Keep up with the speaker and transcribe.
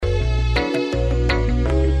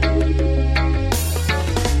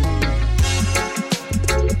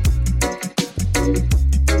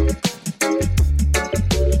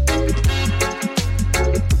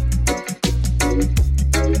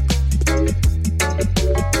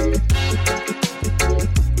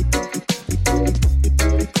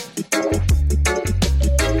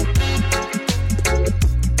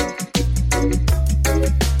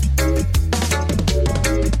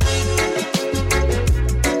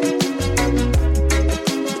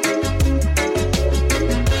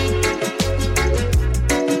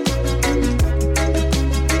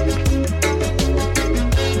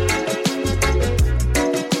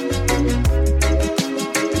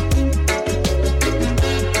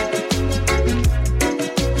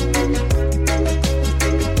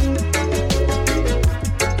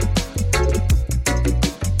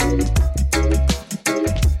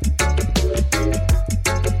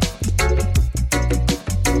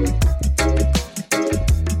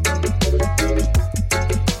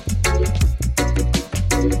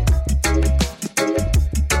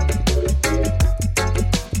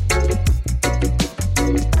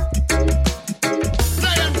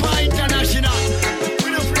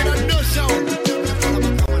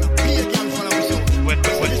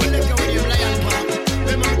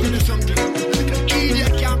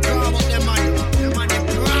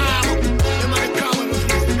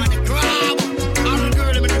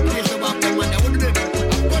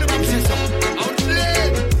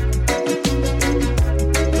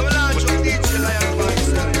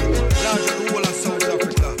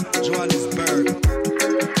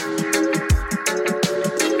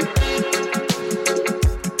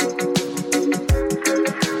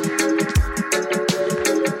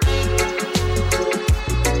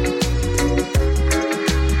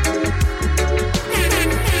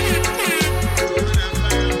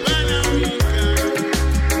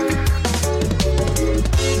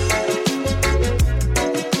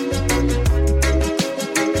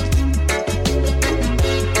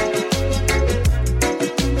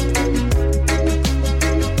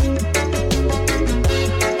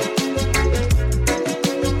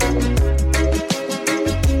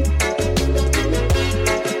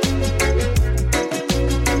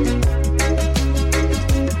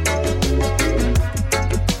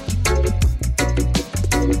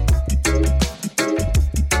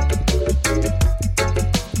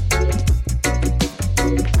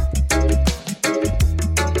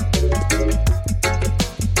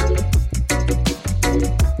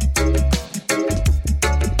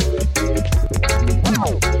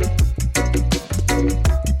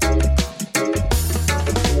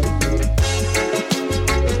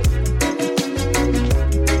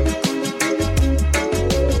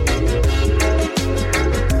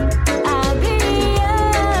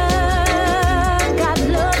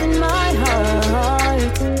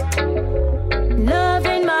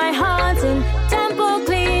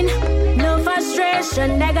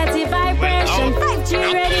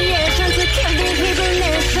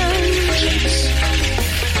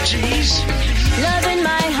Love in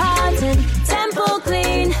my heart and temple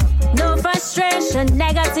clean. No frustration,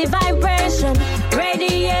 negative vibration,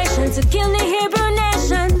 radiation to kill the Hebrew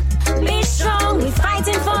nation. Be strong, we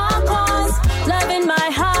fighting for our cause. Love in my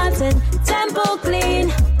heart and temple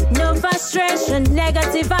clean. No frustration,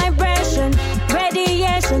 negative vibration,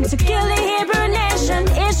 radiation to kill the Hebrew nation.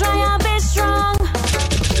 Israel, be strong.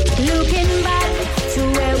 Looking back to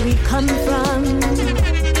where we come from,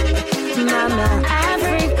 Mama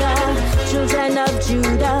Africa, children of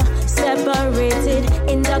Judah, separated,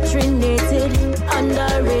 indoctrinated,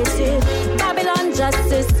 underrated. Babylon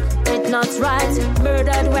justice, it's not right.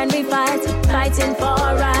 Murdered when we fight, fighting for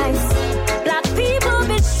our rights. Black people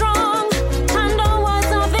be strong, and the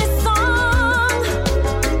words of this song.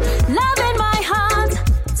 Love in my heart,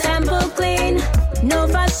 temple clean. No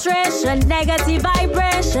frustration, negative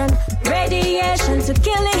vibration, radiation to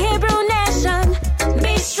kill the Hebrew nation.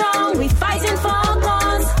 Be strong, we fighting for our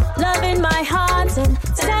cause. Love in my heart and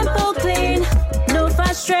temple clean. No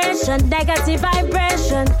frustration, negative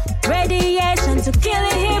vibration, radiation to kill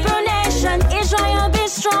the Hebrew nation. Israel, be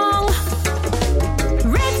strong.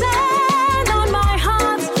 Written on my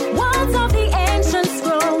heart, words of the ancient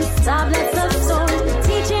scrolls, tablets of stone,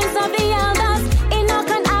 teachings of the elders,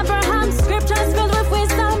 Enoch and Abraham, scriptures filled with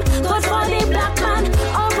wisdom. Good for the black man,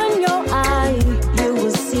 open your eye, you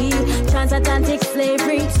will see. Transatlantic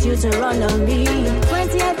slavery, Deuteronomy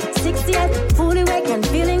 28, 68, fully awake and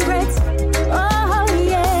feeling great. Oh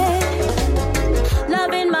yeah.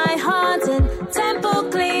 Love in my heart and temple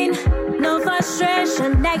clean. No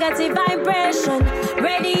frustration, negative vibration,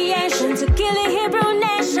 radiation to kill the Hebrew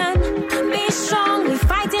nation. Be strong, we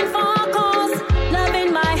fighting for our cause. Love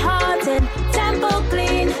in my heart and temple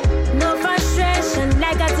clean. No frustration,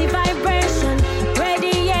 negative vibration,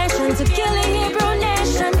 radiation to kill the Hebrew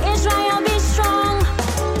nation. Israel, be strong.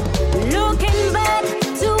 Looking back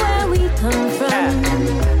to where we come from,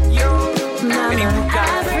 Mama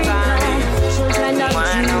Africa, children of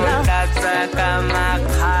Judah.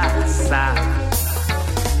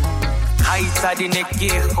 Kaisa dineki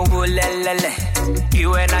hulelele,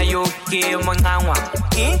 iwe na yoke mangangwa.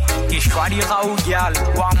 Ishwari gaugal,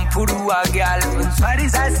 wampuru agal, swari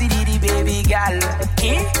zasiri baby gal.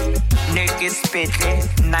 Neki spete,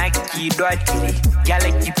 naki doti,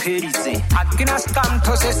 galaki perize. Akina scam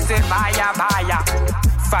to seste baya baya.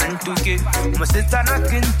 Fantuke, musitana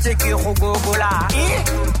kinteke hogogola.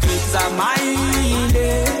 Kita maile,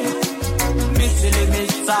 misile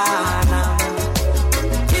misana.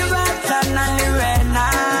 Kibatana liwena,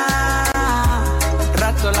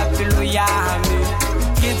 ratola piluyami.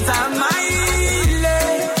 Kita maile,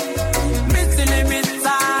 misile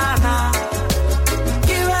misana.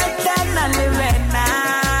 Kibatana liwena,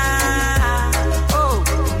 oh,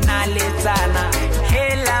 naletana.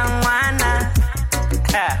 Hela mwana,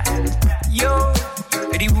 yo,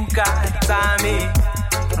 ribuka tame.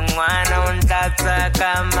 Mwana untata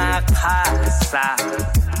kama kasa.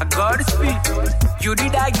 God speak, you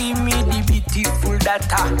did give me the beautiful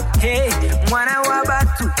data. Hey, mwana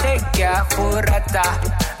wabatu take care for rata.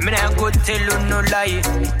 Mina go tell you no lie.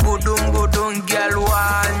 Budung girl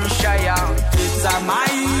one shaya. It's a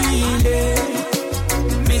mile,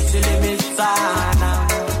 misile misana.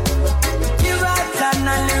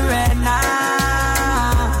 Kibatana liwena,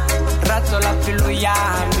 ratola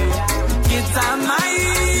piluyami. It's a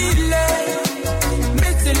mile,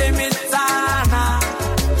 misile misana.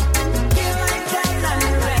 Kibatana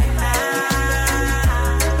liwena,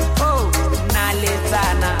 oh,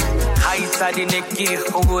 naletana. Kaisa dineki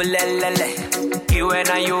hulelele, iwe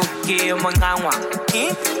na yoke mangangwa.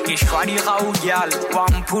 Ishwari gaugal,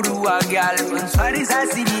 wampuru agal, swari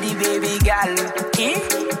zasiri baby gal.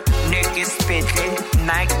 Neki spete,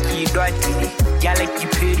 naki doti, galaki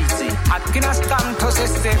perize. Akina scam to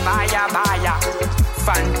seste baya baya.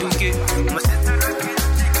 Fantuke, musitana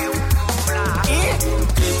kinteke hogogola.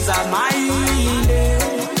 Kita maile,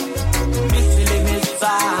 misile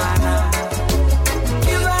misana.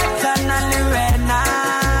 Kibatana liwena,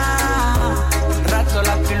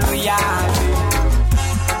 ratola piluyami.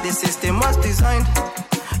 The system was designed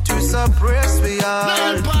to suppress we all.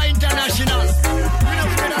 International.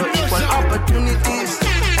 No equal opportunities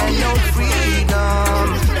and no freedom.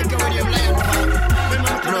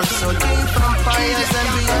 Blood-sucking vampires and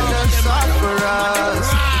we are the sufferers.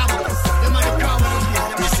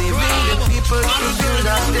 Deceiving the people to build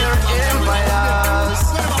up their empires.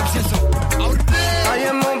 I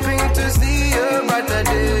am hoping to see a brighter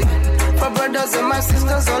day for brothers and my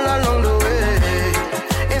sisters all along the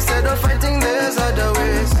way. Instead of fighting, there's other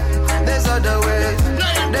ways. There's other ways.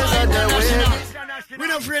 There's other ways. We're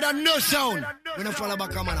not afraid of no sound. We don't follow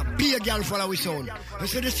back, man. Be a girl follow we sound. You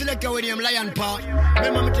see the selector with him lion part.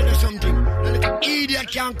 Remember me tell you something. The little idiot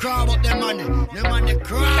can't crab up them man. Them man they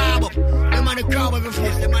crab up. Them man they crab up your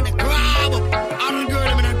face. Them man they crab up. All the girl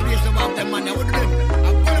them in that place about them man. What do them?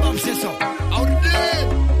 I put them up say so. How do them?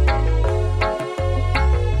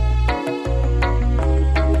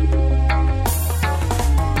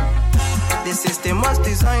 The system was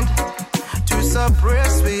designed to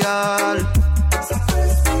suppress we all.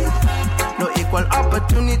 No equal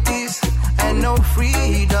opportunities and no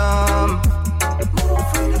freedom.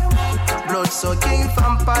 Blood-sucking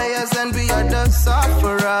vampires and we are the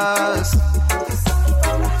sufferers.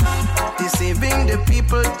 Deceiving the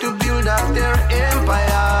people to build up their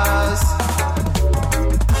empires.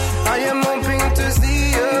 I am hoping to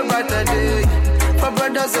see a brighter day for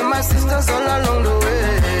brothers and my sisters all along the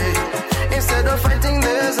way. Instead of fighting,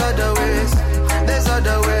 there's other ways. There's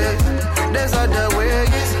other ways. There's other ways.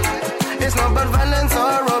 It's not about violence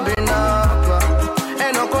or robbing up.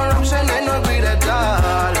 Ain't no corruption, ain't no greed at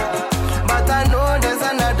all. But I know there's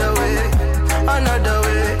another way. Another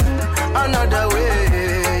way. Another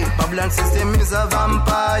way. Babylon system is a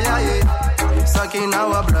vampire, yeah. Sucking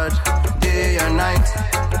our blood day and night.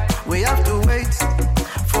 We have to wait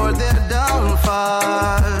for their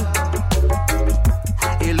downfall.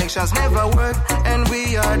 Elections never work, and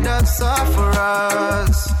we are the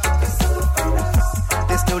sufferers.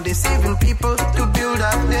 They're still deceiving people to build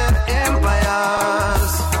up their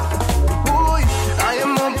empires. Boy, I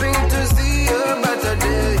am hoping to see a better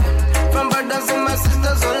day from brothers and my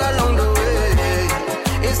sisters all along the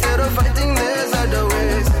way. Instead of fighting, there's other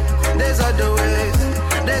ways. There's other ways.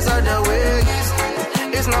 There's other ways.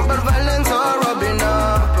 It's not about violence or robbing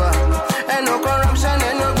up, and no corruption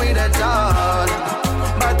and no greed at all.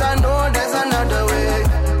 But I know there's another way,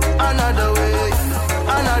 another way,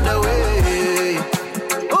 another way.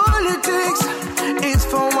 All it takes is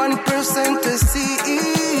for one person to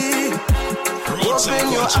see.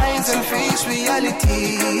 Open your eyes and face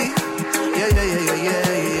reality. Yeah, yeah, yeah, yeah, yeah,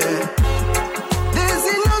 yeah. There's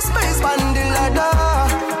enough space on the ladder.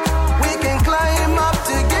 We can climb up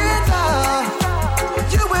together.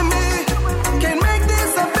 You and me can make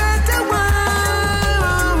this a better world.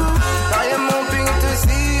 I am hoping to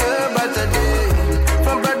see a better day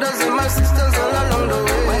from brothers and my sisters all along the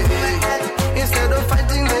way. Instead of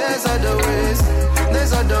fighting, there's other ways.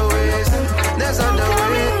 There's other ways. There's other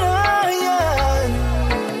ways.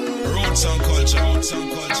 Roots and culture. Roots and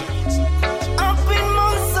culture. Up in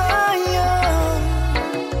Mount Zion.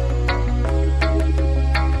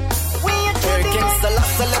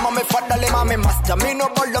 Me father, me master, me no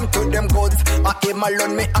ball to them gods. I aim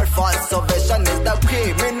alone, me alpha, salvation is the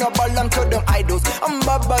key. Me no ball to them idols. I'm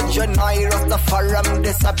Baba Janai, Rastafari, I'm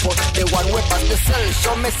the support. The one we pass the cell,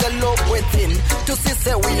 show me say look within. To see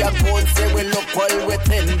say we are gold, say we look well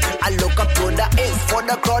within. I look up to the east for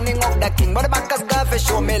the crowning of the king. But the back of God,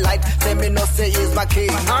 show me light, say me no say he's my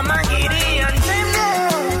king. I'm a Gideon,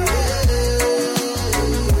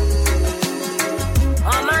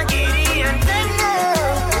 I'm a Gideon,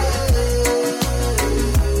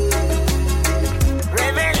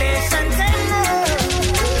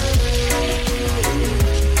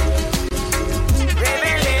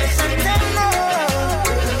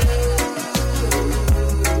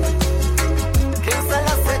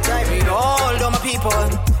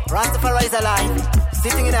 Rastafari is alive,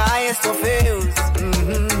 sitting in the highest of hills.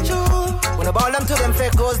 Mm-hmm. When I ball them to them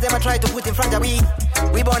fake goals, them I try to put in front of we.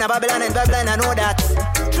 We born a Babylon and Babylon, I know that.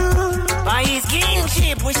 True. By his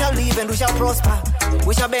kingship, we shall live and we shall prosper.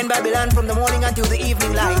 We shall bend Babylon from the morning until the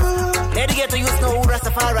evening light. Let the ghetto youth know who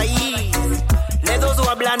Rastafari is. Let those who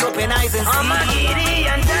are blind open eyes and see. I'm a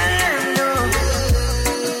Gideon,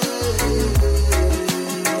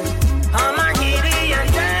 I'm a Gideon,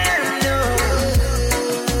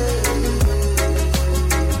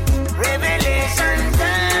 Revelation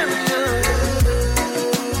time,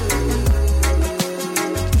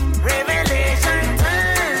 Revelation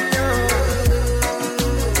time.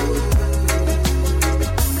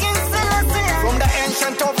 From the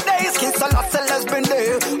ancient of days, King Selassie has been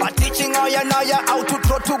there. Teaching I and I how to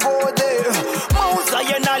try to go there. Mount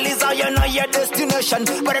Zion is your destination.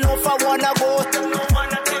 But I know if I wanna go,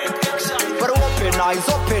 but open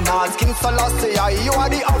eyes, King Selassie, you are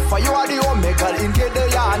the Alpha, you are the Omega in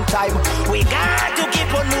Gideon time. We got to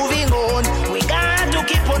keep on moving on. We got to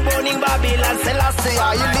keep on burning Babylon. Selassie,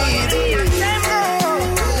 you lead it.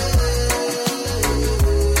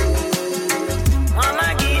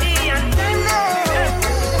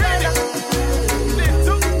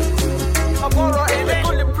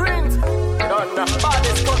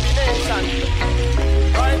 Baddest combination.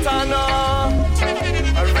 Right on,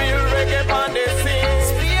 a real reggae on this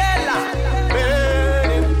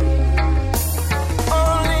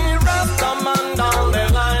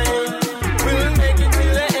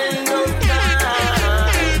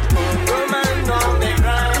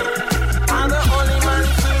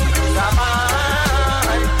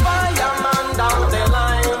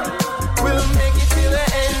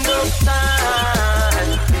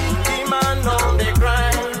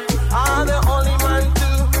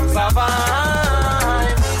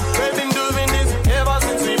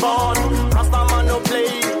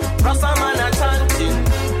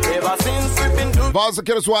Vaza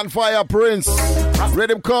Killers One Fire Prince.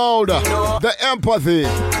 Rhythm Code. The Empathy.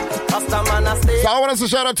 So I want to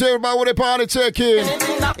shout out to everybody with a party check-in.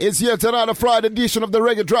 It's yet another Friday edition of the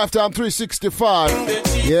Reggae Drive Time 365.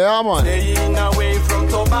 Yeah, man.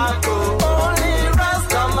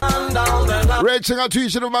 Reaching out to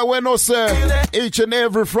each and every way, no sir. Each and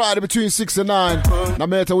every Friday between 6 and 9. No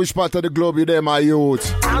matter which part of the globe you're there, my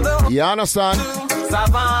youth. You understand?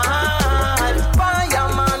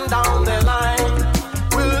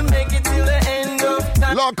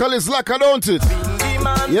 Local is like, don't it?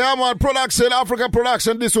 Yeah, man, production, African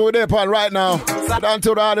production, this over there, pan right now. But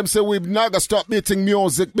until the Adam say we've not gonna stop beating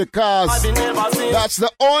music because that's the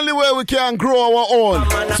only way we can grow our own.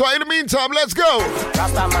 So in the meantime, let's go.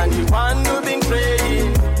 Rastaman, the one who been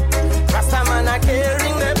praying. Rastaman are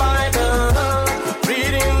carrying the Bible,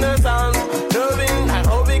 reading the Psalms, loving, and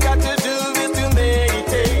all we got to do is to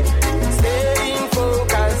meditate, stay in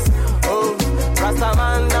focus. Oh,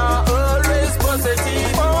 Rastaman are always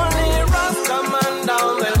positive. Only Rastaman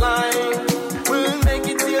down the line will make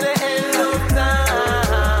it till the end of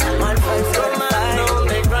time. My friends, the man on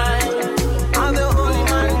the grind, I'm the only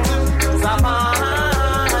man to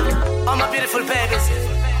survive. All my beautiful babies,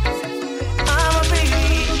 I'm a baby,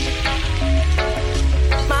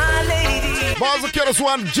 my lady. Vaza Killers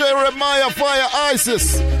One, Jeremiah Fire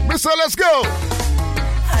Isis. Mister, let's go.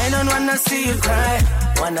 I don't wanna see you cry,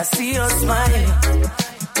 wanna see you smile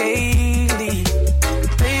daily.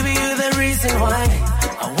 Baby, you're the reason why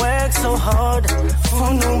I work so hard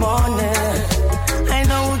for no morning. I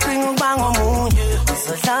know thing bang on moon,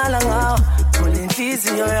 so lang pulling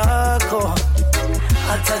easy yako.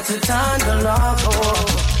 I touch it on the loco.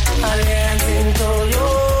 I land into you,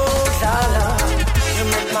 Shala. You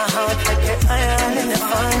make my heart like an iron in the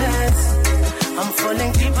furnace. I'm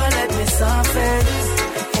falling deeper, let me soften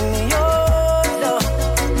in your love.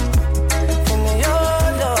 In your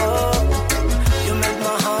love, you make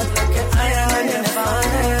my heart like an iron in the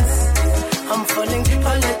furnace. I'm falling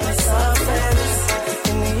deeper, let me soften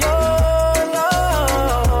in your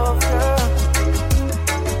love, girl.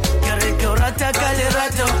 Kirikyorata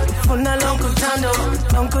kalirato, una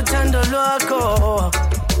lonkutando loco.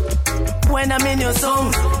 When I'm in your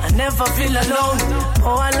zone, I never feel alone.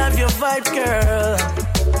 Oh, I love your vibe, girl.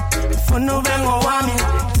 For no bang or whammy,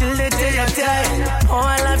 till the day I die. Oh,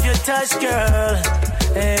 I love your touch, girl.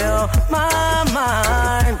 Hey, oh, my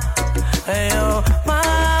mind. Hey, oh,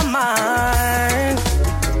 my mind.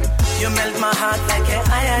 You melt my heart like an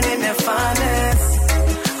iron in a furnace.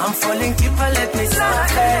 I'm falling deeper, let me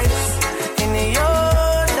surface. In your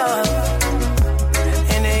love.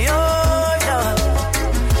 In your love.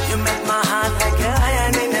 You make my heart like an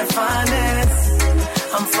iron in a furnace.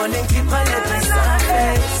 I'm falling deeper, let me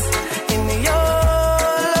surface. In your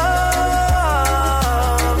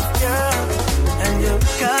love, girl. And you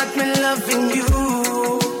got me loving you.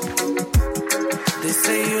 They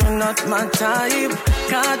say you're not my type.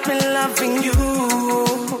 Got me loving you.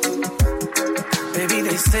 Baby,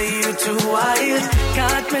 they say you're too wild.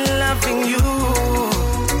 Got me loving you.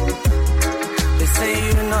 They say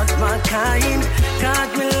you're not my kind. Got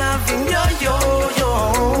me loving you, yo.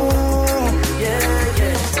 Yeah,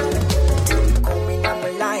 yeah. Call me now,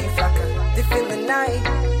 my life like a diff in the night.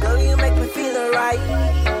 Girl, you make me feel alright.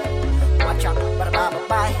 Watch out,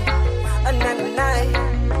 bye. Another night,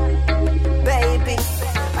 baby.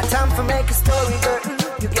 A time for make a story, girl.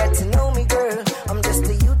 You get to know me, girl. I'm just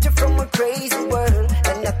a youth from a crazy world,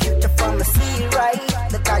 and a cuter from a sea, right?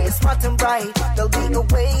 The guy is smart and bright. There'll be a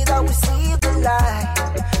way that we see the light.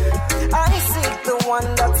 I seek the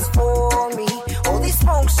one that's for me. All these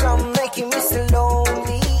smokes are making me so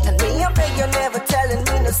lonely, and me, I beg you're never telling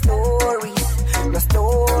me no stories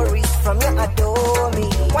from you adore me.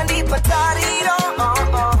 One deep party, oh,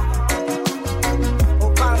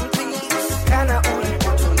 papi, can I only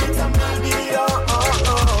put you in a bandito,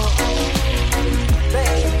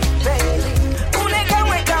 baby, une can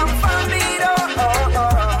we come bandito,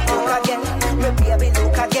 look again, baby,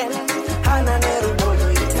 look again, hana neru bolo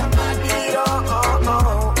ita bandito,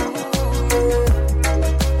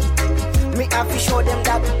 me have to show them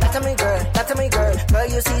that that's me girl, girl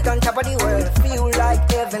you sit on top of the world, feel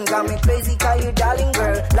like heaven, got me crazy, call you darling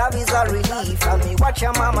girl, love is a relief, and me watch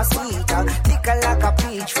your mama sweet, thicker like a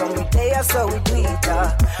peach, from me day so we do it,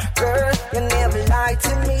 girl, you never lie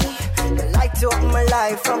to me, you light up my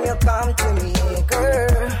life from you come to me,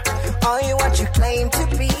 girl, are you what you claim to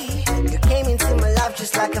be, you came into my life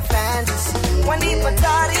just like a fantasy, one deep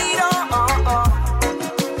party, oh,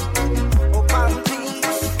 papi,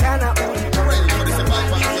 can I only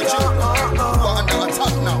under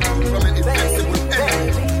attack now from an invincible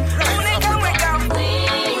enemy.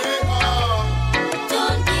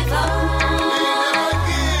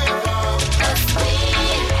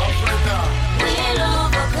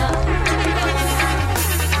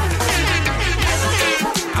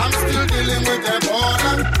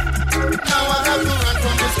 Now I have to run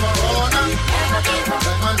from this corona.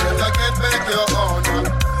 Let man better get back your honor.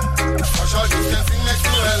 Social distancing makes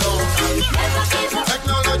you alone.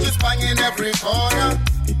 Technology's banging every corner.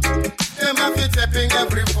 Them have you tapping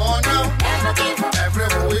every phone now.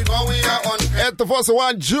 Everywhere we go, we are on. At the first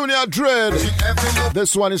one, Junior Dread.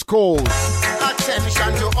 This one is called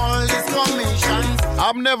Attention to all these commissions.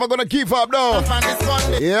 I'm never gonna give up, though.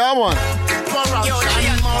 Yeah, man.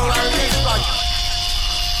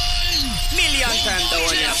 Million times the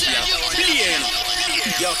one you have billion.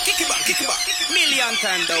 Yo, kick it back. Million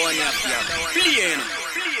times the one you have billion.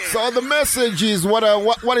 So the message is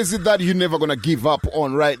what is it that you're never gonna give up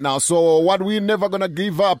on right now? So what we're never gonna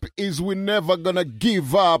give up is we're never gonna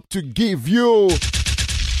give up to give you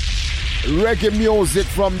reggae music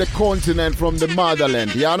from the continent, from the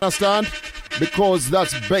motherland. You understand? Because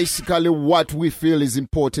that's basically what we feel is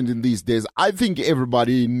important in these days. I think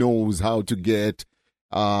everybody knows how to get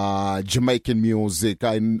Jamaican music.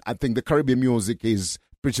 I think the Caribbean music is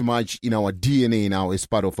pretty much in our DNA now. It's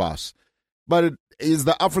part of us. But is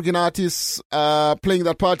the African artists playing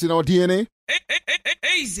that part in our DNA?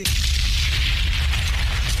 Easy.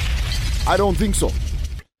 I don't think so.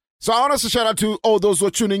 So I want to say shout out to all those who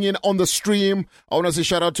are tuning in on the stream. I want to say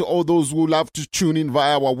shout out to all those who love to tune in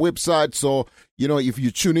via our website. So, you know, if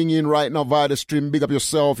you're tuning in right now via the stream, big up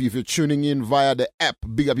yourself. If you're tuning in via the app,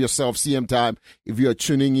 big up yourself, CM Time. If you're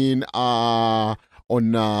tuning in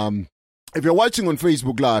if you're watching on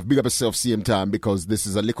Facebook Live, big up yourself, CM Time, because this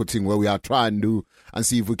is a little thing where we are trying to and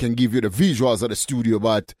see if we can give you the visuals of the studio.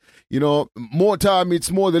 But, you know, more time, it's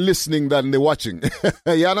more the listening than the watching.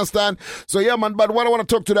 You understand? So, yeah, man, but what I want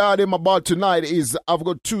to talk to the audience about tonight is I've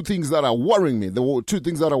got two things that are worrying me. The two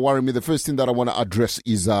things that are worrying me. The first thing that I want to address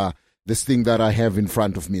is this thing that I have in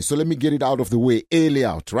front of me. So let me get it out of the way, early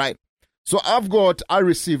out, right? So I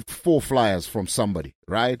received 4 flyers from somebody,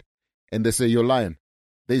 right? And they say, you're lying.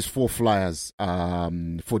 There's 4 flyers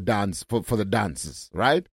for the dances,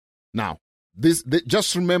 right? Now,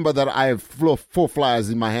 just remember that I have 4 flyers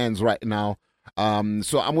in my hands right now.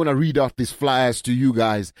 So I'm going to read out these flyers to you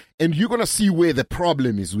guys, and you're going to see where the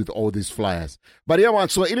problem is with all these flyers. But yeah, man,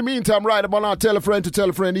 so in the meantime, right about now, tell a friend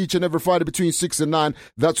each and every Friday between 6 and 9.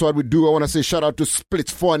 That's what we do. I want to say shout out to Split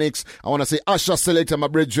Phonics. I want to say Asha Selector, my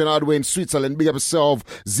brother Hardway in Switzerland. Big up yourself.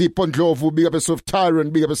 Zip Ondlovu. Big up yourself.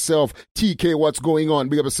 Tyron. Big up yourself. TK, what's going on?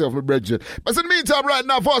 Big up yourself, my brother. But in the meantime, right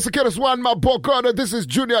now, for us to get us one, my boy, this is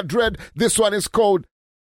Junior Dread. This one is called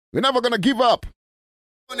We're Never Gonna Give Up.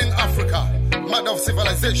 In Africa, mother of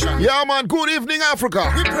civilization. Yeah, man. Good evening, Africa.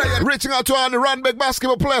 Reaching out to all the Randbeck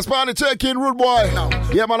basketball players, man. The check-in, rude boy.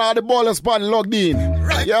 Yeah, man. All the ballers, man. Logged in.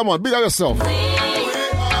 Right. Yeah, man. Big up yourself. Don't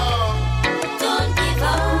give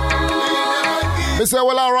up. They say,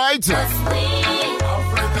 well, all right.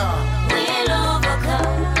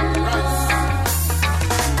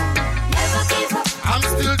 I'm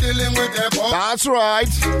still dealing with the ball. That's right.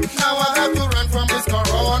 Now I have to run from this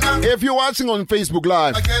corona. If you're watching on Facebook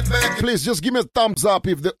Live, please just give me a thumbs up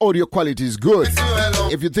if the audio quality is good.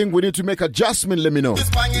 If you think we need to make adjustment, let me know.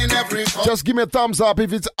 Just give me a thumbs up.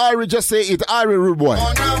 If it's Irie, just say it. Irie, rude boy.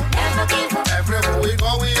 Everywhere we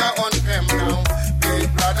go, we are on cam now. Big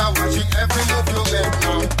brother watching every move you make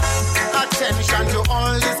now. Attention to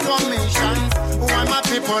all these commissions. Who are my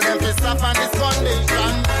people, them to suffer this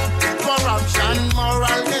condition. Corruption,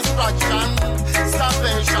 moral destruction,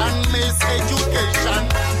 starvation, miseducation,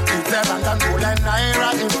 ignorant and bull and naira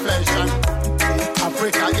inflation.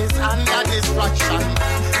 Africa is under destruction.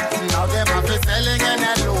 Now them have been selling an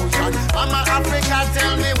illusion. Mama Africa,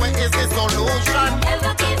 tell me where is the solution?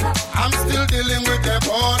 I'm still dealing with the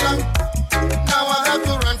border. Now I have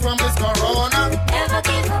to run from this corona.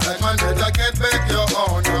 Like man better get back your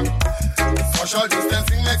honor. Social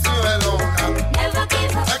distancing makes you alone.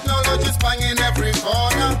 Technology's banging every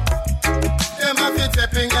corner. Them have you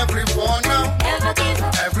tapping every phone now.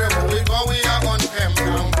 Everywhere we go, we are on cam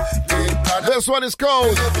now. This one is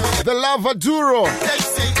called The Lavaduro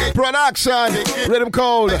Production. Rhythm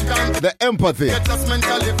called The Empathy. Get us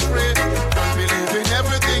mentally free. Don't believe in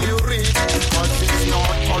everything you read. But it's not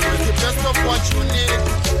always the best of what you need.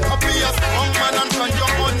 Be a strong man and find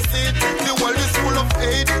your own seat. The world is full of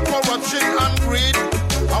hate, corruption and greed.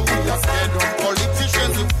 And we are scared of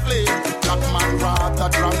politicians who flee. Black man rather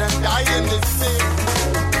drown and die in the sea.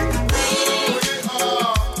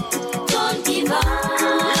 Don't give up.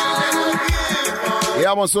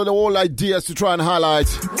 Yeah, man, so the whole idea is to try and highlight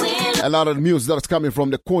a lot of the music that's coming from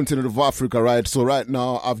the continent of Africa, right? So right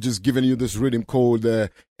now, I've just given you this rhythm called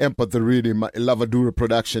Empathy Rhythm, Lavadura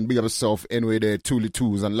Production. Big up yourself, anyway, the Tuli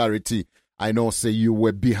Twos and Larry T. I know, say you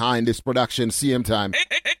were behind this production, CM Time.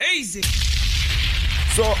 Easy.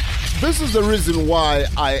 So This is the reason why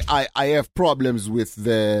I have problems with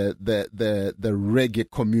the reggae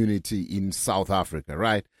community in South Africa,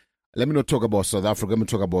 right? Let me not talk about South Africa. Let me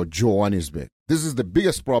talk about Johannesburg. This is the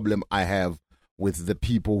biggest problem I have with the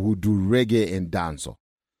people who do reggae and dancehall.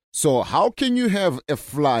 So how can you have a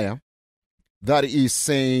flyer that is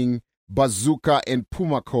saying Bazooka and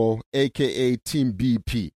Pumako, a.k.a. Team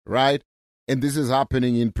BP, right? And this is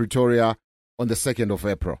happening in Pretoria on the 2nd of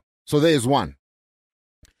April. So there is one.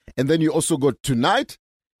 And then you also got tonight,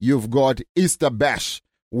 you've got Easter Bash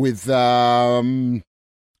with Freeman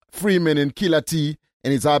and Killer T,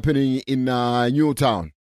 and it's happening in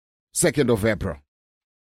Newtown, 2nd of April.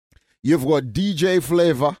 You've got DJ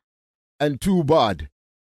Flavor and Too Bad,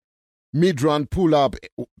 Mid-Run Pull Up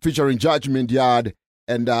featuring Judgment Yard,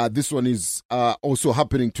 and this one is also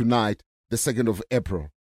happening tonight, the 2nd of April.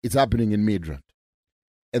 It's happening in Mid-Run.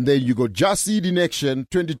 And then you got Just Eating Action,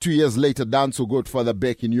 22 years later, Dance will go further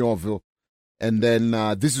back in Yorville. And then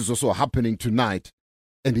this is also happening tonight,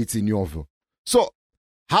 and it's in Yorville. So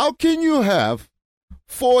how can you have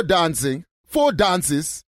four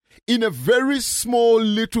dances in a very small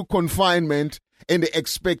little confinement and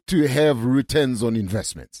expect to have returns on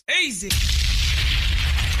investments? Easy.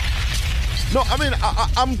 No, I mean,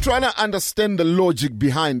 I'm trying to understand the logic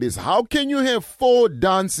behind this. How can you have four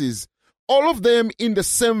dances, all of them in the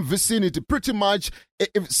same vicinity, pretty much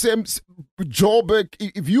same Joburg?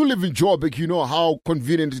 If you live in Joburg, you know how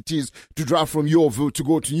convenient it is to drive from Yorville to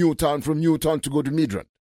go to Newtown, from Newtown to go to Midrand,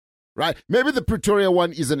 right? Maybe the Pretoria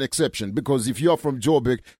one is an exception because if you're from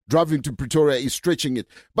Joburg, driving to Pretoria is stretching it.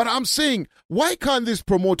 But I'm saying, why can't these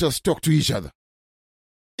promoters talk to each other?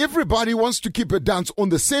 Everybody wants to keep a dance on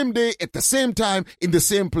the same day, at the same time, in the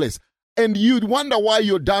same place. And you'd wonder why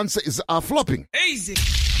your dancers are flopping. Easy.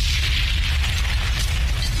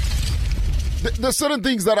 There's certain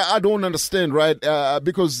things that I don't understand, right?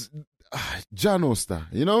 Because, Janosta,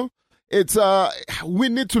 you know, it's we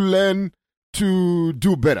need to learn to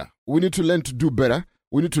do better. We need to learn to do better.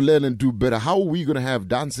 We need to learn and do better. How are we going to have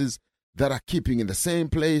dances that are keeping in the same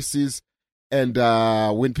places? And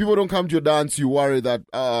when people don't come to your dance, you worry that,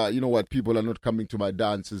 you know what, people are not coming to my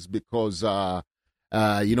dances because, you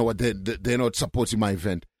know what, they're not supporting my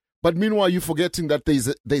event. But meanwhile, you're forgetting that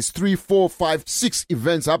there's 3, 4, 5, 6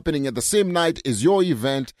 events happening at the same night as your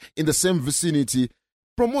event in the same vicinity.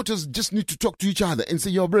 Promoters just need to talk to each other and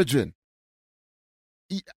say, yo, brethren,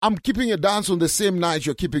 I'm keeping a dance on the same night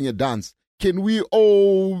you're keeping a dance. Can we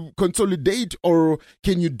all consolidate, or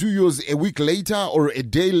can you do yours a week later or a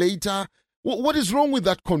day later? What is wrong with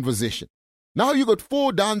that conversation? Now you got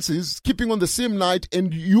 4 dances keeping on the same night,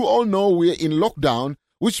 and you all know we're in lockdown,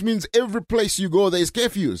 which means every place you go, there is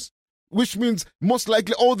curfews, which means most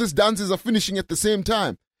likely all these dances are finishing at the same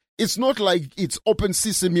time. It's not like it's open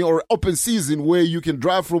sesame or open season where you can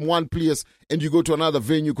drive from one place and you go to another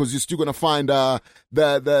venue because you're still going to find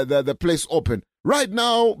the place open. Right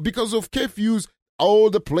now, because of curfews, all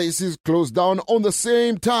the places closed down on the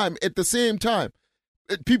same time, at the same time.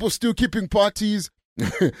 People still keeping parties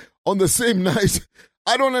on the same night.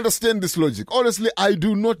 I don't understand this logic. Honestly, I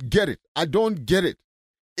do not get it. I don't get it.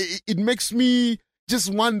 It makes me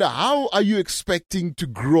just wonder, how are you expecting to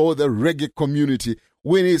grow the reggae community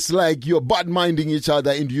when it's like you're bad-minding each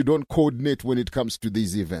other and you don't coordinate when it comes to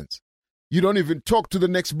these events? You don't even talk to the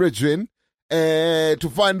next brethren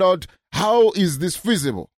to find out how is this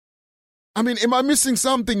feasible. I mean, am I missing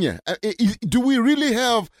something here? Do we really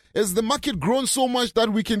have, has the market grown so much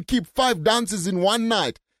that we can keep 5 dances in one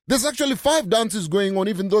night? There's actually 5 dances going on,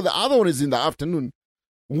 even though the other one is in the afternoon.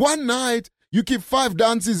 One night, you keep 5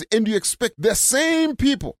 dances and you expect the same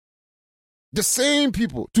people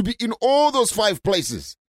to be in all those 5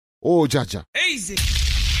 places. Oh, Jaja. Easy.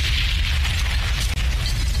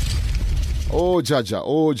 Oh, Jaja,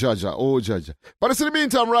 oh, Jaja, oh, Jaja. But in the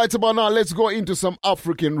meantime, right about now, let's go into some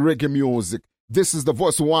African reggae music. This is the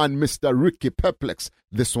voice one, Mr. Ricky Perplex.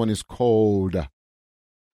 This one is called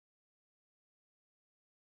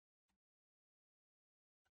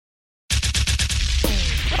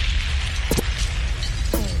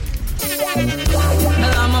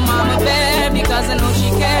because I know she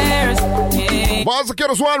cares. Yeah.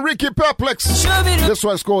 Bazakeros one, Ricky Perplex. This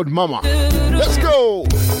one's called Mama. Let's go.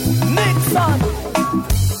 Next song.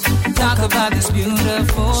 Talk about this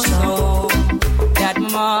beautiful soul that my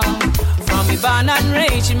mom, from me born and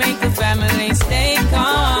raised, she make the family stay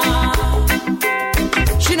calm.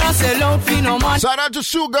 She not sell out for no man. Shout out to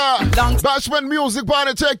Sugar. Bashman Music,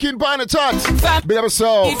 party check-in, party chat. Big up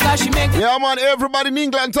yourself. Yeah, man, everybody in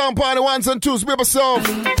England town, party 1s and 2s. Big up yourself.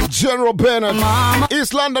 General Bennett. Mama.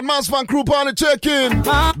 East London Mass Fan Crew, party check-in.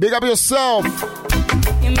 Big up yourself.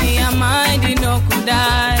 Me a mind, no could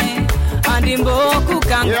die.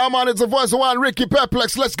 Yeah, man, it's the voice of one Ricky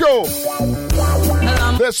Perplex. Let's go.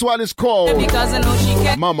 This one is called because I know she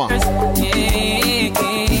can. Mama.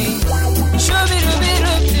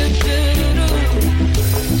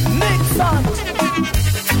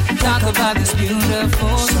 Talk about this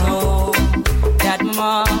beautiful soul that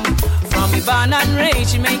mom from me born and raised,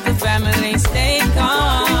 she make the family stay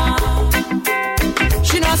calm.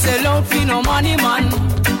 She not sell out for no money, man.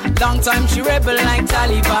 Long time she rebel like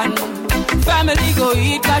Taliban. Family go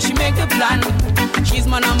eat cause she make the plan. She's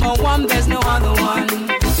my number one, there's no other one.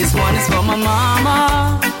 This one is for my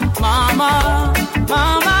mama, mama,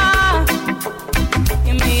 mama.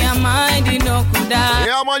 Give me a mind, you know, could I?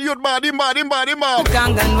 Yeah, man, youth bad, him bad.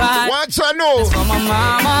 What's I know? This for my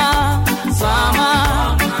mama,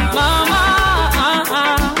 mama, mama.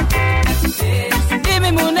 Give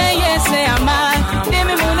me moon, yes, say am I. Give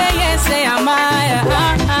me moon, yes, say am I.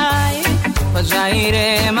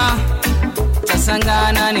 Pajairema,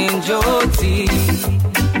 tasangana ninjoti.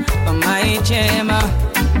 Pamaichema,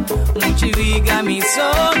 muchiviga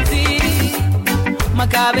misoti.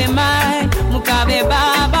 Makabe mai, mukabe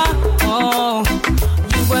baba. Oh,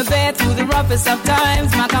 you were there through the roughest of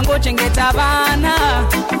times. Makango chenge tabana.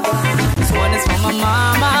 This one is for my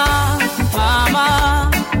mama, mama,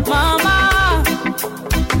 mama.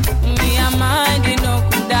 Me a mind no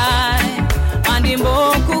could die, and in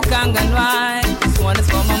boku kanganwai. This one is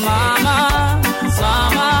for my mama,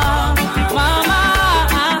 mama,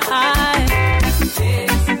 mama.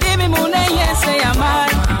 Give me moon, yes, say am I.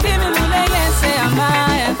 Give me moon, yes, say am I.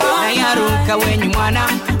 Nayaruka when you wanna.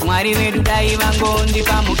 Mwari wedu dai vango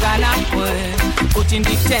ndipa mukana. Kuti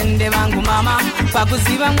nditende vangu mama.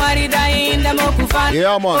 Pakuziva mwari dai ndamo kufana.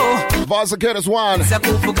 Yeah, man. Vasa Keres one.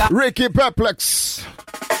 Ricky Perplex.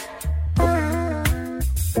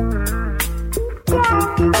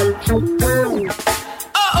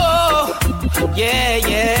 Oh, yeah.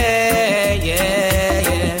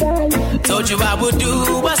 Told you I would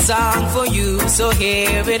do a song for you, so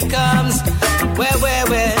here it comes. Where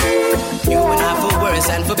you and I for worse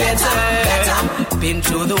and for better. Been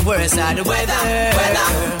through the worst of the weather.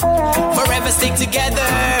 Forever stick together,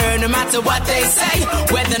 no matter what they say,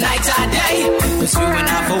 whether night or day. 'Cause you and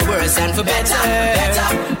I for worse and for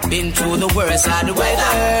better. Been through the worst of the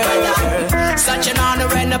weather. Such an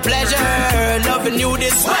honor and a pleasure, loving you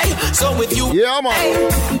this way. So with you, yeah, man.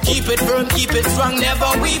 Keep it firm, keep it strong,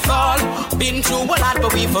 never we fall. Been through a lot,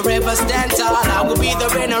 but we forever stand tall. I will be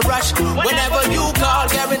there in a rush whenever you call.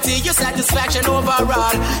 Guarantee your satisfaction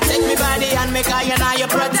overall. Take me by the hand, make I and I your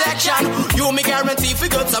protection. You me guarantee for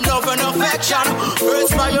good some love and affection.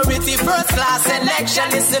 First priority, first class selection.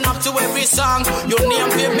 Listen up to every song. Your name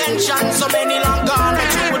be mentioned. So many long gone,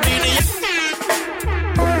 but you would be the.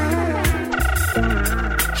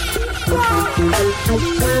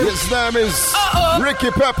 His name is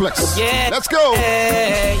Ricky Perplex. Yeah. Let's go.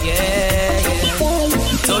 Yeah.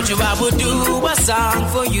 Told you I would do a song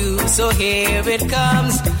for you, so here it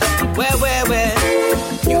comes. Where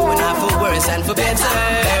you and I for worse and for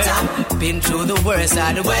better. Been through the worst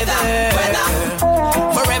of the weather.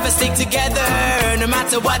 Forever stick together, no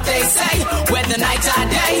matter what they say, whether night or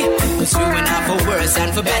day. 'Cause you and I for worse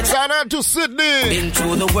and for better. Shout out to Sydney. Been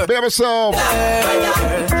through the worst. Baby self.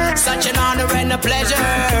 Such an honor and a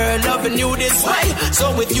pleasure, loving you this way.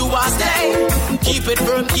 So with you I stay. Keep it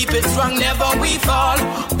firm, keep it strong, never we fall.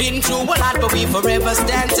 Been through a lot, but we forever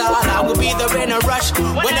stand tall. I will be there in a rush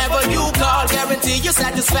whenever you call. Guarantee your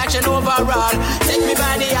satisfaction overall. Take me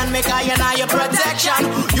by the hand, make I and I your protection.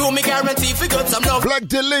 You me guarantee for good some love. Black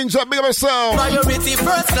Dillinger, big myself. Priority,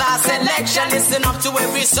 first class selection. Listen up to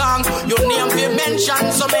every song. Your name be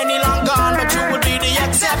mentioned. So many long gone, but you would be the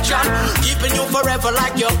exception. Keeping you forever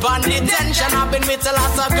like your bond detention. I've been with a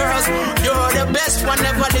lot of girls. You're the best one.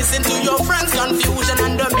 Never listen to your friends' confusion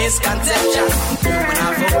and the misconception. You and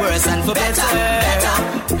I for worse and for better.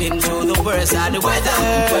 Been through the worst of the weather.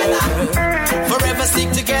 Forever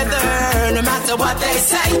stick together, no matter what they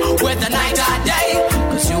say, whether night or day.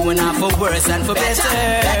 'Cause you and I for worse and for better.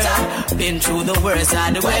 Been through the worst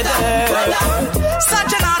of the weather.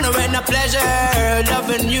 Such an honor and a pleasure,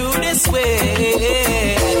 loving you this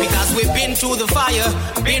way. Because we've been through the fire,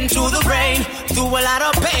 been through the rain, through a lot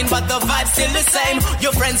of pain, but the vibe's still the same.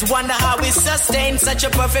 Your friends wonder how we sustain such a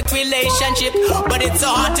perfect relationship, but it's so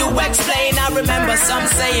hard to explain. I remember some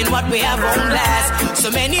saying what we have won't last.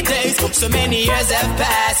 So many days, so many years have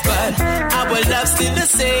passed, but our love's still the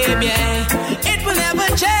same, yeah. It will never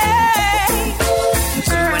change.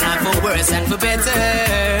 You and I for worse and for better.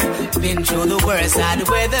 Been through the worst of the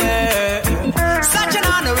weather. Such an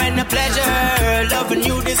honor and a pleasure, loving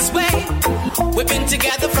you this way. We've been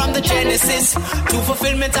together from the Genesis to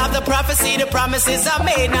fulfillment of the prophecy. The promises are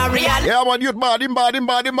made now reality. Yeah, man, youth bad.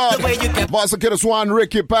 Boss, get us one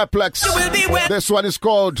Ricky Perplex. This one is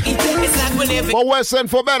called For Worse and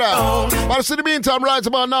For Better. But in the meantime, right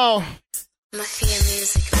about now, Mafia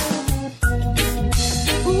music.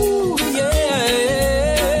 Ooh, yeah.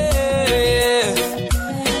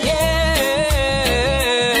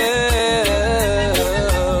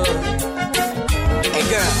 Hey,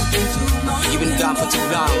 girl, you've been gone for too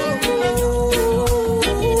long.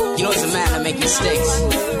 You know, as a man, I make mistakes,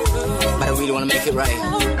 but I really want to make it right.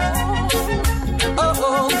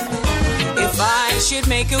 If I should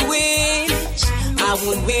make a wish, I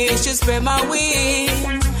would wish to spread my wings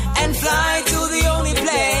and fly to the only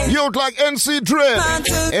place. You look like NC Dread.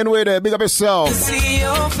 Anyway, there, big up yourself. To see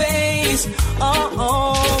your face, a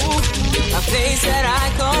place that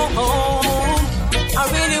I call home. I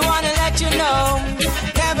really wanna let you know,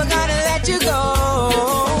 never gonna let you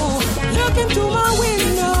go. Look into my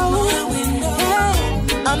window,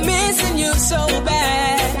 hey, I'm missing you so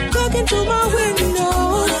bad. Look into my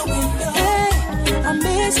window, hey, I'm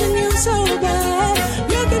missing you so bad.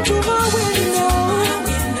 Look into my window.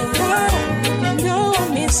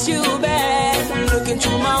 You bad. Look into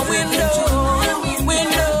my window.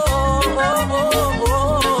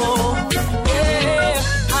 Yeah,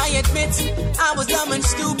 I admit I was dumb and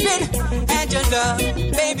stupid. And your love,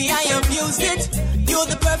 baby, I abused it. You're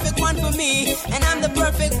the perfect one for me, and I'm the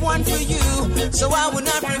perfect one for you. So I will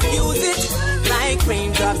not refuse it. Like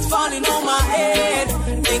raindrops falling on my head.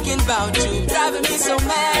 Thinking about you, driving me so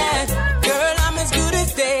mad. Girl, I'm as good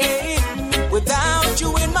as dead without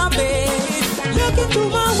you in my bed. Look into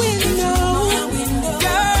my window, girl,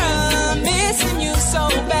 I'm missing you so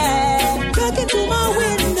bad. Look into my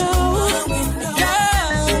window,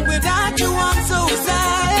 girl, without you I'm so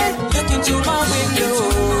sad. Look into my window,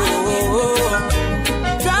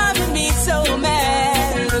 driving me so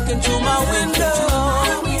mad. Look into my window.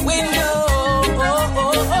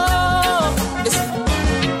 Listen,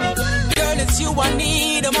 girl, it's you I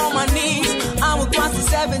need. I'm on my knees. I will cross the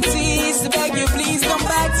 7 seas to beg you, please come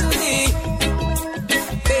back to me.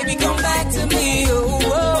 Baby, come back to me.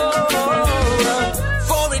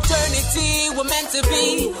 For eternity, we're meant to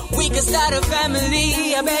be. We can start a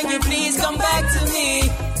family. I beg you, please come back to me.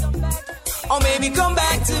 Oh, baby, come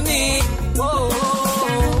back to me.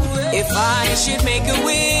 If I should make a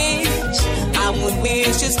wish, I would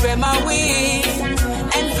wish to spread my wings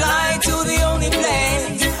and fly to the only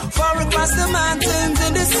place, far across the mountains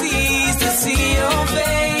and the seas, to see your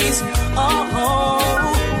face.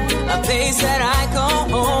 A place that I call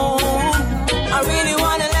home. I really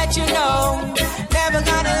wanna let you know, never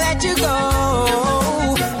gonna let you go.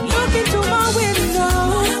 Look into my window,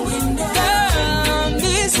 girl, I'm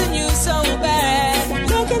missing you so bad.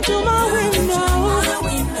 Look into my window,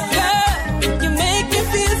 girl, you make me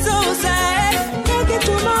feel so sad. Look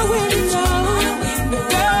into my window,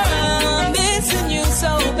 girl, I'm missing you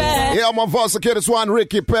so bad. Yeah, my voice, okay, this one,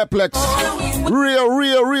 Ricky Perplex.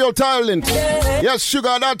 Real talent. Yes,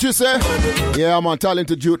 sugar, that you say? Yeah, I'm on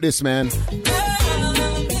talented youth, this man.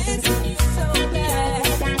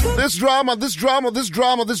 This drama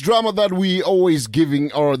that we always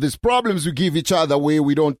giving, or these problems we give each other where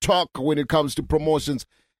we don't talk when it comes to promotions.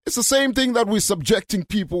 It's the same thing that we're subjecting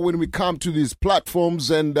people when we come to these platforms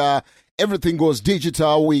and everything goes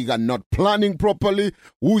digital. We are not planning properly.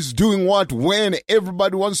 Who's doing what, when?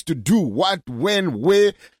 Everybody wants to do what, when,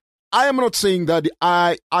 where. I am not saying that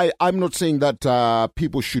I'm not saying that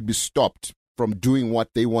people should be stopped from doing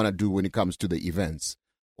what they want to do when it comes to the events.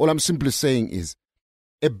 All I'm simply saying is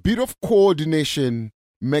a bit of coordination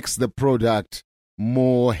makes the product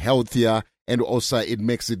more healthier, and also it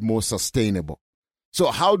makes it more sustainable. So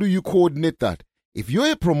how do you coordinate that? If you're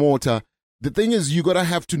a promoter, the thing is you gotta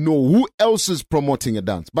have to know who else is promoting a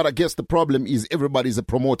dance. But I guess the problem is everybody's a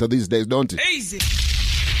promoter these days, don't it? Easy.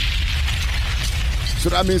 So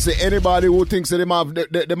that means that anybody who thinks that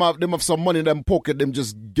they have some money in their pocket, them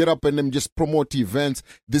just get up and them just promote events.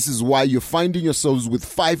 This is why you're finding yourselves with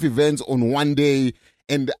 5 events on one day,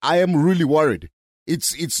 and I am really worried.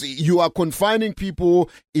 It's you are confining people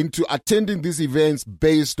into attending these events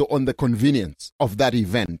based on the convenience of that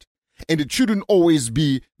event, and it shouldn't always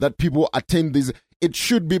be that people attend these. It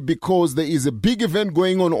should be because there is a big event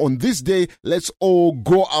going on this day. Let's all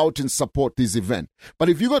go out and support this event. But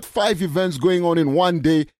if you got 5 events going on in one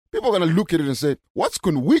day, people are going to look at it and say,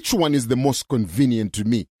 which one is the most convenient to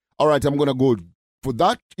me? All right, I'm going to go for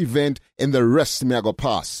that event and the rest may I go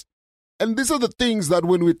pass. And these are the things that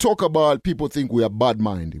when we talk about, people think we are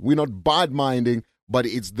bad-minding. We're not bad-minding, but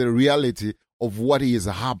it's the reality of what is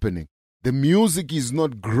happening. the music is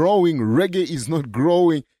not growing, reggae is not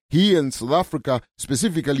growing here in South Africa,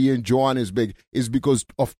 specifically in Johannesburg, is because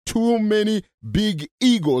of too many big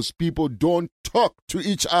egos. People don't talk to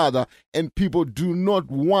each other, and people do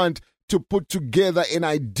not want to put together an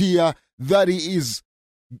idea that is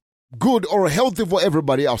good or healthy for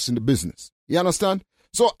everybody else in the business. You understand?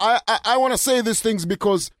 So I want to say these things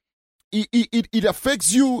because it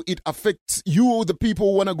affects you. It affects you, the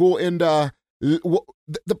people who want to go and...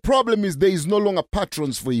 the problem is there is no longer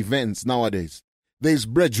patrons for events nowadays. There is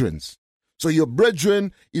brethrens. So your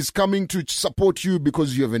brethren is coming to support you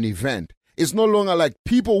because you have an event. It's no longer like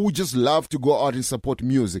people who just love to go out and support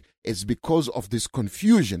music. It's because of this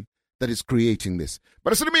confusion that is creating this.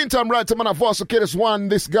 But in the meantime, right, I'm going to voice this one.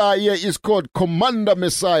 This guy here is called Commander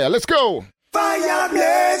Messiah. Let's go. Fire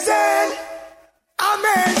blazing,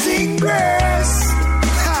 amazing grace.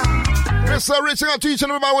 So reaching out to each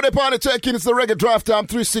and everybody with a party check-in. It's the Reggae Drive Time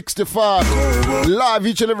 365. Live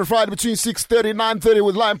each and every Friday between 6:30 and 9:30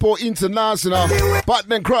 with Line Port International.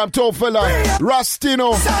 Batman Crime, Toe Fella,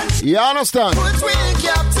 Rastino. You understand?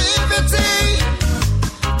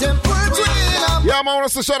 Yeah, man, I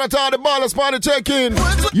want to shout out to all the ballers party check-in.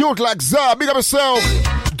 Youth like Zah, big up yourself.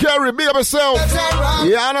 Gary, big up yourself.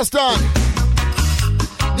 You understand?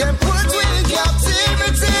 Them put we in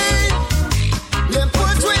captivity. Them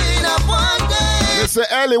put we in a bondage. It's the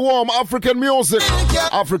early warm African music,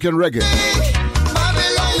 African reggae.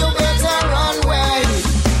 Babylon, you better run away.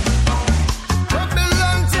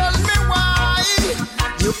 Babylon, tell me why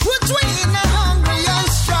you put we in a hungry and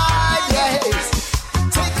strife. Yes.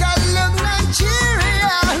 Take a look,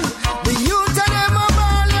 Nigeria. The youth of them are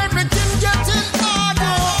all everything getting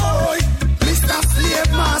harder. Mr.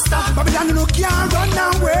 Slave Master, Babylon, you can't run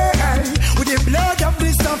away. With the blood of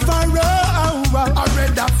the sufferer, I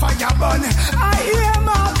read the fire burn. I hear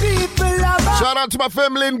my people about. Shout out to my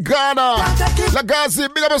family in Ghana. Lagazi,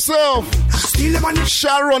 big up yourself.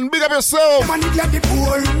 Sharon, big up yourself.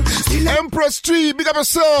 Empress Tree, big up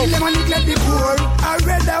yourself. I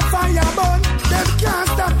read the fire burn. Them can't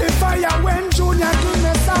stop the fire when Junior King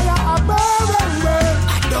Messiah a burn.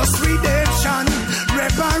 Thus redemption,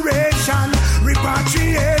 reparation,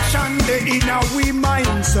 repatriation. They in our we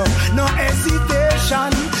mind, so no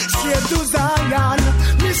hesitation. Straight to Zion.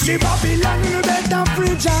 Mystery Babylon, you better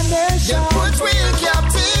preach a nation. Them put we in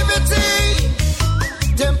captivity.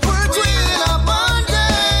 Them put we in a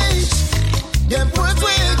bondage. Them put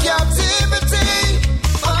we in captivity.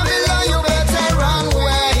 Babylon, you better run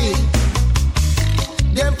away.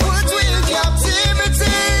 Them put we in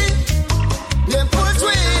captivity. Them put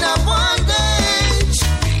we in a bondage.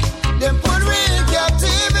 Them put we in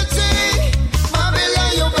captivity.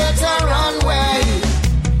 Babylon, you better run away.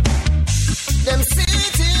 Them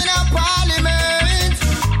sit in a parliament,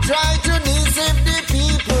 try to deceive the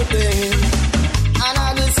people then. And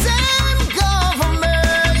at the same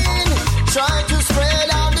government, try to spread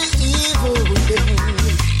out the evil then.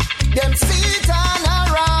 Them sit on a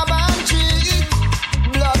rob and cheat,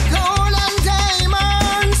 blood, gold and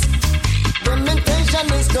diamonds. Them intention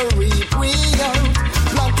is to reap we out,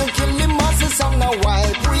 plan to kill the masses on the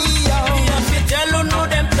wild we out. If you tell you know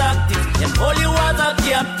them tactics, them hold you as a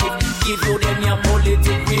captive. Give you them your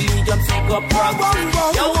political religion, figure practice.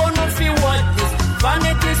 You wanna feel what this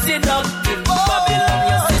vanity seductive. Babylon,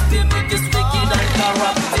 your system it is wicked and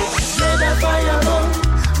corrupted. Let the fire burn,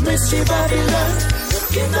 mystery Babylon. The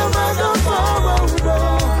kingdom of the power.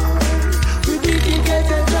 We begin get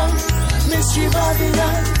a jump, mystery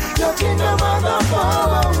Babylon. The kingdom of the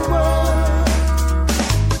power.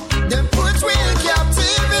 Them put we in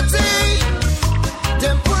captivity.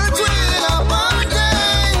 Them put we in a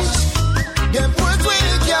bondage. Them put we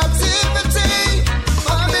in captivity.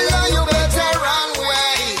 Babylon, you better run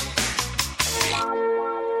away.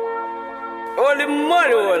 All the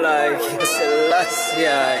money were like,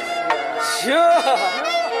 Celestia. Sure.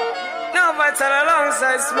 Now battle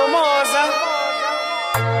alongside Mimosa.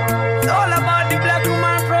 It's all about the black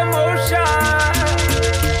woman promotion.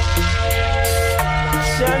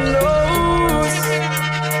 She knows.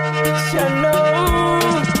 She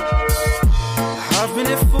knows. I've been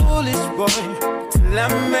a foolish boy till I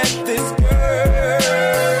met this girl.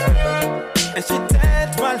 And she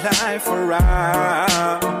turned my life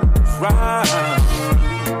around.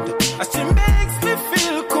 And she makes me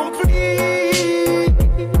feel complete.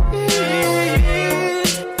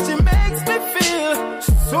 She makes me feel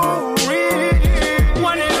so real.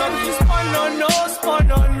 One of these spun on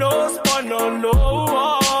no.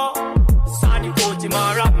 Sani Koti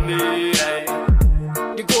Marame.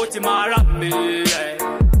 The Koti Marame.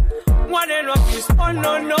 One of these spun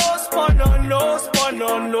on no.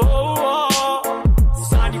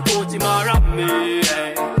 Sani Koti Marame.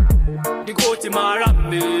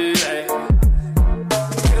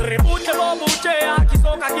 Ribute bobuche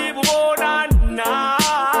akisoka kibuona na.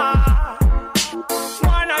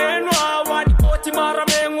 Mwana enwa wadi koti mara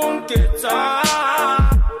mengunketa.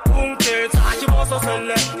 Unketa kiboso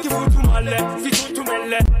sele kifutu male fitutu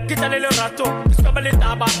mele kitalele rato kiskabale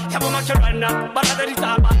taba yabo makarana barada di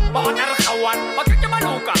taba bawanara kawan bakeke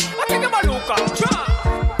maluka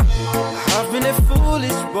I've been a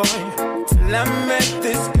foolish boy till I met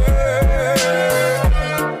this girl,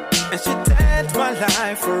 and she turned my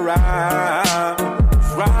life around.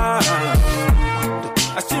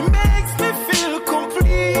 And she makes me feel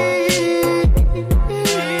complete.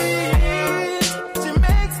 She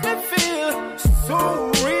makes me feel so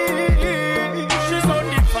real. She's so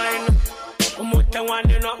divine.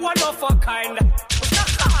 One of a kind.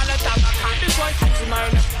 This one she's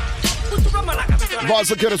mine.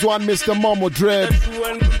 Boss Kiddos one, Mr. Momo Dread.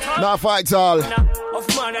 Now fight all. Of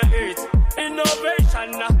man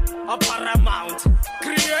innovation, a paramount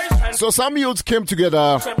creation. So some youths came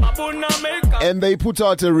together and they put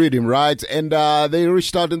out a rhythm, right? And they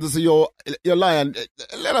reached out and they said, yo, Lion,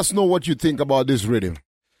 let us know what you think about this rhythm.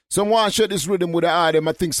 Someone shared this rhythm with the item.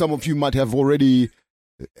 I think some of you might have already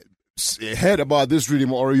heard about this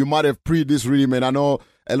rhythm, or you might have pre this rhythm. And I know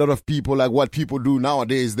a lot of people, like what people do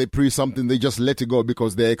nowadays, they pre something, they just let it go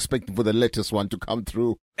because they're expecting for the latest one to come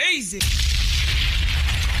through. Easy.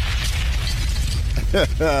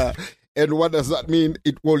 And what does that mean?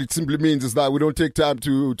 It simply means is that we don't take time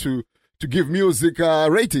to give music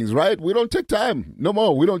ratings, right? We don't take time no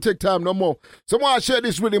more. We don't take time no more. So I want to share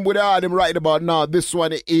this rhythm with Adam right about now. This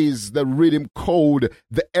one is the rhythm called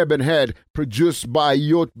The Ebon Head, produced by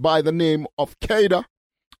youth by the name of Kada.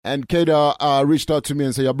 And Kada reached out to me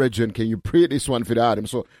and said, "Yo, Bridget, can you play this one for the Adam?"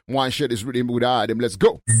 So I want to share this rhythm with Adam. Let's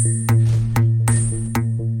go.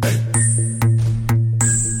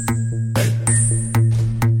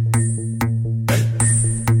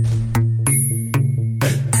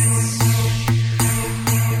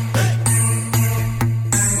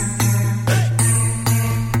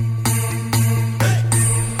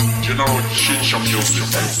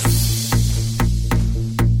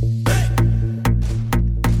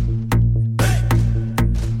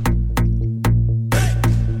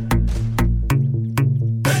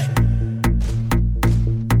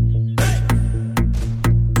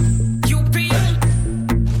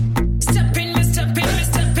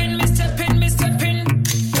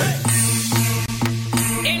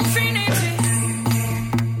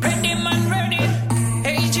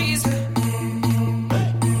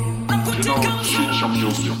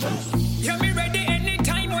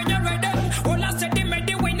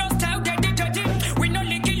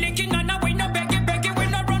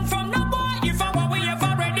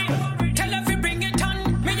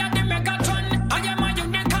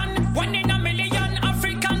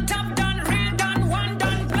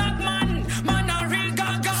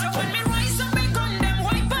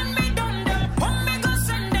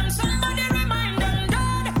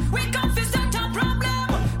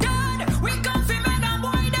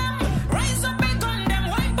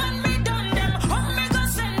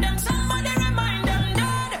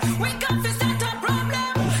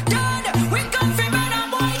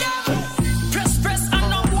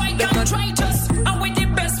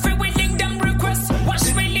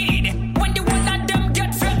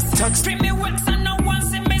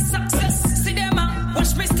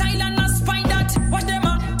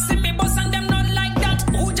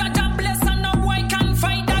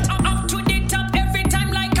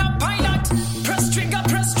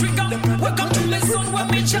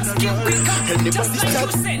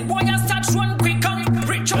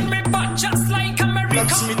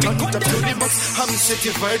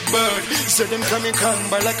 Certified bird, so them coming come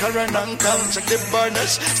by like a run and come. Check the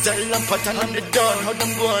burners, style and pattern on the dawn. How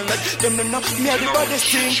them going like them no know me are the baddest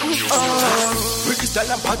thing. With the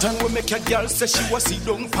style and pattern we make a girl say she was see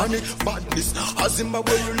don't panic. Badness, as in my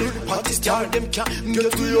way we the party star them can't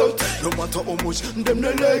get to you. No matter how much them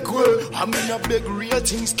no like well. I'm in a big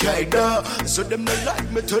ratings kinda, so them no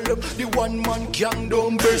like me tell them the one man can't do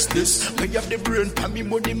business. Me have the brain for me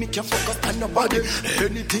money me can focus on nobody.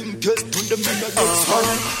 Anything just to them in a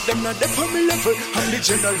them not the family level, I'm the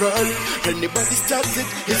general. Anybody starts it,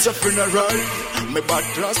 it's a funeral. My bad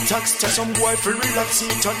class tax, just some boy for relax,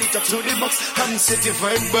 turn it up to the box. I'm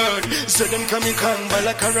certified bird, so them coming come by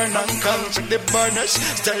like a run and come. Check the burners,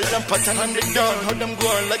 style and pattern on the dawn. How them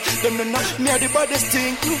going like them no know me are the baddest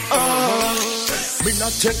thing. Me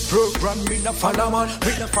not take program, me not follow man,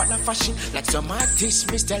 me not follow fashion. Like some artists,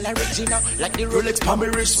 me still original. Like the Rolex pa me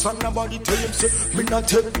wrist, from nobody tell him say me not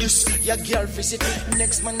take this. Your girl visit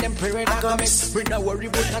Next man them pray I go miss. We not worry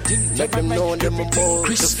about nothing. Let them know them about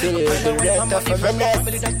to feel the rest of the nest.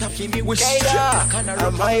 We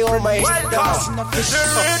I'm my own my star. The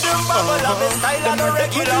rhythm bubble of the style and the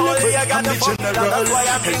regular. Only I got the formula. That's why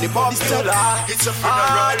I'm in the popular. It's a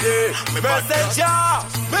funeral. Messenger.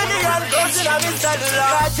 Million goes in a cellular.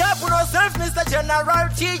 Catch up with yourself, Mr. General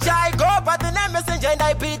Teacher. I go by the name Messenger and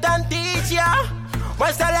I beat and teach ya.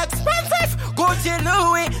 What's that expensive? Gucci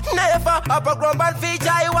Louis, never up a grumble feature.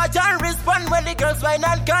 I watch and respond when the girls whine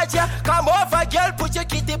and catch ya. Come over, girl, put your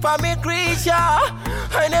kitty for me, creature.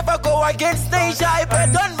 I never go against nature. I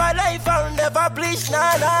bet on my life, I'll never bleach,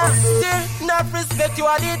 nana. Still, not respect you,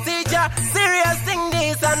 are the teacher. Serious thing,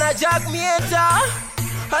 this and a jog meter.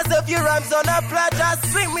 As if your rhymes on a platter,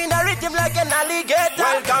 swim in a rhythm like an alligator.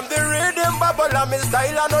 Welcome the rhythm bubble, I'm in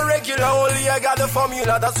style and no regular. Only I got the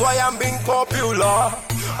formula, that's why I'm being popular.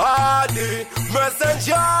 The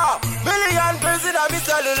messenger, million girls in a me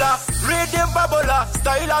cellular. Rhythm bubble,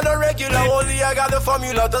 style and no regular. Only I got the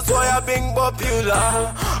formula, that's why I'm being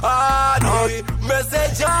popular. The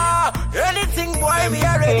messenger, anything boy me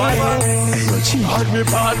a ready for. Hold me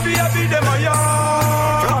ball, be a be them a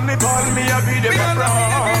yard. From me ball, me a be them a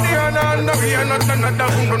brown. The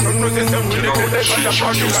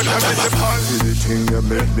thing that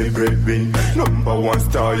make me breadwin. Number one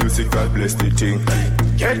star, you see God bless the thing.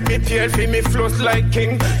 Get me paid for me flows like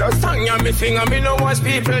king. The song ya me sing and me know what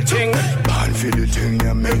people think. Born for the thing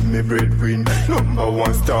that make me breadwin. Number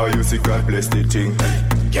one star, you see God bless the thing.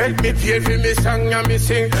 Get me paid for me song ya me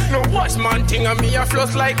sing. No watch man thing and me a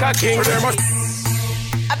flows like a king. A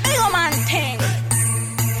big man thing.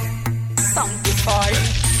 Sanctified.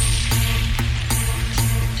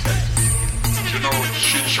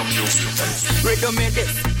 Riddle me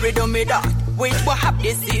this, riddle me that. Which will have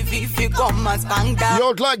this CV if you come and spank that.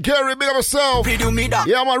 Yo, like Gary, big up yourself. Riddle me that.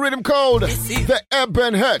 Yeah, my rhythm code. The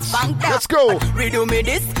Ebon Heads. Let's go. Riddle me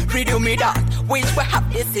this, riddle me that. Which will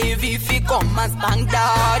have this CV if you come and spank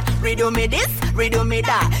that. Riddle me this, riddle me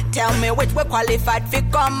that. Tell me which will qualified if you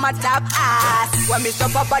come and tap ass. When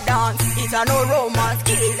Mr. Papa dance, it's a no romance.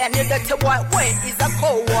 Kill and the dirty boy, wait, is a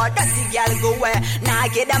coward. That's the girl go where. Now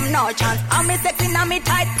give them no chance. I'm me sexy, now me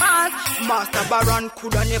tight pants. Master Baron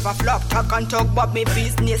coulda never flop. Talk and talk, but me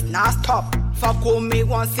business now stop. Fuck who me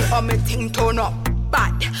want see how me thing turn up.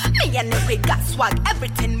 Bad, me and the quick got swag,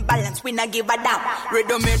 everything balance, we not give a damn.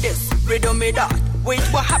 Riddle me this, riddle me that. Which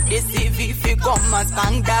will have this CV if you come and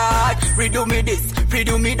spank that. Riddle me this,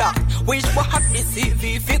 riddle me that. Which will have this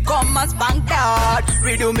CV if you come and spank that.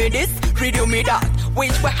 Riddle me this, riddle me that.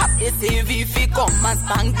 Which will have this CV if you come and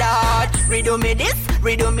spank that. Riddle me this,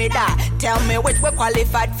 riddle me that. Tell me which will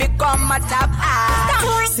qualified if you come and tap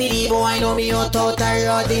ass. City boy know me out out I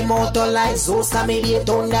ride the motor like Zeus and me be a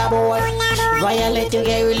thunderbolt. Violate you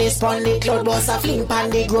get released on the cloud bus a fling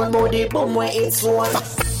pan the ground body boom where it's one.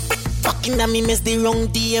 Fucking that me miss the wrong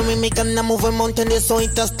day and we make them move a mountain so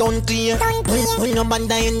it has done clear. When no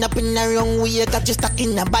band end up in the wrong way, got you stuck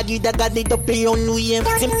in the body that got it up the wrong way.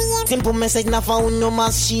 Simple message na for uno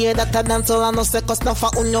mas share that a dancer and no second na for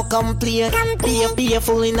uno complain. Be a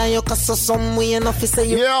fool in your castle somewhere and officer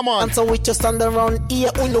you. Yeah man. And so we just stand around here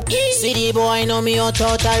uno. City boy know me out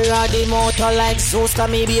out I ride the motor like Zeus can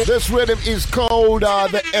maybe. This rhythm is called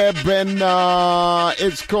the Ebon.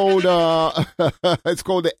 It's called it's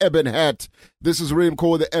called the Ebon Hat. This is rhythm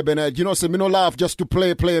called the Ebon Hat. You know, so me no laugh just to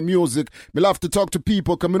play music. Me love to talk to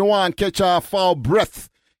people because me no want to catch a foul breath.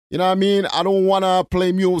 You know what I mean? I don't want to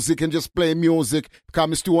play music and just play music because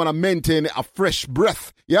I still want to maintain a fresh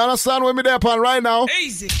breath. You understand what me there upon right now?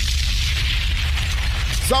 Easy.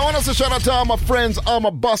 So I want to say shout out to all my friends, all my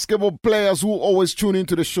basketball players who always tune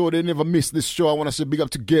into the show. They never miss this show. I want to say big up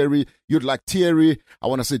to Gary. You'd like Thierry. I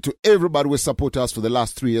want to say to everybody who support us for the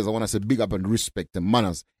last 3 years. I want to say big up and respect and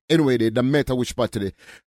manners. Anyway, they don't matter which part today.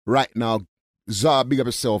 Right now, Zah, big up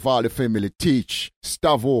yourself, all the family, Teach,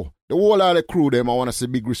 Stavo, the whole of the crew, them. I want to say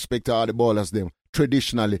big respect to all the ballers, them,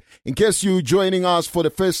 traditionally. In case you joining us for the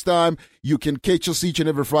first time, you can catch us each and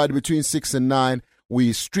every Friday between 6 and 9.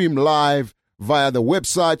 We stream live via the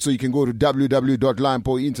website, so you can go to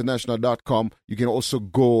www.linepointinternational.com. You can also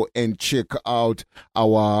go and check out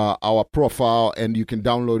our profile, and you can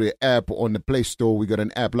download the app on the Play Store. We got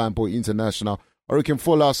an app, Linepoint International. Or you can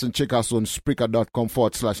follow us and check us on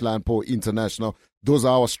Spreaker.com/Linepoint International. Those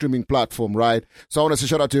are our streaming platform, right? So I want to say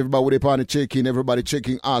shout out to everybody everybody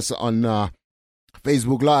checking us on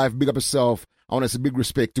Facebook Live. Big up yourself. I want to say big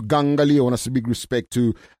respect to Gangali. I want to say big respect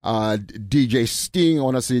to DJ Sting. I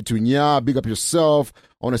want to say to Nya, big up yourself.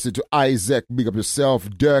 I want to say to Isaac, big up yourself.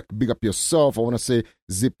 Dirk, big up yourself. I want to say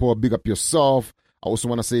Zippo, big up yourself. I also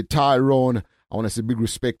want to say Tyrone. I want to say big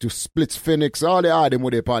respect to Splits Phoenix, all the Adam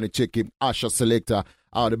with the party checking, Asha Selector,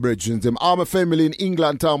 all the brethren, them, all my family in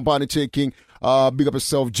England town party checking. Big up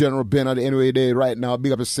yourself, General Bernard, anyway, there right now.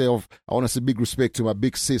 Big up yourself. I want to say big respect to my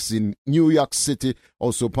big sis in New York City,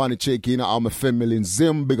 also party checking, all my family in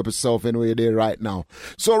Zim. Big up yourself, anyway, there right now.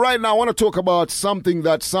 So right now, I want to talk about something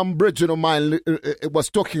that some brethren of mine was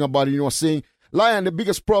talking about, saying, Lion, the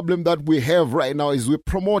biggest problem that we have right now is we're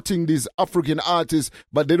promoting these African artists,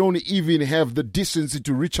 but they don't even have the decency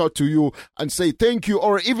to reach out to you and say thank you,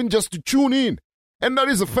 or even just to tune in. And that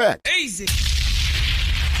is a fact. Easy.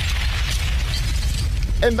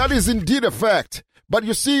 And that is indeed a fact. But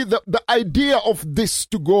you see, the idea of this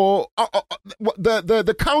to go,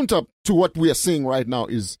 the counter to what we are seeing right now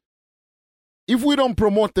is, if we don't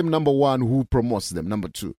promote them, number one, who promotes them? Number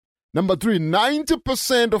two. Number three,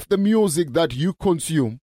 90% of the music that you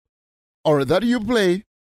consume or that you play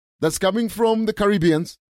that's coming from the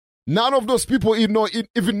Caribbeans, none of those people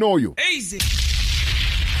even know you. Easy.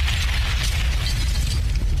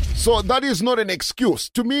 So that is not an excuse.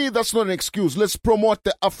 To me, that's not an excuse. Let's promote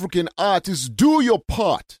the African artists. Do your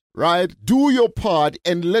part, right? Do your part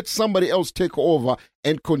and let somebody else take over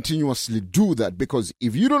and continuously do that. Because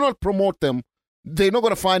if you do not promote them, they're not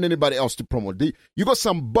going to find anybody else to promote. You got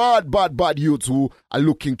some bad youths who are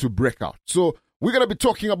looking to break out. So we're going to be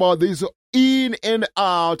talking about this in and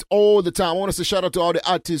out all the time. I want to say shout out to all the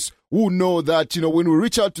artists who know that, when we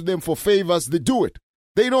reach out to them for favors, they do it.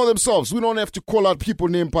 They know themselves. We don't have to call out people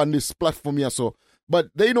names on this platform here. But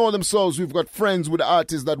they know themselves. We've got friends with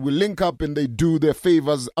artists that will link up and they do their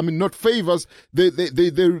favors. I mean, not favors. They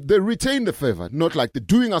retain the favor. Not like they're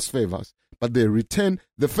doing us favors, but they retain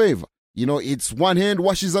the favor. It's one hand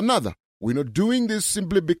washes another. We're not doing this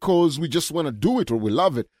simply because we just want to do it or we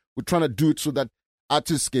love it. We're trying to do it so that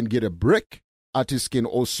artists can get a break. Artists can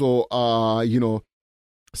also,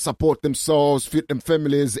 support themselves, feed them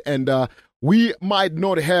families. And we might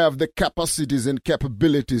not have the capacities and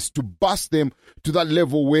capabilities to bust them to that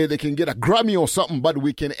level where they can get a Grammy or something, but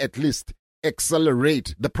we can at least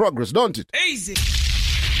accelerate the progress, don't it? Easy.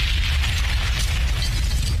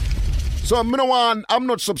 So I'm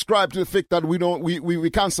not subscribed to the fact that we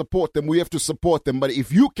can't support them. We have to support them. But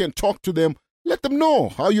if you can talk to them, let them know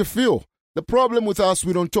how you feel. The problem with us,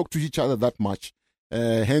 we don't talk to each other that much.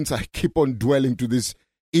 Hence, I keep on dwelling to this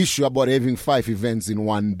issue about having 5 events in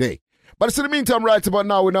one day. But in the meantime, right about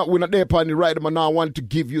now, we're not there upon the right about now. I want to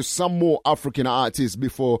give you some more African artists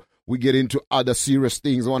before we get into other serious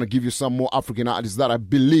things. I want to give you some more African artists that I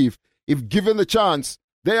believe, if given the chance,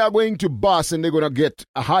 they are going to bust and they're going to get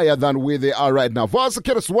higher than where they are right now. First, the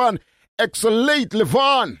kid's one, Excellate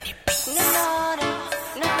Levon.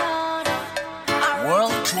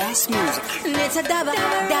 World-class music. It's a dabba,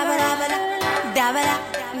 dabba, dabba, dabba, dabba.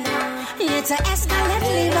 It's a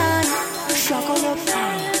Escalate Levon. Shuckle up,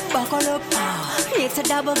 buckle up. It's a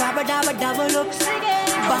dabba, dabba, dabba, double up.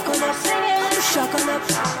 Buckle up, shuckle up.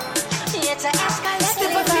 It's a Escalate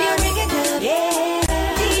Levon. Yeah.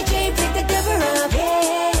 DJ pick the dabba up.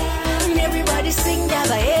 Yeah. And everybody sing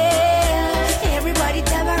dabba, yeah. Everybody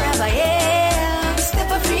dabba, rabba, yeah.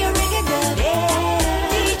 Step up for your reggae dub, yeah.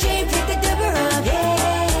 DJ pick the dabba up,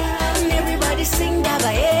 yeah. And everybody sing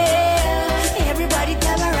dabba, yeah. Everybody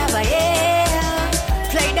dabba, rabba, yeah.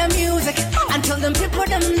 Play the music until them people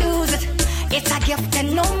them lose it. It's a gift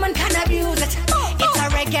and no man can abuse it. It's a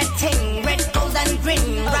reggae thing, red, gold and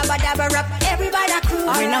green. Rabba dabba rap, everybody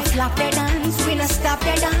cruise. We no flop their dance, we no stop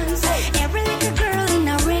their dance. Every little girl in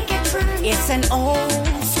a reggae trance. It's an old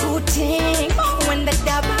school thing. When the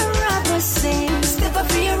dabba rapper sings, step up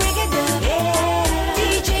for your reggae dub, yeah.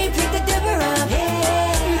 DJ pick the dabba up,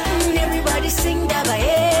 yeah. Everybody sing dabba,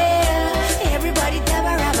 yeah. Everybody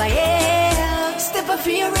dabba rabba, yeah. Step up for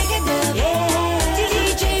your reggae dub, yeah.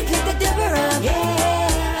 DJ pick the dabba up,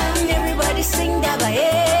 yeah. Everybody sing dabba,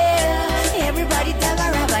 yeah. Everybody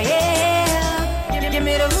dabba rabba, yeah. Give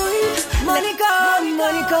me the money, money come,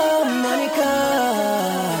 money come, money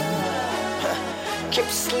come. Keep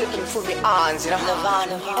slipping through the arms, you know.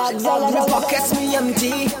 My pockets me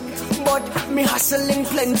empty, but me hustling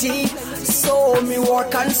plenty. So me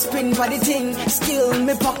work and spin for the thing. Still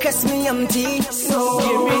me pockets me empty. So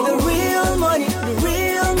give me the real money,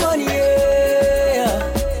 yeah.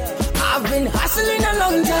 I've been hustling a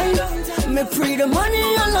long time. Me pre the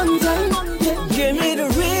money a long time. Yeah. Give me the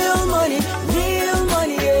real money,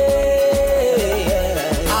 yeah.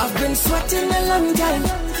 I've been sweating a long time.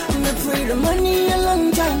 Me pre the money a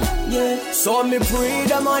long time, yeah. So me pre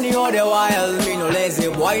the money all the while. Me no lazy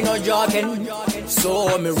boy, no jogging.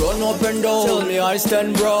 So me run up and down, me eyes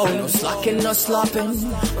stand brown. No slacking, no slapping.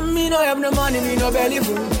 Me no have no money, me no belly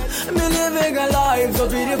full. Me living a life so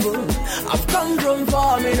beautiful. I've come from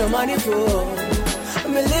far, me no money full.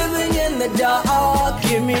 Me living in the dark.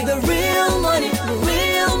 Give me the real money,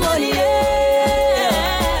 yeah.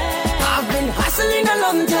 I've been hustling a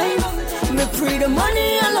long time. Me free the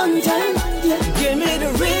money a long time. Yeah. Give me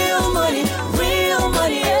the real money,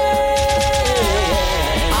 yeah.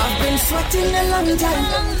 Sweating a long time,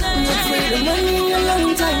 me free the money a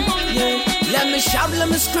long time, yeah. Let me shout, let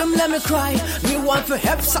me scream, let me cry. Me want to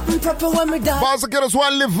help something proper when me die. Boss get us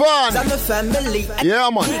one live on. I'm a family. Yeah,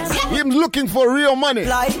 man. Him looking for real money. He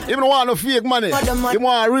don't want no fake money. He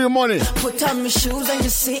want real money. Put on my shoes and you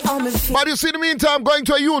see all me feet. But you see, in the meantime, going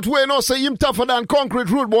to a youth way, no say him tougher than concrete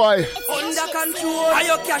root boy. Under control. Are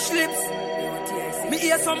your cash lips? Me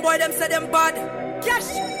hear some boy them say them bad.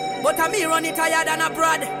 Cash. But I me run it higher than a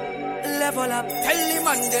broad. Level up, tell the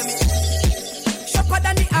man them sharper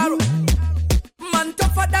than the arrow, man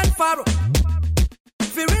tougher than Pharaoh.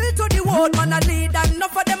 Fi real to the world, man a lead and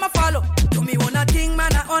enough of them a follow. Do me one a thing,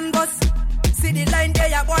 man a on bus. See the line there,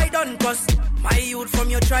 ya boy done cuss. My youth from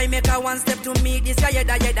you try make a one step to me. This ya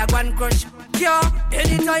yeda one crush. Yeah,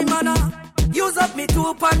 anytime man a use up me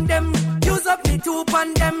two pan them. Use up me two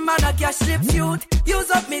pan them, man a cash lips youth. Use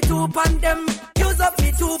up me two pan them. Use up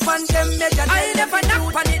me two pan them. I never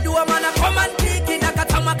knock pan the door, man a come and take it. Like a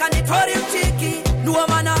tamak and it hurry cheeky. No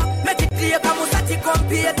man a make it clear, come usati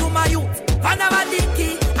compare to my youth. Panama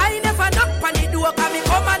dicky. I never knock pan the door, come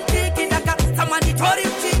and take it. Like a tamak and it hurry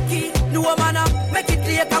cheeky. No man a make it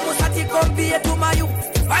clear, come usati compare to my youth.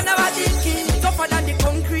 Panama dicky. Tougher than the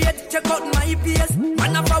concrete. Check out my PS.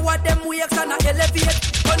 Man a forward them wakes and a elevate.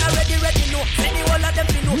 Gonna ready, no. Any all of them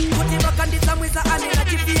to know. Put it back on the time with a hand in a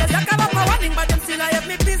GPS. I come up for warning, but them still I have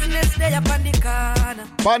me business. They up on the corner.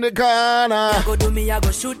 On the corner. I go do me, I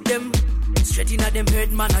go shoot them. Straight in at them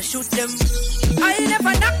head, man, I shoot them. I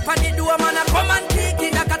never knock on the door, man, I come and take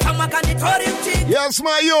it. Like a tamak and it hurry cheek. Yes,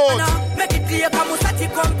 my youth. Make it clear, come usati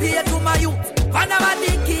compare to my youth. Panama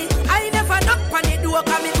dicky. I never knock on the door,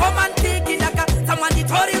 come and take it. Like a tamak and it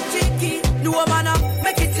hurry cheeky. No man,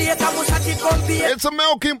 make it clear, come usati compare. It's a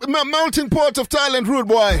melting pot of talent, rude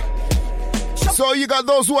boy. So you got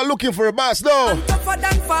those who are looking for a boss, though.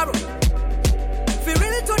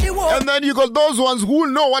 And then you got those ones who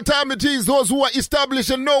know what time it is, those who are established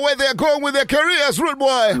and know where they're going with their careers, rude boy.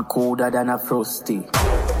 I'm colder than a frosty.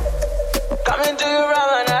 Coming to you,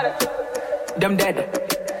 Ramadan. Them dead.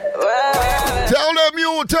 Tell them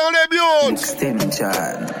you.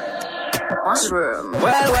 Extension. Mushroom.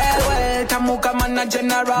 Well, Tamuka man a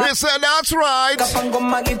general. They said that's right. Kapango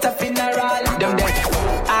magita funeral. Them dead.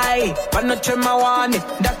 Aye, but not my one.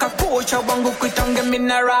 Daka coach, I want to quit on the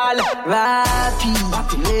mineral. Rapi.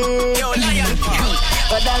 Yo, lion.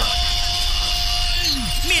 But that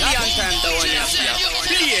million times the one you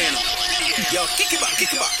play. Yo, kick it back.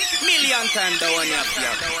 Million times the one you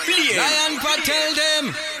play. Lion, but tell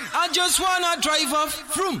them, I just wanna drive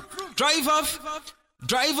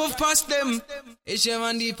off past them. It's a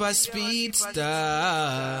mandipa speedster.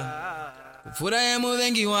 Furaha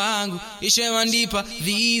muvengi wangu ishe mandipa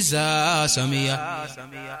visa Samia.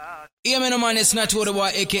 Yeah, man, it's not what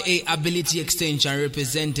about aka Ability Extension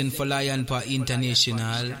representing for Lion Power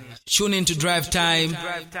International. Tune in to Drive Time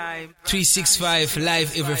 365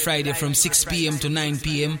 live every Friday from 6 p.m. to 9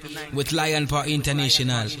 p.m. with Lion Power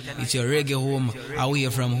International. It's your reggae home, away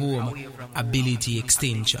from home. Ability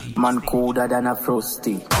Extension. Man colder than a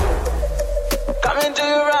frosty. Coming to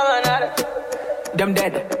you, Ramadan. Them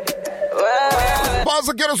dead.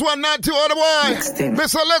 Boss, get us 192 on the boy.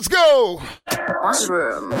 Mister, let's go.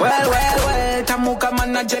 Mushroom. Well, Tamuka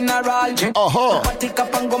man a general. Patika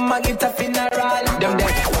pango magita funeral. Them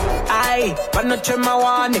dead. Aye, but not my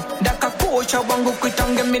one. Daka coach, I want to quit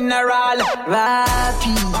on the mineral.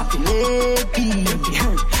 Rapi.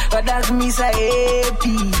 But that's me say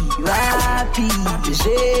Rapi.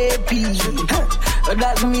 JP. But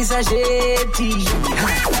that's me say JT.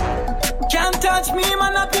 Can't touch me,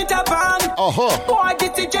 man, a Peter Pan. Boy,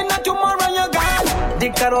 get it, not tomorrow, you're gone.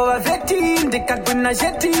 Dika over 15, Dika guna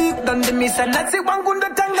jeti. Don't miss a Nazi, one gunda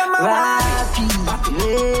tanga, man. Rapi.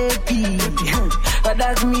 But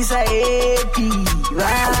that's me, say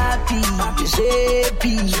Rapi. JP.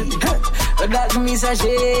 But that's me, say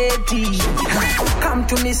JT. Come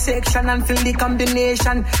to me section and feel the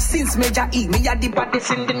combination. Since Major E, me a the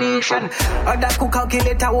baddest in the nation. Other cook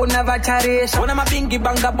calculator won't have a charation. One of my bingy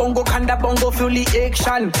banga bongo kanda bongo fully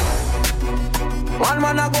action. One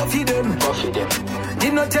man a go feed them.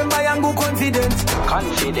 Did not tell my young confident.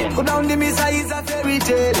 Go down the missa is a fairy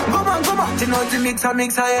tale. Come on. Did not the mix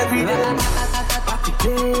every day.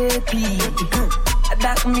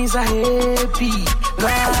 That means a happy.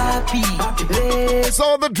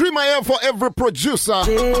 So the dream I have for every producer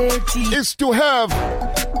is to have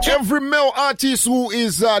every male artist who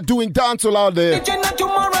is doing dancehall out there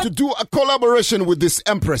to do a collaboration with this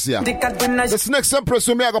empress here. This next empress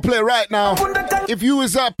we are going to play right now. If you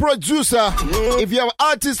is a producer, if you have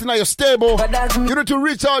artists in your stable, you need to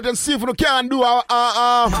reach out and see if you can do a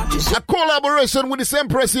collaboration with this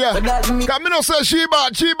empress here. Come in and say she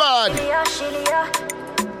bad.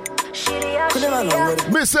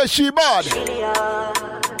 Me say she bad.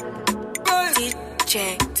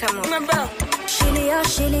 DJ, tell me.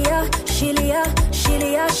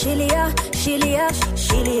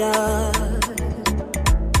 Shilia.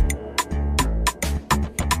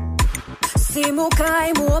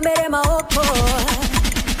 Simukai muomere maoko.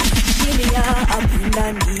 Shilia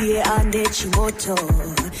abunda ndiye ande chimoto.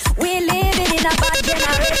 We living in a bad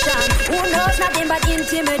generation. Who knows nothing but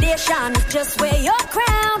intimidation? Just wear your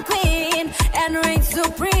crown, queen, and reign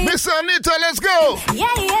supreme. Miss Anita, let's go. Yeah.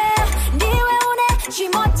 Ndiwe une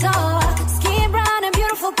chimoto. Skin brown and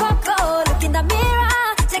beautiful cocoa. Look in the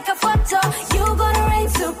mirror, take a photo. You gonna reign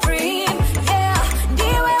supreme. Yeah.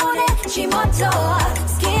 Ndiwe une chimoto.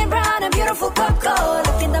 Skin brown and beautiful cocoa.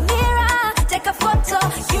 Look in the mirror, take a photo.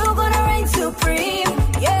 You gonna reign supreme.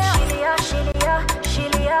 Yeah.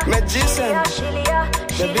 Shilia. Magician.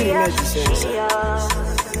 The big magician.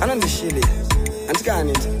 I know the Shili. And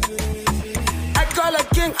I call a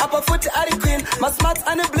king, up a foot at the queen. My smart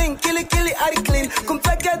and a bling, killy, at the clean.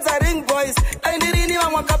 Kumpekets a ring, boys. I need any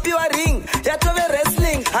one copy a ring. Yatove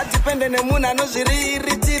wrestling. I depend on the moon, I know she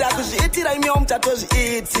retira. Cause she itira, me home tatoji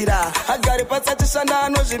itira. I got a patachana, I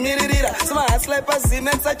know she mirira. So my ass like a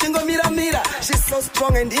cement, I can go mira. She's so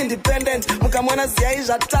strong and independent. Mukamwana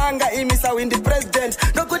Ziaija Tanga, Imisa win the president.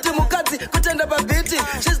 No kuti Mukati, Kutenda Babiti.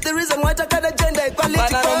 She's the reason why I got a gender equality.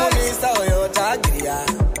 Banana Toyota,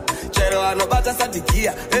 Chero anobata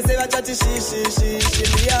satikia ese vachati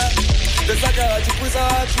shilia besaka vachipusa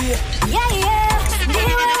wapi yeah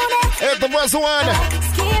hey, the first one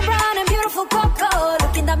skin brown and beautiful cocoa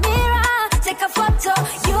look in the mirror take a photo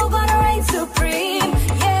you gonna reign supreme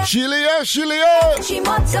yeah Shilia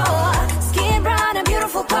Chimoto skin brown and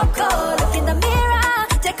beautiful cocoa look in the mirror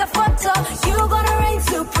take a photo you gonna reign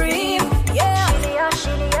supreme yeah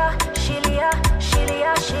Shilia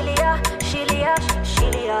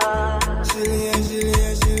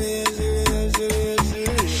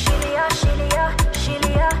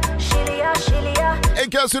in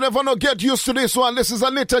case you never know, get used to this one. This is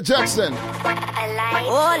Anita Jackson.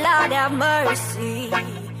 Oh Lord have mercy,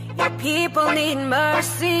 your people need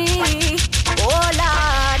mercy. Oh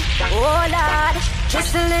Lord,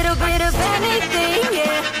 just a little bit of anything,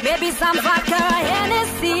 yeah. Maybe some vodka or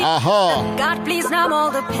Hennessy. God please numb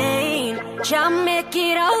all the pain, just make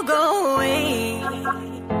it all go away.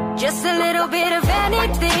 Just a little bit of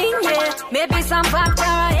anything, yeah. Maybe some vodka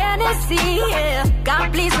or Hennessy, yeah.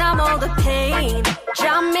 God please numb all the pain,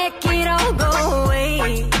 just make it all go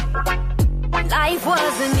away. Life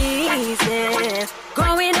wasn't easy.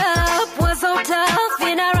 Growing up was so tough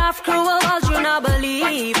in a rough, cruel world, you not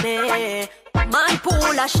believe me. Man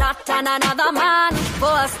pull a shot and another man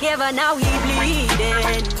was given, now he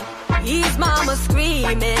bleeding. His mama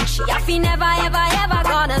screaming, she happy never ever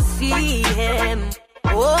gonna see him.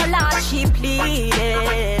 Oh Lord, she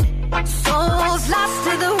pleaded. Souls lost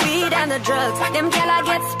to the weed and the drugs. Them gala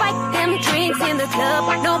get spiked, them drinks in the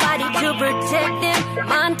club. Nobody to protect them.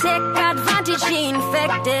 Man take advantage, she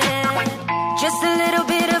infected. Just a little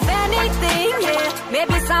bit of anything, yeah.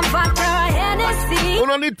 Maybe some vodka or Hennessy. We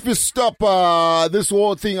don't need to stop this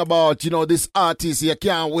whole thing about, this artist. You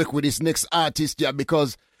can't work with this next artist, yeah,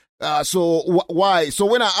 because why? So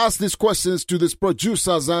when I ask these questions to these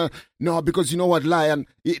producers, no, because you know what, Lion,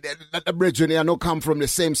 the brethren, I know come from the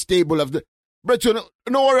same stable of the brethren.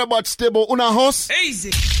 No worry about stable, una house.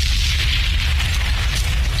 Easy.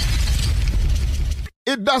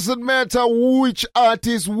 It doesn't matter which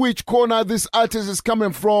artist, which corner this artist is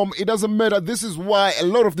coming from. It doesn't matter. This is why a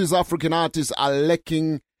lot of these African artists are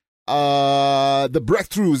lacking the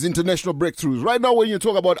breakthroughs, international breakthroughs. Right now, when you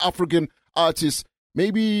talk about African artists,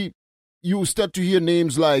 maybe you start to hear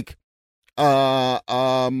names like, what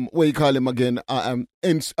you call him again?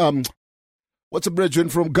 What's a brethren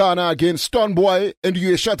from Ghana again? Stoneboy and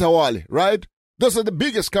Shatawale, right? Those are the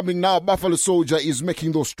biggest coming now. Buffalo Soldier is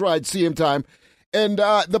making those strides, same time. And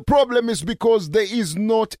the problem is because there is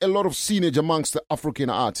not a lot of scenage amongst the African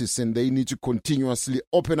artists, and they need to continuously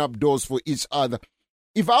open up doors for each other.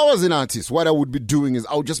 If I was an artist, what I would be doing is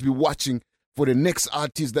I would just be watching for the next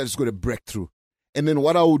artist that is going to break through. And then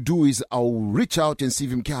what I will do is I'll reach out and see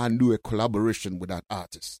if I can do a collaboration with that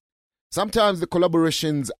artist. Sometimes the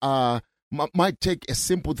collaborations might take a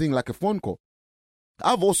simple thing like a phone call.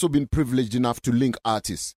 I've also been privileged enough to link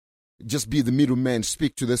artists, just be the middleman,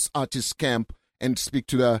 speak to this artist camp and speak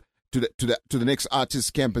to the next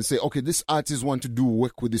artist camp and say, okay, this artist want to do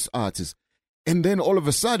work with this artist. And then all of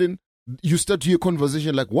a sudden, you start to hear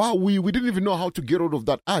conversation like, wow, we didn't even know how to get out of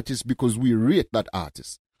that artist because we rate that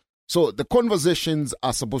artist. So the conversations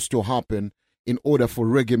are supposed to happen in order for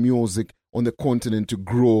reggae music on the continent to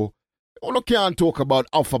grow. We can't talk about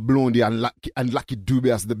Alpha Blondy and Lucky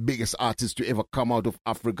Dube as the biggest artists to ever come out of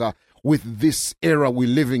Africa with this era we're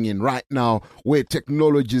living in right now where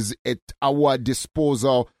technology is at our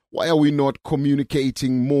disposal. Why are we not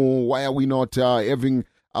communicating more? Why are we not having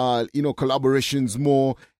collaborations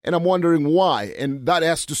more? And I'm wondering why. And that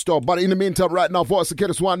has to stop. But in the meantime, right now, for us to get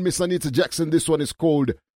us one, Miss Anita Jackson, this one is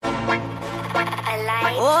called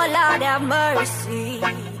Oh Lord have mercy,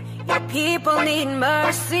 your people need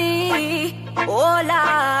mercy. Oh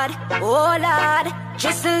Lord,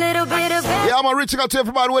 just a little bit of it. Yeah, I'm reaching out to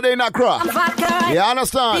everybody where they in Accra. Yeah,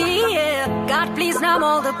 understand? Yeah, God please numb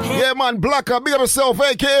all the pain. Yeah, man, Blacker, big up yourself,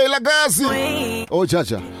 a.k.a. Lagazi. Oh,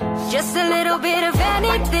 Jaja. Just a little bit of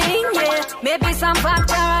anything, yeah. Maybe some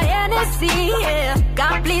vodka or Hennessy, yeah.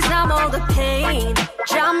 God please numb all the pain.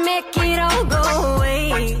 Jah make it all go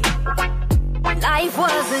away. Life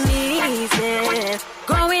wasn't easy.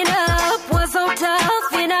 Growing up was so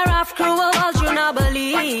tough in a rough, cruel world, you not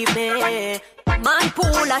believe me. Man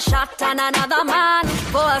pull a shot on another man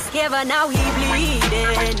for a scaver, now he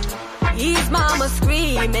bleeding. His mama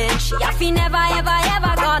screaming, she happy never ever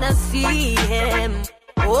ever gonna see him.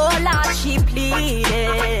 Oh Lord, she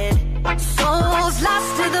pleaded. Souls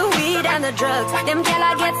lost to the weed and the drugs. Them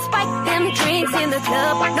gala get spiked, them drinks in the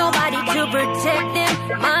club. Nobody to protect them.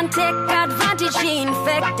 Man take advantage, she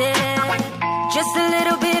infected. Just a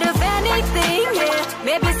little bit of anything, yeah.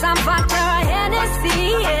 Maybe some vodka or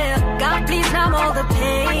Hennessy, yeah. God please numb all the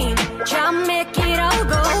pain. Jah make it all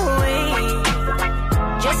go away.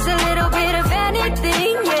 Just a little bit of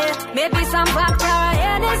anything, yeah. Maybe some vodka or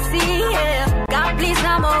Hennessy, yeah. God please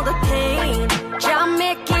numb all the pain. Jah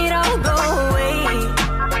make it all go away.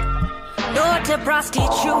 No to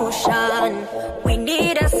prostitution. We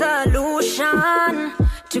need a solution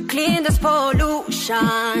to clean this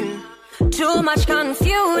pollution. Too much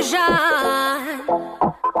confusion.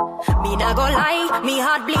 Me not go lie, me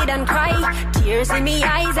heart bleed and cry. Tears in me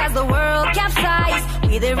eyes as the world capsize.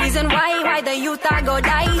 We the reason why the youth are go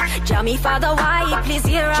die. Jah me father, why please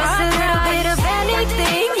hear us. Just a little bit of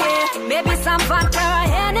anything, yeah. Maybe some vodka or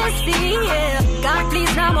Hennessy, yeah. God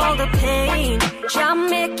please numb all the pain. Jah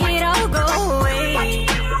make it all go away.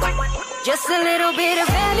 Just a little bit of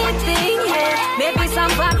anything, yeah. Maybe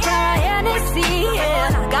some vodka or Hennessy,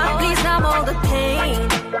 yeah. God please numb all the pain.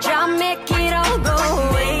 Jah make it all go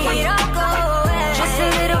away. Just a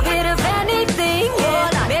little bit of anything,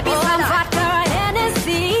 yeah. Maybe some vodka or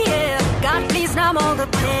Hennessy, yeah. God please numb all the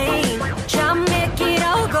pain. Jah make it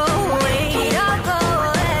all go away.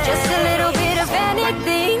 Just a little bit of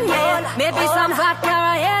anything, yeah. Maybe some vodka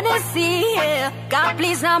or Hennessy, yeah. God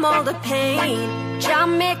please numb all the pain. Jah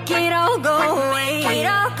make it all go away.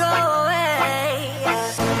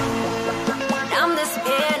 Numb this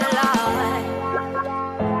pain alive.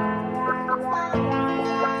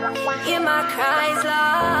 Hear my cries,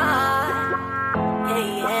 Lord. Hey,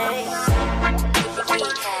 hey.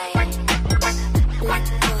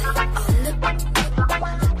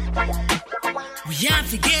 We have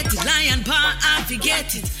to get it, lion paw, I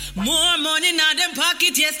forget it. More money now them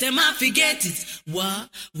pocket, yes, them I forget it. What?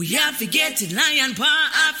 We have to get it, lion paw,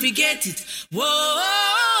 I forget it.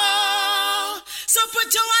 Whoa. So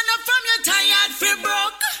put your hand up from your tired fi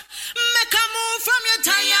broke. Make a move from your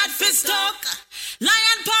tired fi stuck.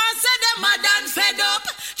 Lion paw said them mad and fed up.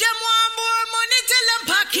 Them want more money till them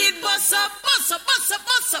pocket bust up. Bust up, bust up,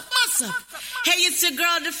 bust up, bust up. Hey, it's your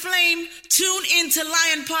girl, The Flame. Tune into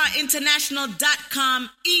lionpawinternational.com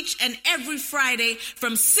each and every Friday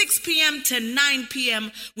from 6 p.m. to 9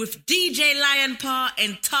 p.m. with DJ Lionpaw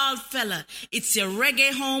and Tall Fella. It's your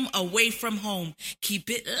reggae home away from home. Keep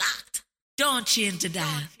it locked. Don't change the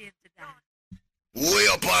dial. Way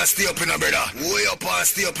up and stay up in a brother. Way up and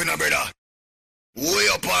stay up in a brother. Way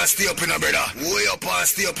up and stay up in a brother. Way up and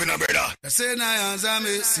stay up in a brother. I say I am a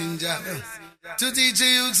messenger to teach the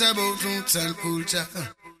youths about roots and culture.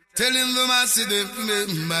 Telling them I see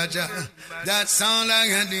them badger. That sound like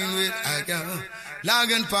a thing with I got.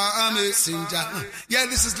 Lion Power Messenger. Yeah,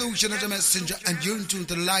 this is Lucian the Messenger, and you're in tune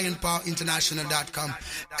to LionPowerInternational.com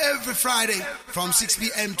every Friday from 6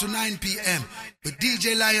 p.m. to 9 p.m. with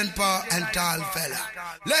DJ Lion Power and Tall Fella.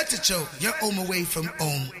 Let it show you're home away from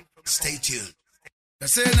home. Stay tuned. I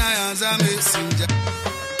say Lion's a messenger.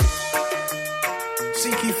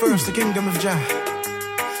 Seek ye first the kingdom of Jah,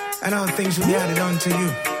 and all things will be added unto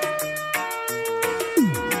you.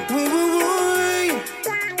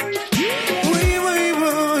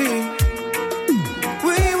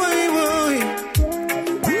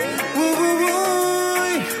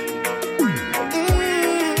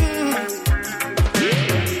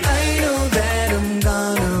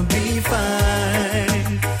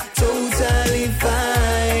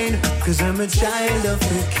 I'm a child of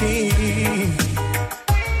the King.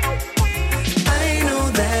 I know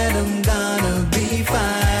that I'm gonna be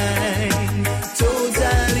fine,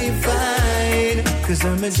 totally fine, 'cause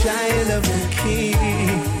I'm a child of the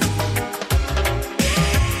King.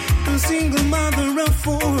 A single mother of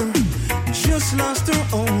 4 just lost her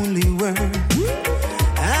only word.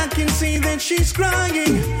 I can see that she's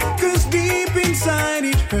crying, 'cause deep inside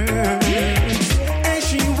it hurts. As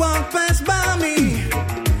she walked past by me,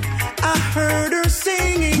 I heard her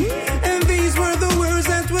singing, and these were the words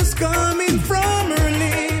that was coming from her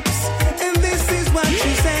lips. And this is what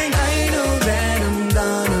she sang. I know that I'm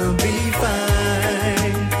gonna be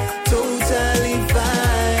fine, totally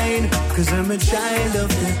fine, 'cause I'm a child of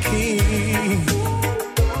the King.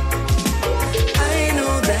 I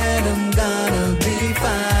know that I'm gonna be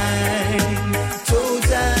fine,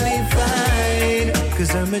 totally fine,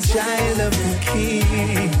 'cause I'm a child of the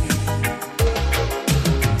King.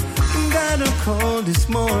 Got a call this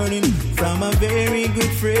morning from a very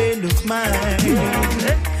good friend of mine.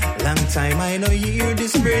 Long time I know you hear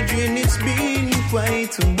this brethren, it's been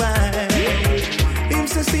quite a while. Him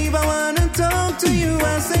say, Steve, I wanna talk to you.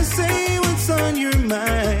 As I say, what's on your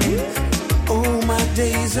mind? Oh, my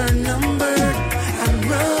days are numbered, I'm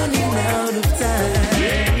running out of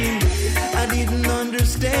time. I didn't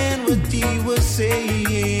understand what he was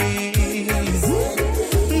saying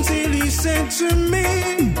until he said to me,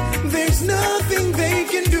 there's nothing they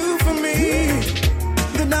can do for me.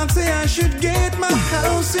 The doctor say I should get my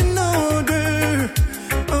house in order.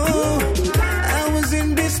 Oh, I was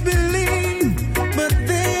in disbelief, but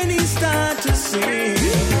then he started to sing.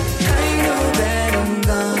 I know that I'm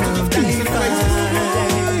gonna be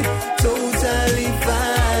fine, totally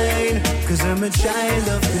fine, 'cause I'm a child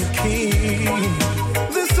of the King.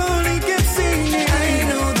 That's all he kept singing. I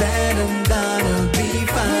know that I'm gonna be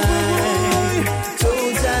fine,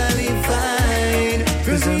 totally fine,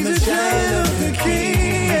 'cause I'm a child of the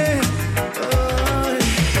King. Oh,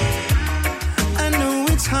 I know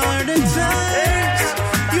it's hard at times,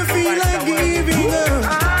 you feel like giving up.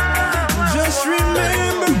 Just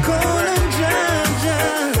remember, call on Jah.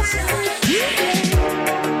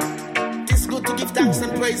 It's good to give thanks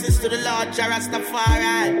and praises to the Lord Jah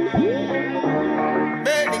Rastafari.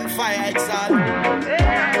 Burning fire exalt.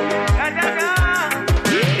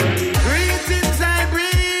 Greetings I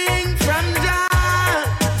bring from Jah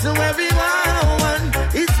to everyone.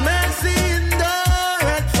 His mercy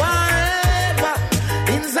endureth forever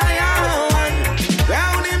in Zion.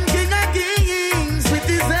 Crown him King of Kings with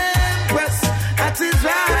his empress at his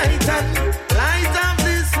right hand. Light of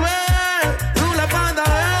this world, rule upon the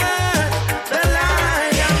earth, the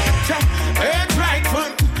Lion. Earth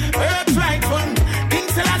rightful, King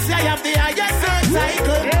Selassie I have the highest earth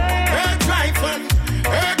cycle. Earth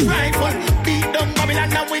rightful, beat down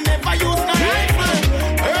Babylon and we never use no rifle.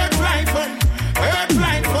 Earth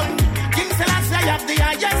rightful, King Selassie I have the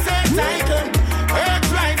highest earth cycle. Earth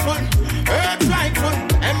rightful,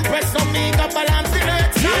 Empress Omega balance the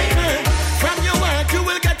earth cycle. From your work you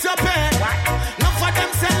will get your pay. None for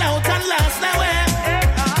them sell out and last their way.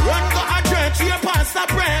 Run go a church, hear pastor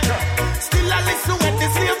pray. Still I listen when the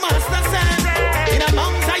slave master said. In a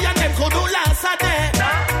Mount Zion them could do last a day.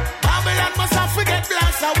 Babylon must have forget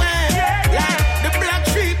blast away. Like the black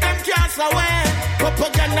sheep them cast away.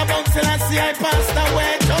 Propaganda bound Selassie I passed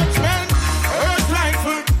away. Judgment, earth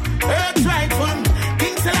rightful,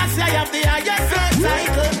 King Selassie I have the highest earth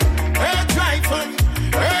cycle. Earth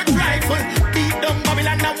rightful, beat down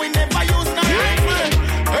Babylon and we never use no rifle.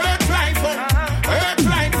 Earth rightful,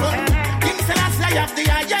 King Selassie I have the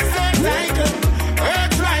highest earth cycle.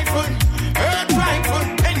 Earth rightful,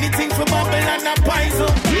 anything for Babylon and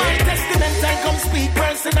poison. My testament I come speak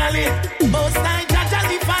personally. Most I judge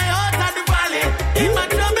and if I out of the valley. In my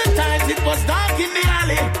troubled times it was dark in the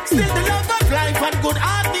alley. Still the love of life and good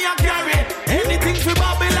heart me a carry. Anything for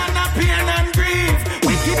Babylon a pain and grief.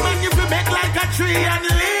 Wicked man you will make like a tree and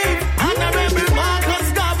leave. Honorable man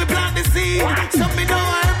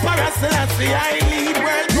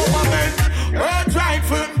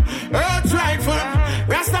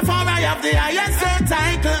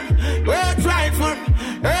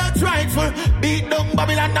down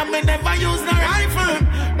Babylon and me never use no rifle.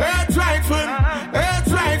 Earth rifle,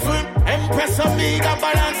 earth rifle. Empress Omega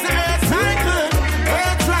balance the earth cycle.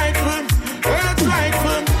 Earth rifle, earth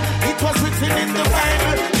rifle. It was written in the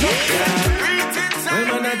Bible.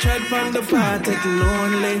 When I tried from the path, it's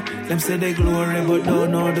lonely. Them say they glory, but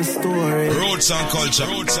don't know the story. Roots and culture,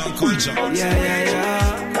 roots and culture.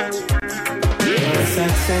 Yeah. Your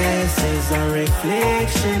success is a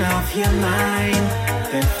reflection of your mind.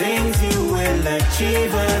 The things you will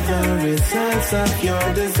achieve are the results of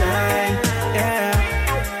your design. Yeah.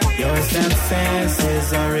 Your success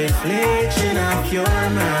is a reflection of your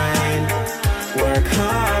mind. Work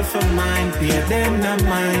hard for mine, pay them no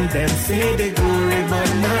mind. Them see the glory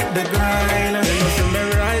but not the grind. They no see me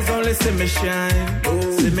rise, only see me shine.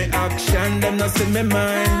 See me action, them no see me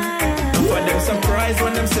mind. And for them surprise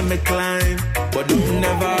when them see me climb. But nothing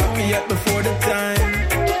never happy yet before the time.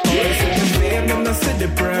 Always see the fame, them no see the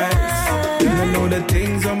price. Them no know the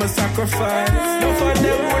things I'ma sacrifice. No for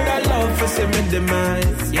them would I love for see me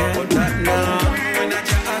demise. Yeah, but not now. When I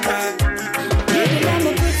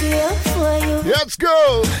let's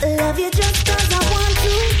go. Love you just cause I want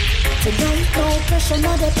to. Tonight, no pressure,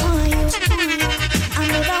 not upon you. I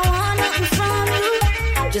never want nothing from you.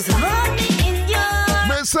 Just hold me in your.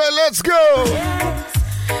 Man, say let's go. Yes.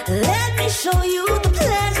 Let me show you the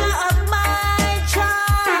pleasure of my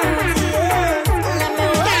charms. Yeah. Let me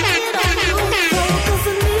work it on you. Focus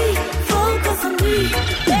on me, focus on me.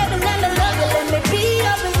 Baby, let me love you, let me be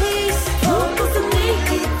your release. Focus on me,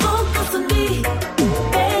 focus on me.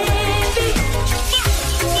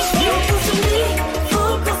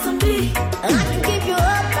 I can give you up, I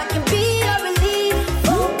can be your relief.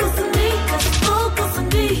 Focus on me, just focus on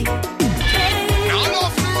me.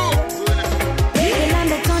 Baby, let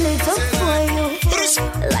me turn it up for you.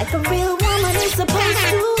 Like a real woman is supposed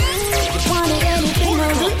to. You wanted anything,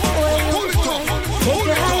 I'll do it for you. Take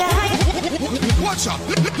it higher, higher. Watch out,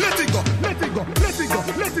 let it go, let it go, let it go,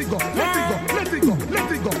 let it go, let it go, let it go,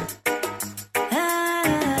 let it go.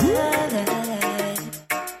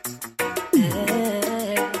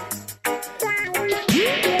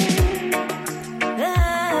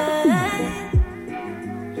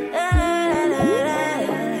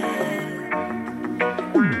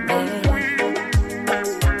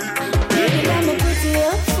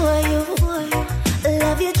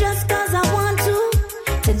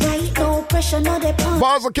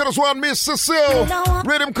 Bars of Killers One, Miss Cecile.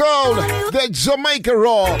 Rhythm called the Jamaica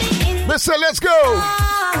Raw. They say, let's go.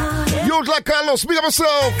 You like Carlos, speak up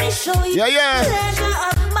yourself. Yeah.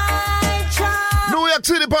 New York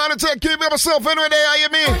City party, take keep myself anyway there, you hear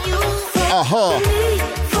me?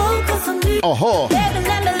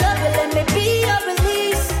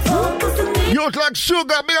 You look like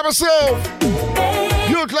Sugar, big up yourself.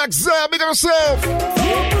 You look like Zah, big up yourself.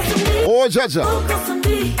 Oh, Jaja.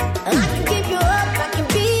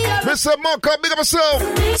 Mr. Mocha, big up yourself.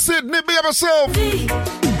 Sydney, big up yourself.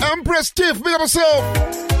 Empress Tiff, big up yourself.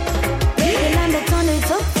 Baby, let me turn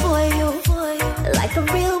it up for you. Like a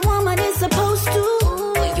real woman is supposed to.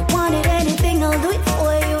 You wanted anything, I'll do it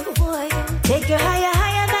for you. Take you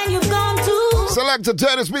higher than you've gone to. Selector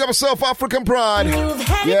Dennis, big up yourself, African Pride.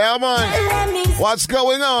 Yeah, man. What's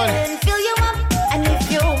going on? Fill you up, and if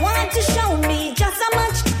you want to show me just how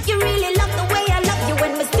much you really love the way I love you,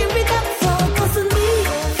 when we stir it up, focus on me,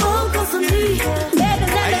 focus on me. Baby, let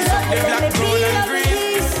me love you, let me be your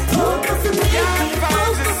release. Focus on me,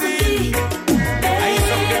 focus on me. I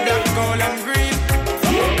saw the black, gold and green.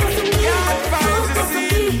 Focus on me, focus on me.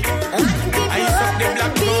 I saw the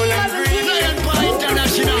black, gold and green. Lion Power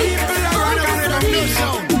International. People are rocking with a new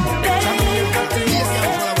sound.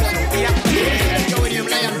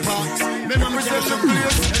 Lion Power. Remember me tell some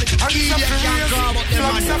players. Idiot can't grab up them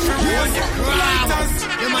money. Grab up.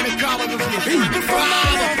 Them money grab up the place. Grab up.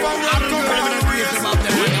 I don't know what I'm crazy about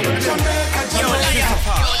them money. Yo, Lion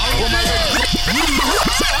Power.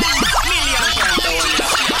 Million times the one you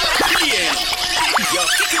play. Yo,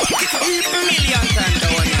 million times the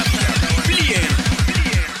one you play.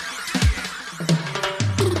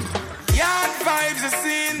 Yard vibes are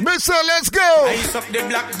seen. Mister, let's go. Ice up the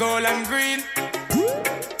black, gold and green.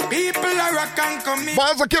 People are rock and come in.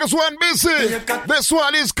 Bars of Killers One busy. This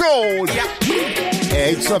one is called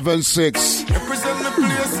 876. Represent the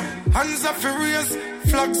place. Hands are furious.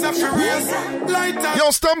 Flags are furious. Lighter.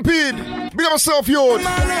 Yo, Stampede. Big up yourself, youth.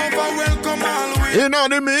 You know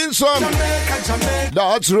what I mean, son? Jamaica.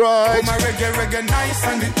 That's right. My reggae nice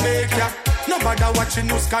and it make ya. Nobody watching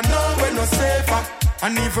news can know we're no safer.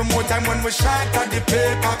 And even more time when we shot at the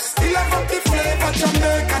paper. Still have up the flavor.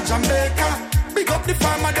 Jamaica. Big up the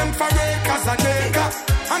farmer, them for acres and acres.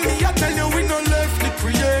 And me, I tell you, we no left the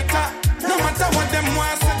creator. No matter what them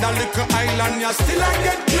want, say that little island, you still I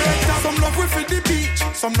get greater. Some love we for the beach,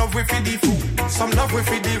 some love we for the food, some love we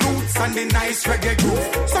for the roots and the nice reggae groove.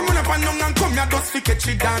 Some run up and down and come here just to catch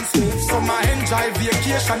you dance move. Some I enjoy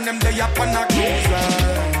vacation, them lay up on a cruise.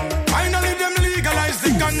 Finally them legalize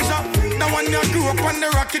the ganja. Now when you grew up on the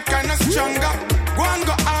rocket kinda stronger. Go and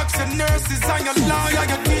go ask your nurses and your lawyer,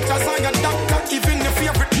 your teachers and your doctor, even your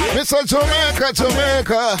favorite. Mr. Jamaica.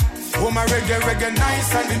 Oh my reggae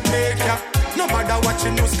nice and it make ya. No matter what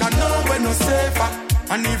you news can know when no safer.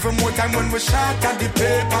 And even more time when we shot at the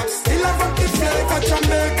paper. Still have up the flavor,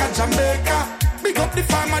 Jamaica. Big up the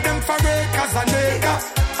farmer, them for acres and acres.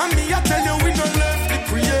 And me, I tell you, we don't left the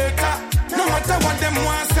creator. No matter what them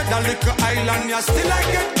want, say that little island, you still I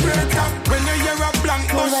get greater. When you hear a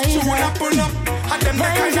blank bus, you wanna pull up. And them the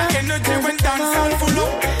kind of energy when dance all full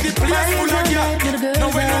up. The place full of girl, no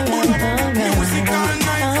way no pull up. Music all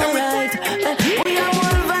night, we are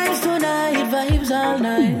all vibes tonight, vibes all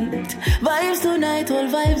night. Vibes tonight, all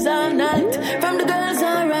vibes all night. From the girls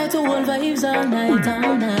alright to all vibes all night,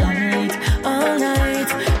 all night, all night.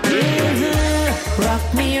 Mm-hmm.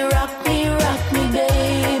 Rock me,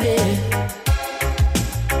 baby.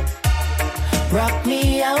 Rock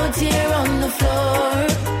me out here on the floor.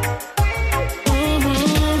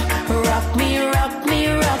 Mm-hmm. Rock me,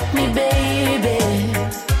 baby.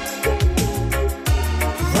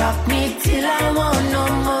 Rock me till I want no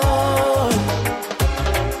more.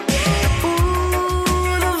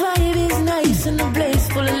 Ooh, the vibe is nice and the place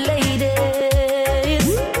full of ladies.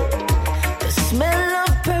 The smell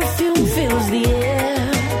of perfume fills the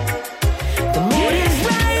air. The mood is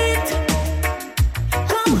right.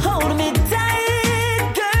 Come hold me tight,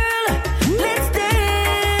 girl. Let's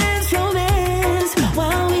dance romance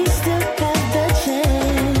while we still have the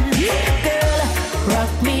chance. Girl,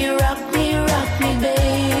 rock me,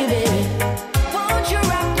 baby. Won't you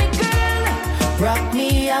rock me, girl? Rock me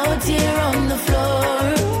out here on the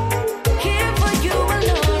floor. Here for you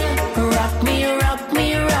alone. Rock me,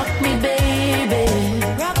 baby.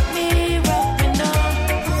 Rock me now.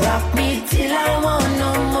 Rock me till I want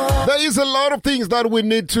no more. There is a lot of things that we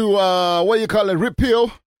need to,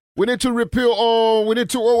 repeal. We need to repeal, what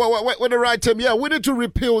the right term? Yeah, we need to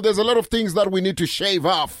repeal. There's a lot of things that we need to shave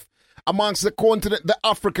off amongst the continent, the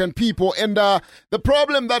African people. And the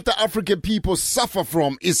problem that the African people suffer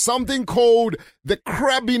from is something called the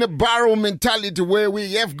crab in a barrel mentality, where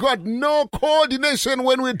we have got no coordination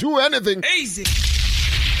when we do anything. Easy.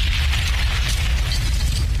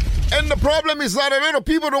 And the problem is that a lot of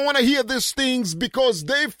people don't want to hear these things because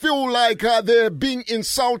they feel like they're being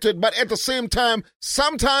insulted. But at the same time,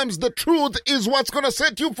 sometimes the truth is what's going to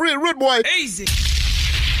set you free, rude boy. Easy.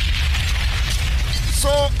 So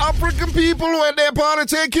African people, when they're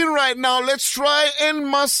partaking right now, let's try and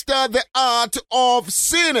master the art of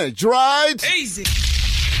signage, right? Easy.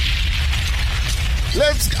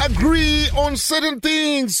 Let's agree on certain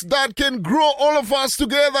things that can grow all of us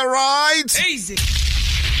together, right? Easy.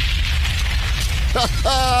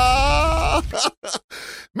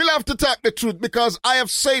 We'll have to talk the truth because I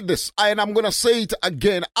have said this and I'm going to say it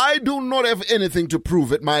again. I do not have anything to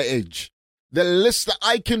prove at my age. The least that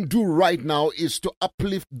I can do right now is to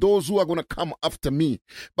uplift those who are going to come after me.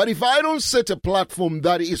 But if I don't set a platform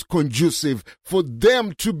that is conducive for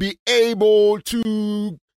them to be able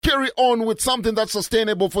to carry on with something that's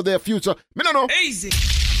sustainable for their future, me no know. Easy.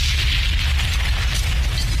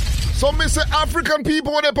 So, me say, African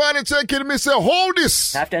people, when they're party taking, me say, hold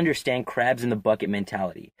this. You have to understand crabs in the bucket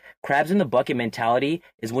mentality. Crabs in the bucket mentality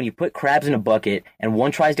is when you put crabs in a bucket and one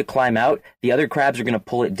tries to climb out, the other crabs are going to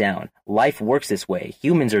pull it down. Life works this way.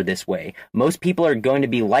 Humans are this way. Most people are going to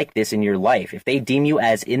be like this in your life. If they deem you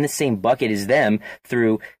as in the same bucket as them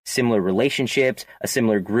through similar relationships, a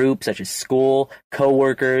similar group such as school,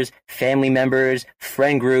 co-workers, family members,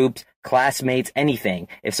 friend groups, classmates, anything.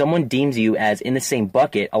 If someone deems you as in the same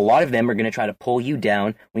bucket, a lot of them are going to try to pull you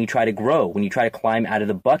down when you try to grow, when you try to climb out of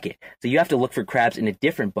the bucket. So you have to look for crabs in a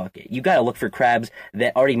different bucket. You got to look for crabs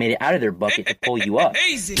that already made it out of their bucket to pull you up.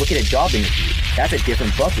 Look at a job interview. That's a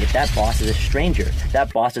different bucket. That boss is a stranger.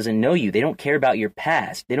 That boss doesn't know you. They don't care about your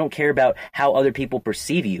past. They don't care about how other people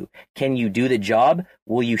perceive you. Can you do the job?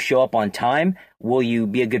 Will you show up on time? Will you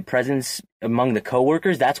be a good presence among the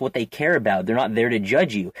coworkers? That's what they care about. They're not there to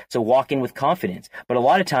judge you. So walk in with confidence. But a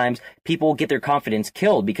lot of times people get their confidence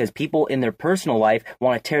killed because people in their personal life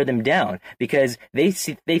want to tear them down because they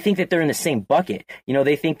think that they're in the same bucket. You know,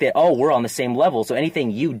 they think that, oh, we're on the same level. So anything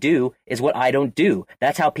you do is what I don't do.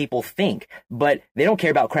 That's how people think. But they don't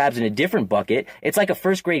care about crabs in a different bucket. It's like a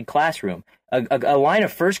first grade classroom. A line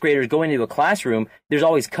of first graders going into a classroom, there's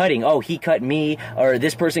always cutting. Oh, he cut me, or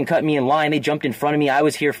this person cut me in line. They jumped in front of me. I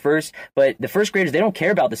was here first. But the first graders, they don't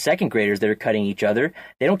care about the second graders that are cutting each other.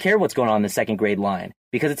 They don't care what's going on in the second grade line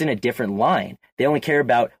because it's in a different line. They only care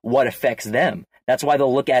about what affects them. That's why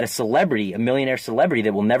they'll look at a celebrity, a millionaire celebrity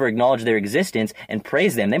that will never acknowledge their existence and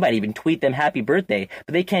praise them. They might even tweet them happy birthday,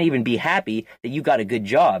 but they can't even be happy that you got a good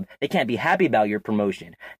job. They can't be happy about your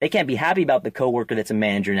promotion. They can't be happy about the coworker that's a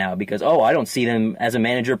manager now because, oh, I don't see them as a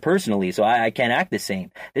manager personally, so I can't act the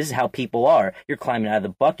same. This is how people are. You're climbing out of the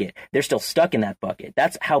bucket. They're still stuck in that bucket.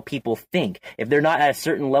 That's how people think. If they're not at a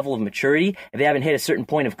certain level of maturity, if they haven't hit a certain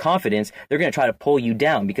point of confidence, they're going to try to pull you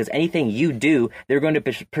down because anything you do, they're going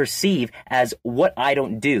to perceive as what I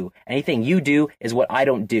don't do. Anything you do is what I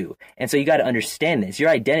don't do. And so you got to understand this. Your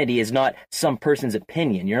identity is not some person's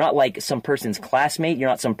opinion. You're not like some person's classmate. You're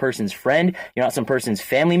not some person's friend. You're not some person's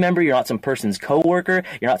family member. You're not some person's coworker.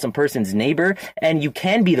 You're not some person's neighbor. And you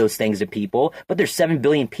can be those things to people, but there's 7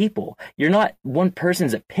 billion people. You're not one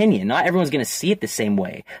person's opinion. Not everyone's going to see it the same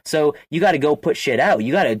way. So you got to go put shit out.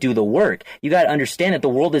 You got to do the work. You got to understand that the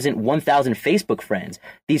world isn't 1,000 Facebook friends.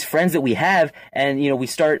 These friends that we have, and we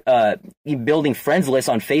start building friends lists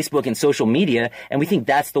on Facebook and social media, and we think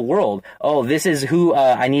that's the world. Oh, this is who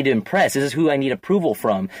I need to impress. This is who I need approval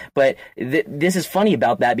from. But this is funny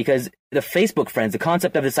about that because the Facebook friends, the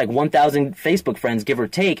concept of it's like 1,000 Facebook friends, give or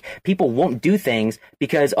take, people won't do things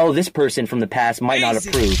because, oh, this person from the past might not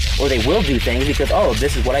approve. Or they will do things because, oh,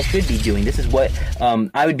 this is what I should be doing. This is what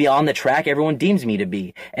I would be on the track everyone deems me to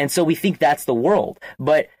be. And so we think that's the world.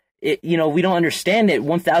 But we don't understand that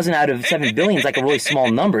 1,000 out of 7 billion is like a really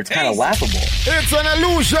small number. It's kind of laughable. It's an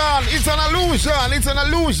illusion. It's an illusion. It's an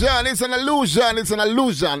illusion. It's an illusion. It's an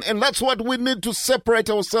illusion. And that's what we need to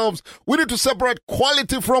separate ourselves. We need to separate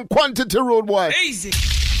quality from quantity, road boy. Easy.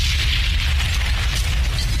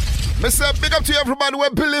 Mr. Big up to everybody who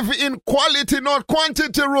believe in quality, not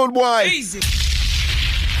quantity, road boy. Easy.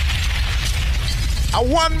 A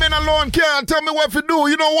one man alone can't tell me what to do.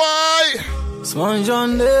 You know why? Sponge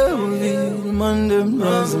on them, man them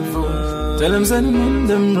rise and fall. Tell them send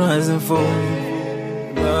them rise and fall.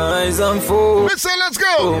 Rise and fall. Listen, let's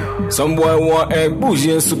go. Some boy want egg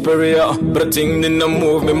bougie and superior, but a thing in the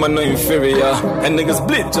move me man no inferior. And niggas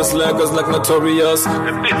bleed just like us like notorious.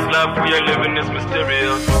 And this life we are living is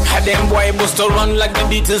mysterious. Had them boy bust to run like the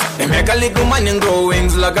Beatles. They make a little man and grow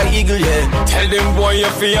wings like an eagle, yeah. Tell them boy you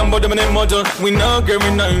feel but them in the mother. We not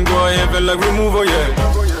carry nothing go heaven like removal,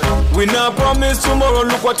 yeah. We not promise tomorrow,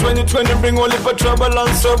 look what 2020 bring only for trouble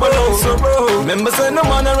and sorrow. Remember say no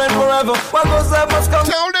man around forever. What goes up must come.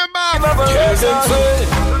 Tell them back. Yes,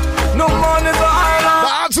 say, no man is an island.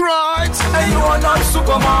 That's right. And you are not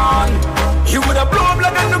Superman. You would have blown up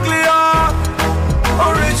like a nuclear.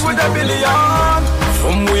 Or rich with a billion.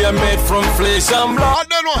 From we are made from flesh and blood.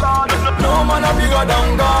 No man are bigger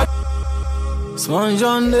than God. Sponge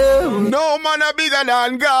on them. No man are bigger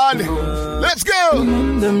than God. Let's go.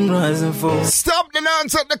 Them rise and fall. Stop the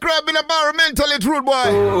dance at the crab in environmentally, rude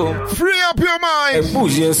boy. Free up your mind.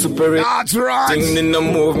 Bougie and superior. That's right. Thing in the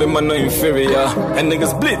movement, man, no inferior. And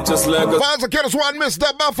niggas bleed just like us. Father Kenneth one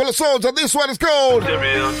Mr. Buffalo Soldier. This one is called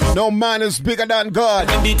No Man is Bigger Than God.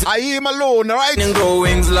 I am alone, right? And grow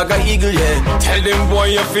wings like an eagle, yeah. Tell them boy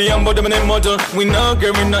you feel but them in the mother. We not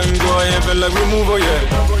carry nothing go heaven like removal,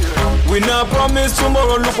 yeah. We not promise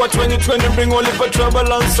tomorrow, look what 2020 bring only for trouble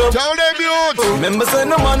and sorrow. Tell them youth. Remember say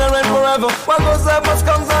no man around forever. What goes up must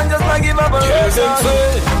comes on just like give up a yes,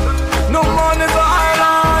 say, no man is an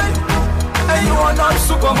island. And you are not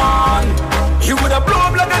Superman. You would have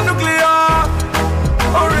blown up like a nuclear.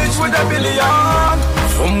 Or rich with a billion.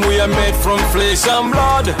 From we are made from flesh and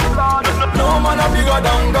blood. No man are bigger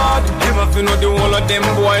than God. Them if you know the whole of them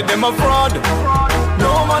boy, them a fraud.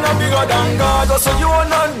 No man are bigger than God. So you are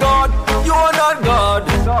not God. You are not God.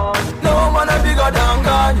 No man are bigger than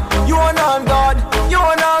God. You are not God. You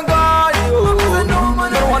are not God.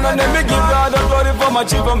 No one of them me give God the glory for my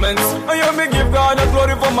achievements. And you me give God the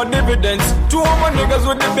glory for my dividends. 2 of my niggas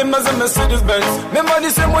with the Bimmers and Mercedes Benz. Remember the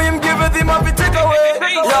same way him give it, him have to take away.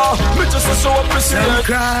 Yo, me just to show appreciation. Some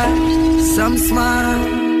cry, some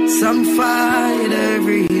smile, some fight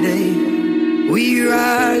every day. We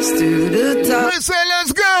rise to the top. Let's say,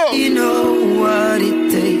 let's go. You know what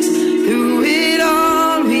it takes. Through it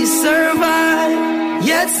all, we survive.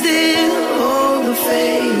 Yet still hold the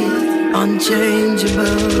faith.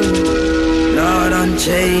 Unchangeable. Lord,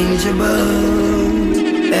 unchangeable.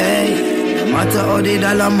 Hey, no matter how the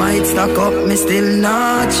dollar might stack up, me still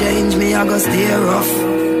not change. Me, I go stay rough.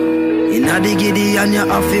 Inna the giddy and you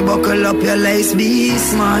have to buckle up your lace. Be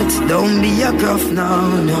smart. Don't be a gruff,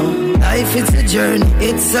 no, no. Life it's a journey,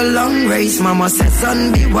 it's a long race. Mama said,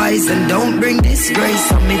 son, be wise and don't bring disgrace.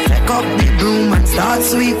 So me pick up the broom and start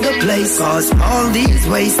sweep the place. Cause all these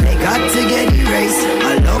ways, they got to get erased.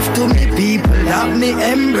 I love to me people that me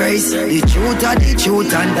embrace. The truth are the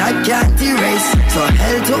truth and that can't erase. So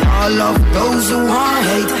hell to all of those who want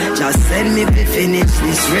hate. Just send me to finish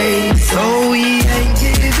this race. So we ain't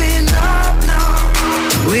giving up now.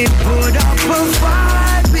 We put up a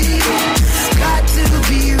fight, we got to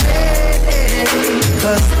be ready.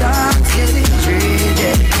 Cause time's getting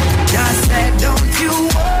dreary. Just said, don't you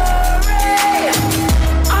worry,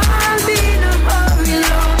 I'll be in a hurry,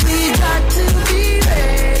 Lord. We got to be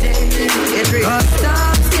ready. Cause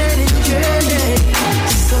time's getting dreary.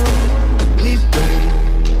 So we pray,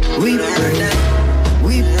 we pray,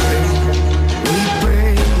 we pray, we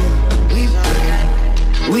pray, we pray,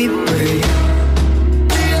 we pray.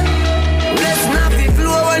 Let's not be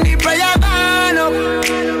flow when the prayer burn up.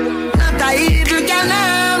 Not a evil can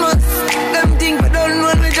harm us. Them think we don't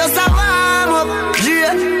know we just a warm up.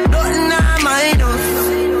 Yeah, nothing harm mind us.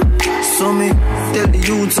 So me tell the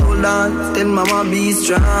youth hold on, tell mama be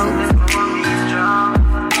strong.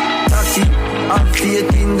 Taxi, have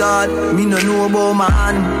faith in God. Me no know about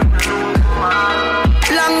man.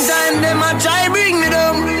 Long time them a try bring me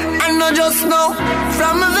down, and not just now,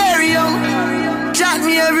 from a very young. Chat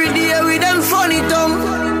me every day with them funny tongue.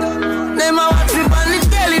 Them a watch me on the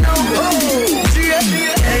telly now. Oh, yeah.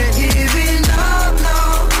 Ain't giving up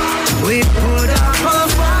now. We put up a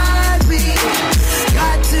fight. We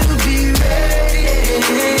got to be ready.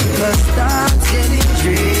 Cause time's getting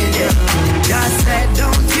dreary. Just said,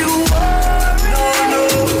 don't you worry. No, no.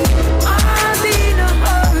 I'll be in a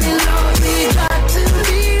hurry, Lord. We got to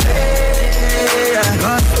be ready.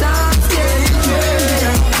 Cause time's getting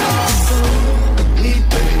dreary. So we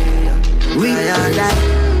pray. We are die.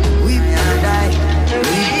 We are die.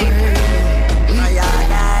 We pray. We are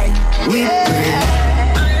die. We pray.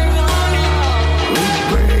 We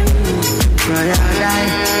pray. We are die.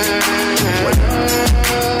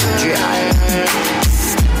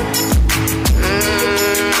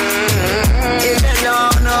 If you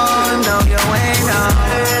don't know your way now.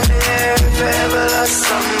 If you ever lost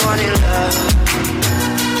someone you love,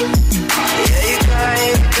 yeah, you cry,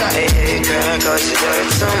 cause you hurt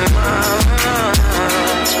so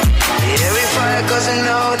much. Yeah, we fight cause we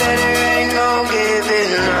know that there ain't no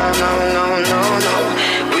giving up, no.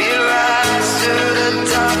 We'll rise to the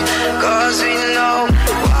top cause we know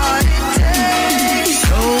what it takes.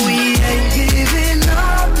 So we ain't giving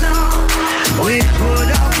up now. We put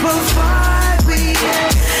up a fight, we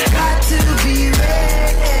got to be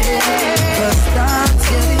ready. Cause time's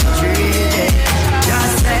getting dreary.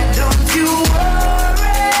 Just said, don't you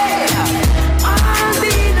worry, I'll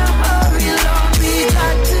be in a hurry, Lord. We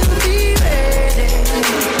got to be ready.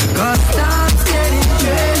 Cause time's getting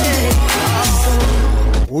dreary.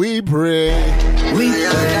 We pray.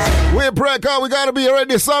 We pray, cause we gotta be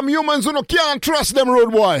ready. Some humans who can't trust them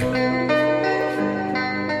road boy.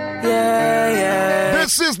 Yeah.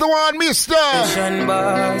 This is the one, Mr.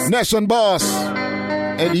 Nation Boss.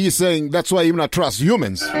 And he's saying that's why he not trust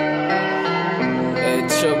humans.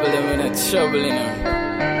 Trouble,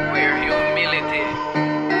 Where humility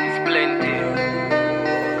is plenty.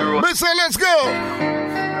 Listen, let's go.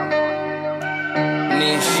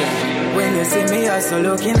 Nation. When you see me, also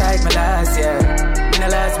looking like my last year. In the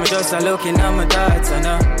last, me just a looking at my thoughts. And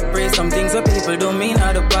pray some things that people don't mean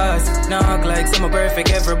out the past. Now act like some are perfect,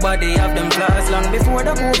 everybody have them flaws. Long before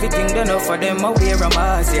the movie thing, done enough for them, I wear a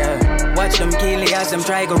mask, yeah. Watch them kill it as them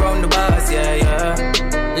try go round the bus, yeah.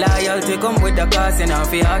 Loyalty come with the cost, and I'm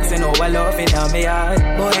fi asking how I love it on me heart.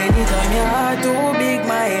 But anytime your heart too big,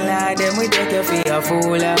 my lad, then we take you for a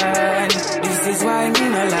fool, and this is why me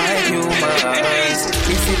not like humans.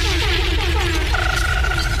 This is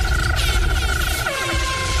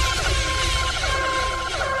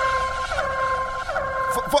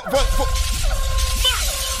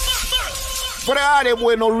For the them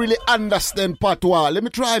who don't really understand patois, let me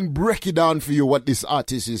try and break it down for you what this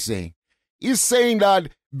artist is saying. He's saying that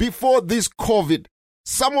before this COVID,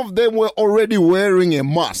 some of them were already wearing a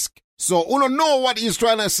mask. So you don't know what he's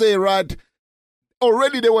trying to say, right?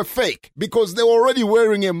 Already they were fake because they were already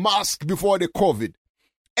wearing a mask before the COVID.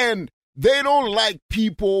 And they don't like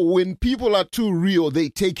people. When people are too real, they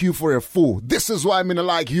take you for a fool. This is why I'm gonna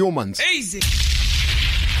like humans. Easy.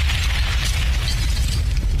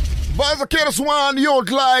 But the kids one, you don't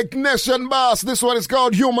like Nation Boss. This one is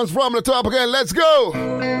called Humans from the Top again. Let's go.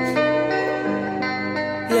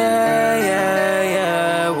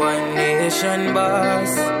 Yeah. One Nation Boss.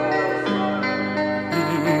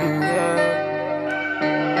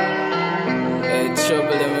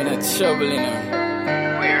 trouble, you know.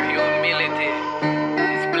 Where humility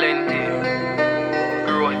is plenty,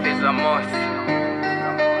 growth is a must.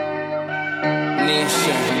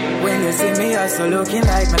 Nation. When you see me, also looking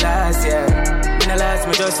like my last year. In the last,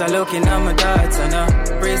 me just looking at my thoughts.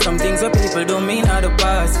 And praise some things that people don't mean out the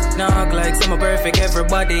past. Now act like some are perfect,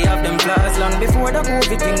 everybody have them flaws. Long before the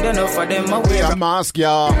COVID thing, done enough for them aware. Mask,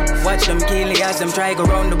 y'all. Watch them kill as them try go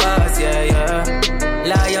round the bars, yeah, yeah.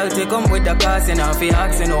 Loyalty come with the cost, and if you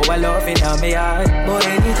asking over love in my heart. But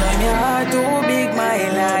anytime your heart too big, my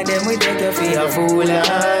lad, then we take you for a fool.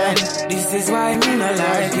 And this is why me not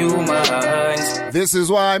like humans. This is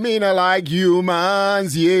why me not like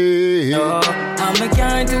humans, yeah. No, I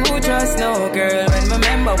can't do trust no girl when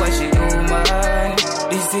remember what she do, man.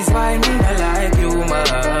 This is why me not like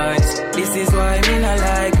humans. This is why me not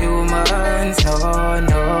like humans. No,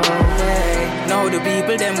 no way. Now the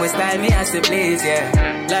people them will style me as the place,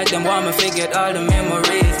 yeah. Like them want me forget all the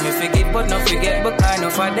memories. Me forget but not forget, but kind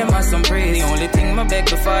of for them are some praise. The only thing my beg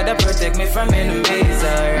the Father protect me from enemies,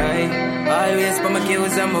 alright. Always for my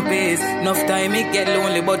kills and my base. Enough time it get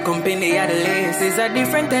lonely, but company at the lace. It's a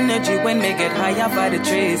different energy when me get higher by the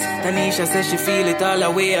trees. Tanisha says she feel it all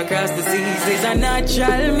the way across the seas. It's a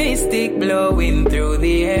natural mystic blowing through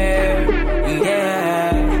the air,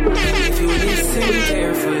 yeah. If you listen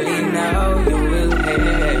carefully now, you will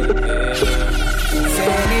hear. Say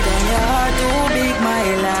anything you are too big, my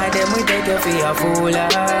lad, then we take you for a fool.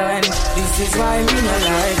 And this is why me not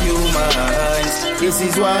like humans. This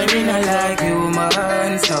is why me not like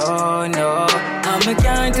humans. No, no. I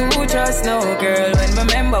can't do trust no girl when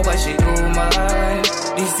remember what she do, man.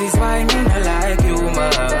 This is why me not like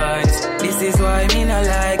humans. This is why me not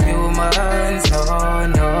like humans. No,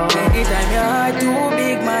 no. Anytime your heart too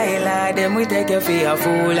big, my lad, then we take you for a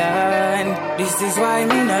fool. And this is why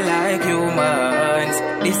me not like humans.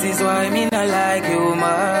 This is why me not like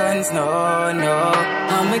humans. No, no.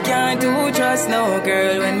 I can't do trust no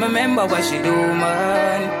girl when remember what she do,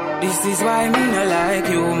 man. This is why me not like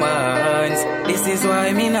humans. This is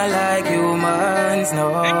why me not like humans.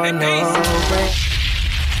 No, no.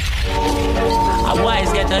 A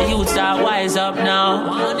wise get a youth start wise up now.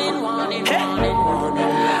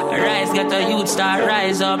 Rise get a youth start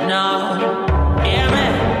rise up now. Yeah,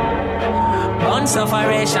 man. Born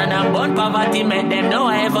sufferation and born poverty make them know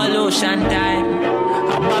evolution time.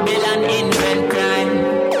 A Babylon invent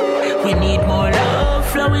crime. We need more love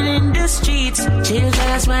flowing in the streets.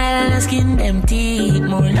 Children smile and skin them teeth.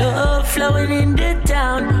 More love flowing in the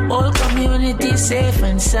town. All community safe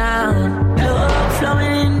and sound. Love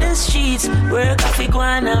flowing in the streets. Work off go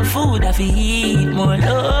and food off eat. More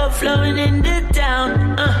love flowing in the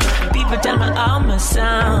town. People tell me how my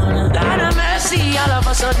sound. God have mercy, all of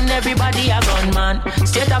a sudden everybody a gunman.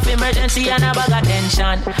 State of emergency and a bag of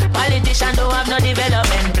tension. Politicians don't have no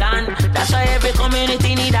development plan. That's why every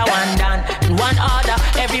community need a one done. In one order,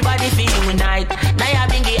 everybody feel unite. Now you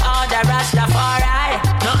bring the order, Rastafari.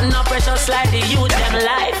 Nothing no precious like the youth them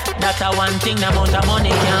life. That's a one thing the amount of money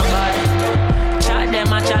can buy. Chat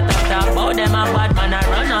them a chat up, about them a bad man, I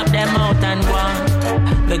run up them out and go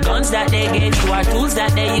on. The guns that they gave you are tools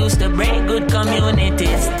that they use to break good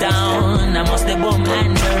communities down. I must the boom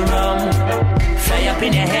and the rum. Fly up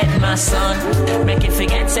in your head, my son. Make it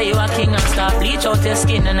forget, say you a king and stop. Bleach out your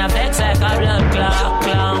skin and a vex like a blood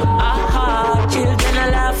clown. Aha, children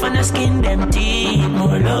a laugh and a skin them teeth.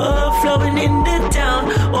 More love flowing in the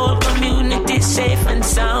town. All communities safe and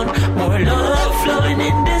sound. More love flowing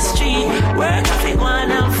in the street. Work off it one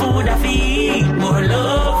and food off eat. More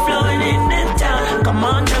love flowing in the town. Come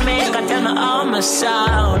on Jamaica, tell me how my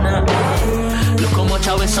sound. Look how much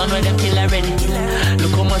our son when them kill already.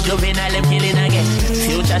 Look how much juvenile them killing again.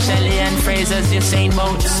 Future Shelley and Fraser's the same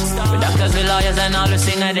boats. With doctors, the lawyers and all the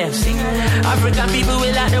singer them. African people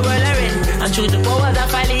will let the world are in. And through the powers of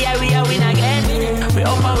folly, yeah, we are win again. We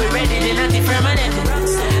up and we ready, they not permanent.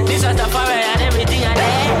 This was the fire and everything are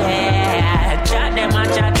there. Chat them and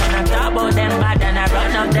chat and I talk about them bad and I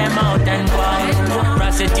run up them out and go.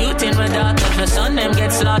 Prostituting my daughters, the son them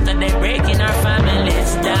get slaughtered. They breaking our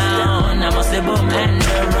families down. I must the boom and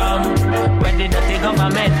the rum. Where did the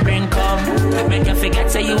government bring come? Make you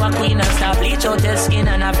forget say you a queen and stop bleach out your skin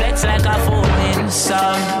and a flex like a foaming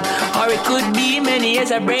song. Or it could be many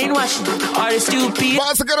years of brainwashing. Or it's stupid.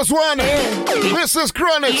 Let's get this one. This is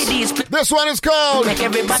Chronic. This one is called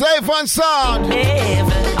Safe and Sound.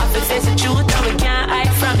 I feel face the truth and we can't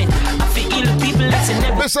hide from it. I feel heal the people that's in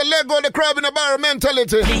every Mr. Let go the crab in the barrel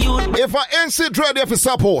mentality. If I NC Dread, you have to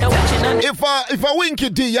support. If I Winky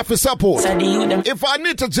D, you have to support. If I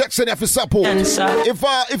Nita Jackson, you have to support. If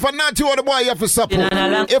I Natty or the boy, you have to support.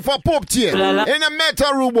 If I Pop Tier, in a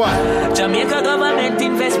Meta Room boy. Jamaica government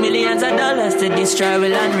invest millions of dollars to destroy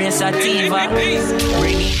will and race sativa.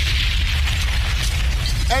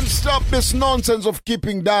 And stop this nonsense of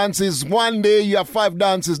keeping dances. One day you have 5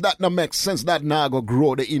 dances. That not makes sense. That now go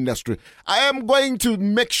grow the industry. I am going to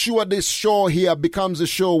make sure this show here becomes a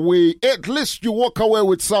show where at least you walk away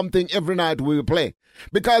with something every night we will play.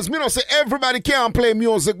 Because me not say everybody can't play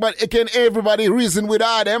music, but can everybody reason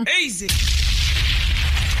without them? Easy.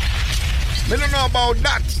 Me don't know about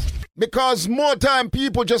that. Because more time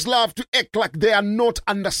people just love to act like they are not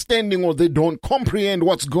understanding or they don't comprehend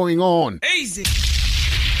what's going on. Easy.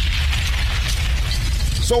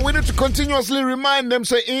 So we need to continuously remind them,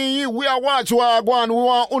 say, we are watch what we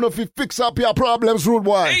want uno to fix up your problems, rude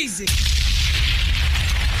boy. Easy.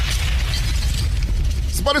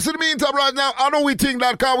 But in the meantime right now, I know we think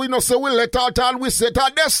that car we know say we let out and we set our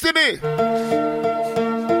destiny.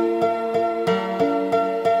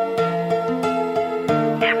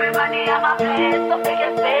 Everybody have a place, so big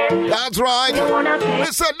and big. That's right.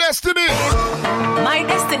 It's a destiny. My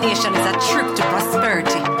destination is a trip to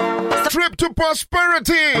prosperity. Trip to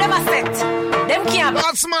prosperity. Them a set. Them can't.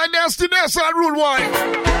 That's my destiny. That's our rule one.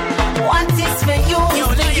 What is for you is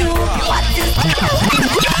for you. What is for you?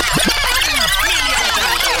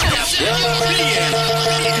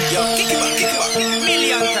 Yo, kick it back.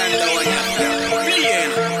 Million times I want you.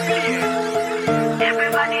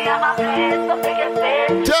 Everybody have a place, so big and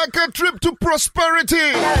big. Take a trip to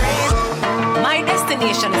prosperity. My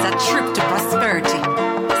destination is a trip to prosperity.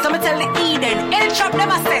 So me tell the Eden, El Trap them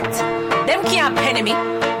a set. Them can't penny me.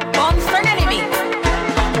 Born for enemy.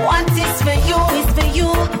 What is for you is for you.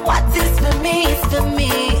 What is for me is for me.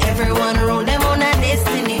 Everyone roll them on a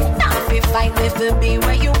destiny. Now if you fight with to be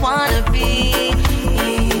where you wanna be.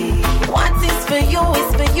 What is for you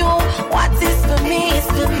is for you. What is for me is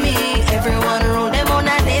for me. Everyone roll them on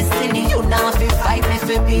a destiny. You now if you fight with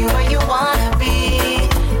to be where you wanna be.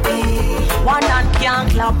 One hand can't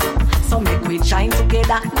clap. So make we join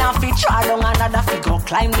together. Now fi try down another fi go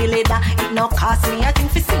climb the ladder. It no cost me a thing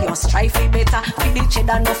fi see your strife fi better. Fi the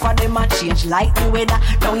cheddar no for them a change like the weather.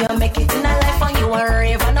 Now you make it in a life and you a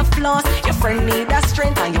rave and a floss. Your friend need a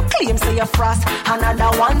strength and you claim say you frost.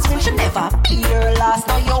 Another one's win should never be your last.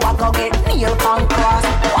 Now you a go get nail pan cross.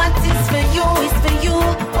 What is for you is for you.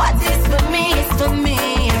 What is for me is for me.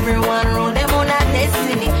 Everyone roll them on a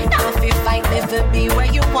destiny. Now if you fight me for be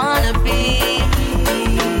where you wanna be.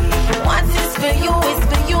 What is for you is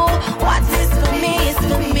for you. What is for me is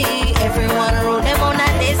for me. Everyone roll them on a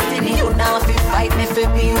destiny. You now if you fight me for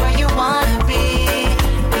be where you wanna be.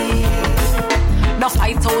 No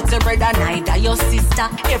fight out your brother, neither your sister.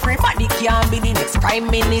 Everybody can be the next prime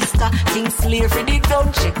minister. Think slavery the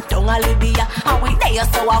gun check down a Libya. And we there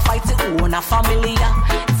so I fight to own a family.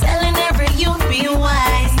 Telling every youth be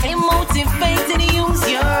wise. Stay motivated, use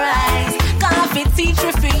your eyes. Coffee teach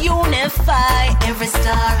you for unify. Every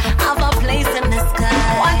star have a place in the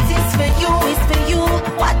sky. What is for you is for you.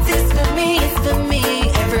 What is for me is for me.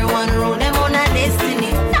 Everyone roll them on a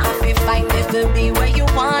destiny. Now if you fight me for be where you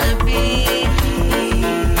wanna be.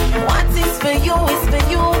 What is for you is for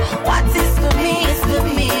you. What is for me is for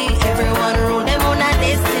me. Everyone roll them on a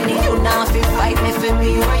destiny. You now if you fight me for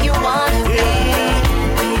me where you wanna be.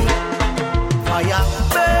 Fire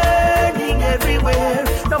burning everywhere.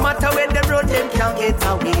 No matter where they run, them can't get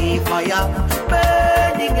away. Fire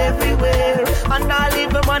burning everywhere. And all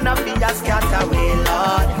even wanna be a scataway,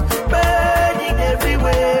 Lord. Burning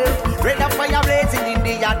everywhere. Red of fire blazing in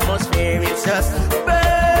the atmosphere. It's just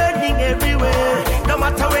burning everywhere. No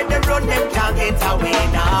matter where they run, them can't get away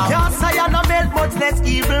now. Can't say I no melt much less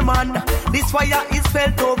evil man. This fire is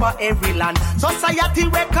felt over every land. Society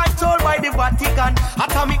we're controlled by the Vatican.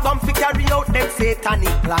 Atomic bomb fi carry out them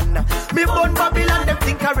satanic plan. Me born Babylon, them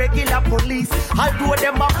think a regular police. I do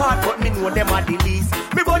them apart, but me know them are the least.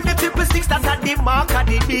 Me born the 666, that's at the mark of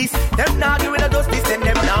the beast. Them now give it a justice and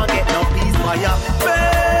them now get no peace. Fire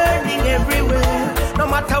burning everywhere. No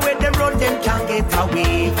matter where them run, them can't get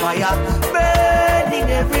away. Fire burning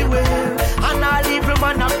everywhere. And all evil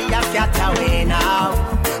man of me a scat away now.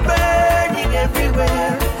 Burning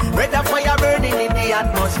everywhere. Red of fire burning in the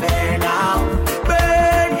atmosphere now.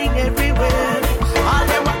 Burning everywhere. All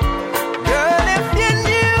them. Girl, if you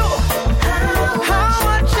knew how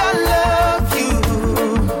much I love you,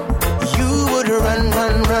 you would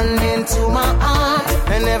run into my arms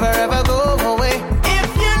and never ever go away. If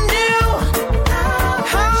you knew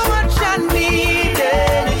how much I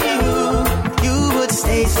needed you, you would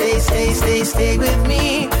stay stay with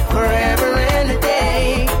me forever and a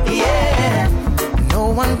day. Yeah. No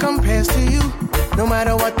one compares to you, no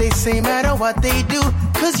matter what they say, matter what they do.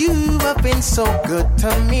 'Cause you have been so good to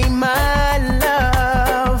me, my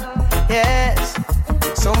love. Yes.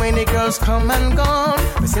 So many girls come and gone,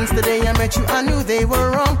 but since the day I met you, I knew they were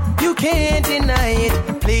wrong. You can't deny it,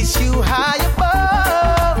 place you high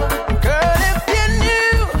above. Girl, if you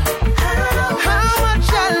knew how much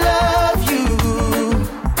I love you,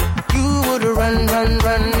 you would run, run,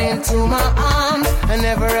 run into my arms and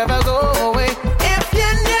never ever go away. If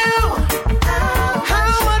you knew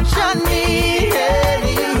how much I needed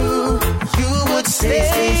you, you would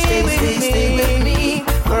stay with me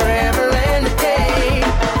forever and a day.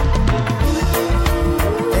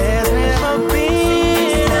 There's never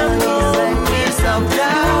been a moment of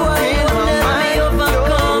doubt in my mind.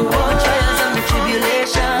 Overcome all trials and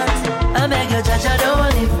tribulations. I beg you, Jaja, don't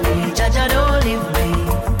leave me. Jaja, don't leave me.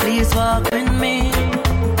 Please walk with me.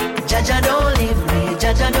 Jaja, don't leave me.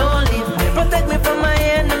 Jaja, don't leave me. Protect me from my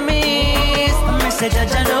enemies. I say,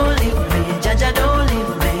 Jaja, don't leave me. Jaja, don't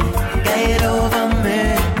leave me. Guide over me.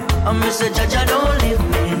 I say, Jaja, don't leave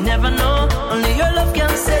me. Never know, only your love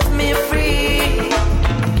can set me free.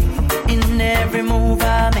 In every move I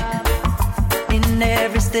make, in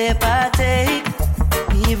every step I take,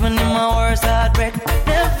 even in my worst heartbreak,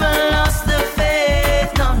 never lost the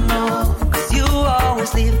faith, no, no. 'Cause you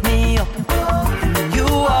always lift me up, and you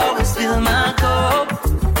always fill my cup.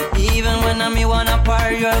 Even when I'm you wanna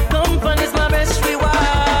part, your company's my best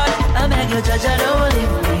reward. I beg you, Jaja, don't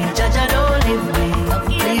leave me. Jaja, don't leave me.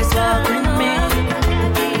 Please walk with me.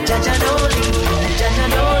 Jaja, don't leave me. Jaja,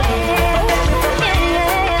 don't leave me.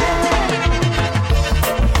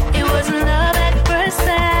 It was love at first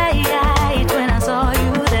sight when I saw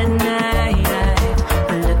you that night.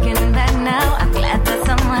 But looking back now, I'm glad that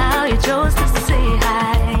somehow you chose to say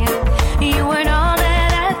hi. You weren't all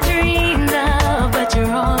that I dreamed of, but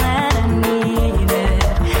you're all that I needed.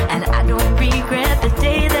 And I don't regret the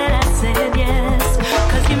day that I said yes.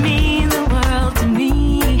 'Cause you mean the world to me,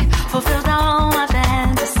 fulfilled all my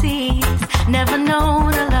fantasies. Never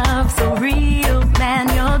known a love so real. Man,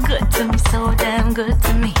 you're good to me, so damn good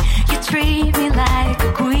to me. You treat me like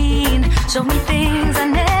a queen, show me things I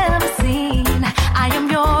never seen. I am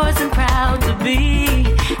yours and proud to be,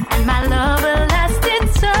 and my love will last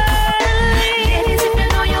eternally. Ladies, if you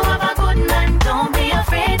know you have a good man, don't be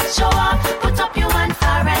afraid to show up. Put up your hand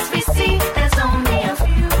far as we see, there's only a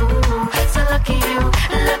few. So lucky you,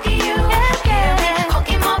 lucky you. Yeah. Hug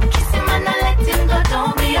him up, kiss him and not let him go.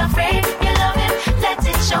 Don't be afraid, you love him, let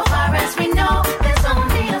it show. Far as we know, there's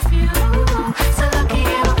only a few. So lucky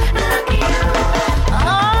you, lucky you.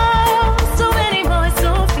 Oh, so many boys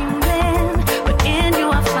so feeling, but in you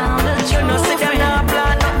I found a true friend. Sit them now,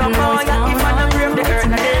 plan up no more. If I don't brave the earth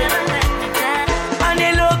again. And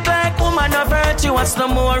they look like woman of virtue. What's no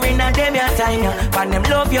more in a them your time? But them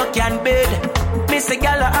love you can bid. Miss a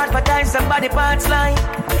gal advertise somebody parts line.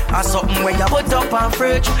 Or something where you put up on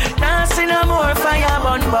fridge. Now see no more fire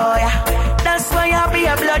burn, boy. That's why I be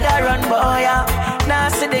a blood I run, boy. Now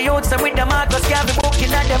see the youths with the Marcus Garvey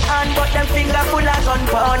booking at them hand, but them finger full of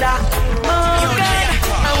gunpowder. Oh God,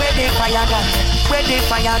 and where the fire gun? Where the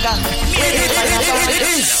fire gun? Where the fire gun?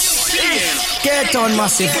 Get on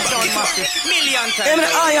massive. Million times. I'm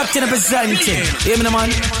eye up to the presenting. Hear me,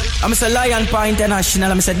 man. I'm Mr. Lion Paw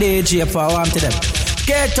International. I'm Mr. DJ for warm to them.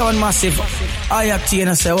 Get on massive. I up to you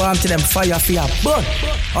and say warm to them. Fire for you. But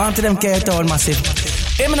warm to them. Get on massive.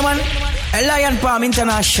 Hear me, man. A Lion Paw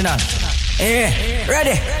International. Yeah,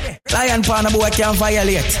 ready? Lion Paw, no boy can't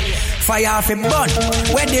violate. Fire off a bun.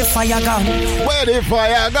 Where the fire gone? Where the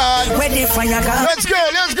fire gone? Where the fire gone? Let's go,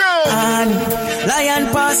 let's go. And Lion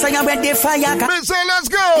Paw saying where the fire gone? Me say let's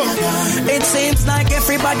go. It seems like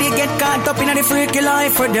everybody get caught up in the freaky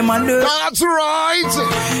life for them and do. That's right.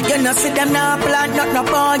 You know see them now plant not no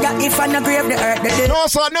boy. If I no grave the earth they no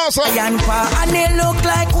sir, no sir. Lion Paw and they look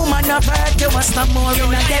like woman of earth. You must not more in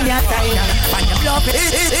a them your time. And the love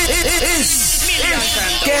is.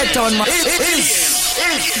 Get on my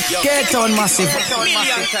Get on massive.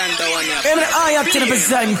 Every eye up to the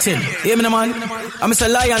presenting. Hear me, man. I'm Mr.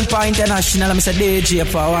 Lion Paw International. I'm Mr. DJ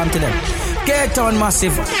for warm to them. Get on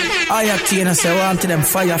massive. Eye up to you and say warm to them.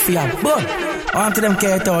 Fire for you. Boom. Warm to them.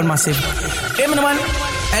 Get on massive. Hear me, man.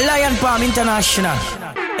 A Lion Paw International.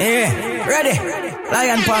 Yeah. Ready?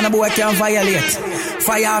 Lion Paw, no boy can't violate.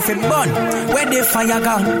 Fire off a bun. Where the fire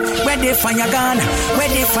gone? Where the fire gone? Where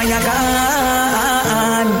the fire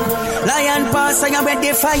gone? Lion Paw saying where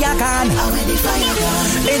the fire gone?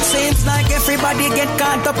 It seems like everybody get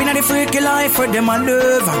caught up in the freaky life for them and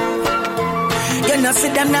love. You know see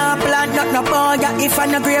them now plant not no boy. If I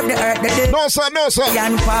no grave the earth, the day. No sir, no sir.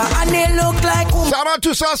 And they look like shout out to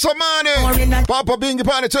Sasamani. Papa being the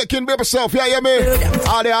party taking baby self. Yeah, me.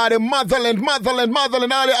 All the motherland,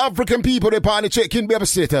 all the African people they party taking baby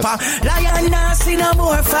sitters. Lion now see no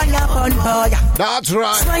more fire on boy. That's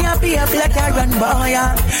right. So you be a black run boy.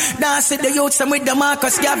 Now see the youths them with the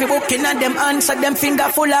Marcus Garvey booking and them answer them finger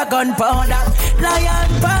full of gunpowder.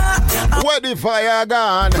 Lion pa. Where the fire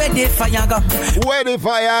gone? Where the fire gone? Where the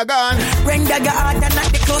fire gone? Bring the heart and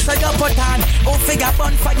not the closer you put on. Oh, figure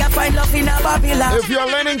bonfire, find love in a Babylon. If you're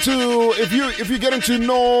learning to, if you're getting to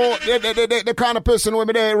know the kind of person with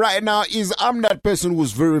me there right now is I'm that person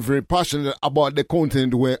who's very, very passionate about the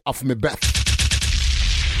content where of my birth.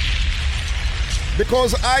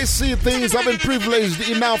 Because I see things, I've been privileged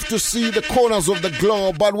enough to see the corners of the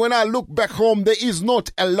globe, but when I look back home, there is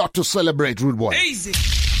not a lot to celebrate, rude boy. Easy.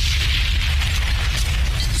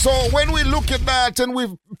 So when we look at that and we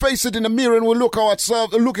face it in the mirror and we look at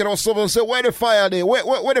ourselves and say, where the fire there?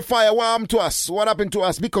 Where the fire? What happened to us? What happened to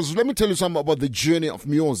us? Because let me tell you something about the journey of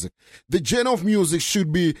music. The journey of music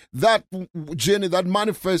should be that journey that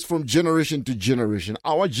manifests from generation to generation.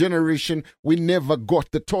 Our generation, we never got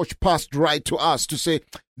the torch passed right to us to say,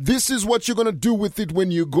 this is what you're going to do with it when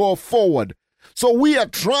you go forward. So we are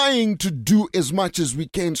trying to do as much as we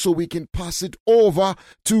can so we can pass it over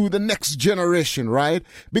to the next generation, right?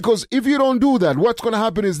 Because if you don't do that, what's going to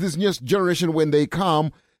happen is this next generation, when they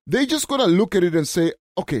come, they're just going to look at it and say,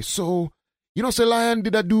 okay, so, say Lion,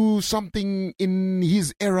 did I do something in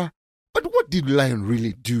his era? But what did Lion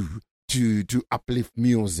really do to uplift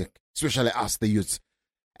music, especially us, the youths?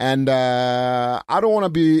 And I don't want to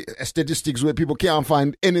be statistics where people can't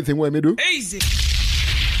find anything where me do. Easy.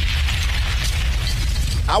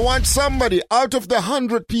 I want somebody out of the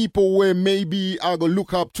 100 people where maybe I'll go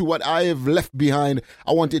look up to what I have left behind.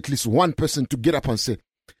 I want at least one person to get up and say,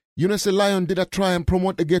 say, Lion, did I try and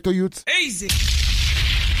promote the ghetto youths? Easy.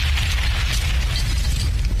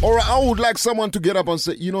 Or I would like someone to get up and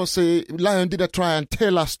say, say, Lion, did I try and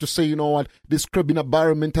tell us to say, what, this crib in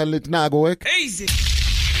environment and let now go work? Easy.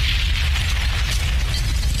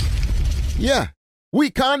 Yeah. We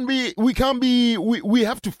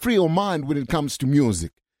have to free our mind when it comes to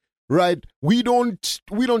music, right? We don't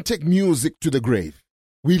take music to the grave.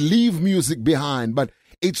 We leave music behind, but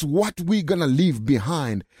it's what we're going to leave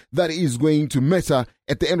behind that is going to matter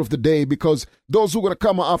at the end of the day, because those who are going to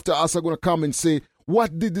come after us are going to come and say,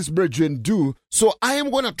 what did this brethren do? So I am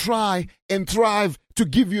going to try and thrive to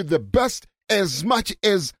give you the best as much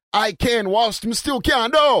as I can whilst I still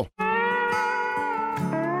can, though.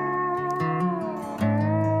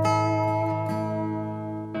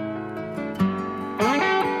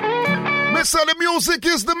 So the music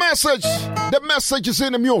is the message. The message is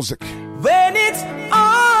in the music. When it's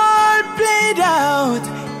all played out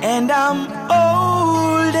and I'm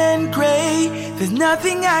old and gray, there's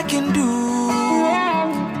nothing I can do.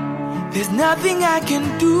 There's nothing I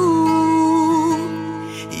can do.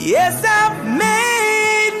 Yes, I've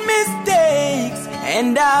made mistakes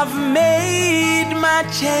and I've made my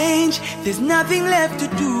change. There's nothing left to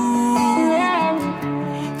do.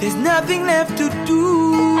 There's nothing left to do.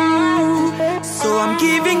 So I'm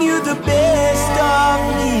giving you the best of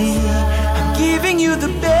me. I'm giving you the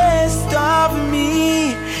best of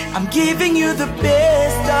me. I'm giving you the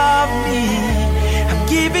best of me. I'm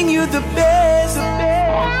giving you the best.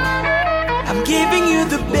 I'm giving you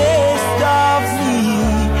the best of me.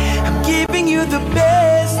 I'm giving you the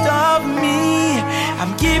best of me.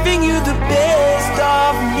 I'm giving you the best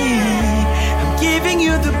of me. I'm giving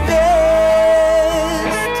you the best.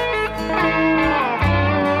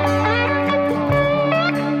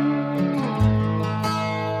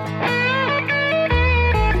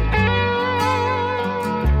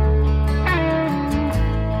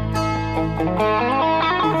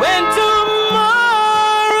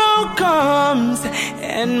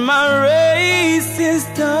 And my race is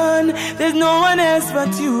done. There's no one else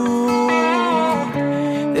but you.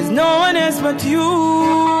 There's no one else but you.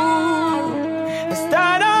 I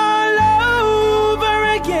start all over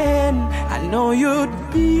again. I know you'd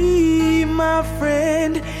be my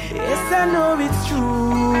friend. Yes, I know it's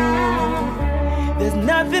true. There's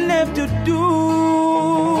nothing left to do.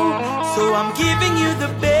 So I'm giving you the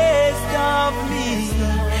best of me.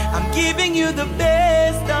 I'm giving you the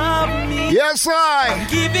best of me. Yes, I. I'm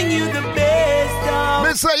giving you the best of me.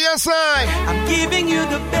 Mr. Yes, I. I'm giving you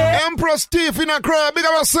the best. Empress Steve in a crowd. Big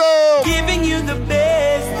up yourself. Giving you the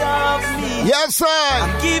best of me. Yes, I.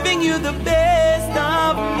 I'm giving you the best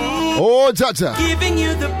of me. Oh, Jaja. Giving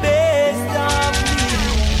you the best of me.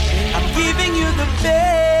 I'm giving you the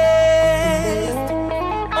best.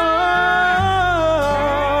 Oh.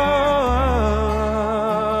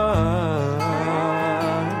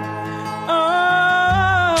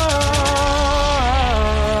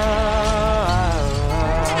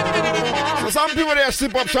 some people there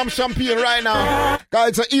sip up some champagne right now.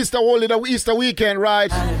 Guys, it's an Easter holiday, Easter weekend, right?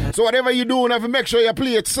 So whatever you do, have to make sure you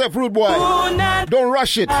play it safe, rude boy. Don't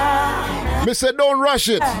rush it. Me said, don't rush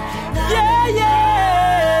it. Yeah,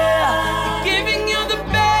 yeah. Giving you the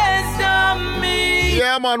best of me.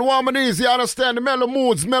 Yeah, man, warm and easy. Understand the mellow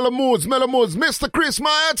moods. Mr. Chris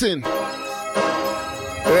Martin.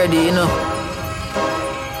 Ready, you know.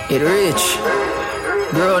 It rich.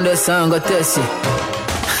 Girl on that song got testy.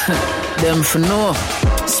 Them for no.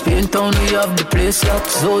 Spain town we have the place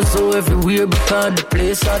locked. So everywhere because the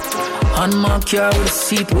place hot. On my car with a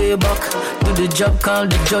seat way back. Do the job, call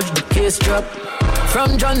the judge, the case drop.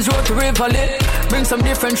 From John's Road to Rivoli. Bring some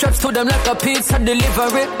different shops to them like a pizza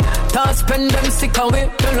delivery. Toss spend them sick away.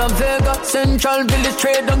 Tell Vega, Central Village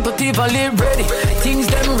trade down to Tivoli. Ready, things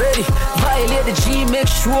them ready. Violate the G, make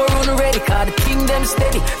sure run ready. Cause the king them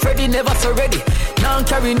steady. Freddy never so ready. Now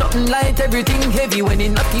carry nothing light, everything heavy. When it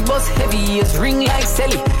knock the bus heavy, it's ring like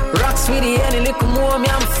Sally. Rocks with the any little more, me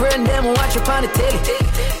I'm a friend, them watch up on the telly.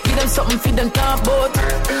 Give them something, feed them top boat.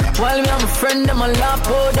 While me I'm a friend, them a laugh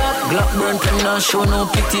out up. Glock burn can not show no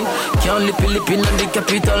pity. Can't lippy in the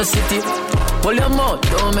capital city. Hold your mouth,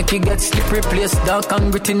 don't make it get slippery. Place dark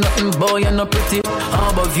and gritty, nothing boy, you're not pretty.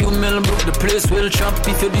 Harbour View, Millbrook, the place will chop.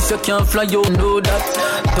 If you this, you can't fly, you know that.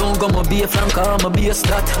 Don't go my be a flank, I'ma be a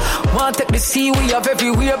stat. Want take the sea, we have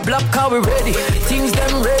everywhere, black car, we ready. Things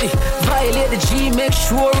them ready. Violate the G, make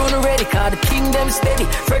sure run ready. Cause the king them steady.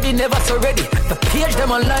 Freddy never so ready. The page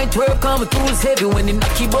them online, work on my tools heavy. When the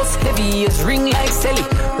knocky bus heavy, it's ring like Sally.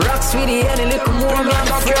 Rocks with the any little more, me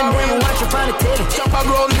I'm a friend, them watch up on the telly. Chop a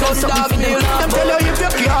ground, go something for them. Them tell you if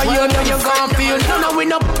you can't hear, then you can't feel. None of we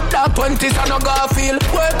no that 20s and no Garfield.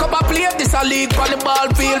 Wake up and play this a league on the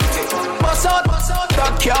ball field. Bust out,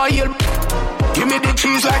 that can't heal. Give me the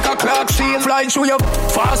cheese like a clock seal. Flying through you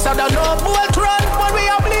faster than no boat run. When we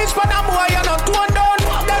have bleach for them boy, you're not torn down.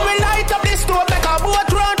 Then we light up the stove, make a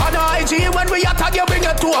boat run. On the IG, when we attack you, bring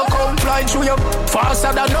it to a come. Flying through you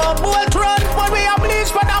faster than no boat run. When we have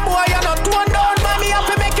bleach for them boy, you're not torn down. Mommy have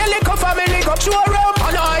to make a little family go show rum. On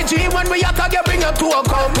the IG, when we attack you, bring it to a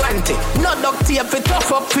come. 20, no duct tape, it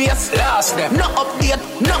tough up face. Last them, no update,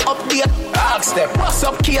 ask them. Bust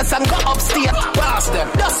up case and go upstairs. Pass them,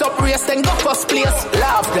 dust up race, then go first place.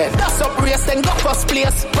 Laugh them, dust up race, then go first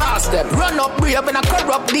place. Pass them, run up brave in a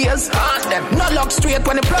corrupt days. Haunt them, no lock straight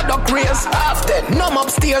when the product race. Half them, numb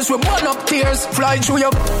upstairs, we burn up tears. Fly through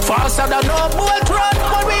you faster than no boat run.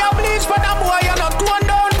 When we have bleach for them boy, you're not torn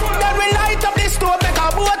down. Then we light up the stove, make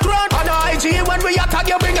a boat run. On the IG, when we attack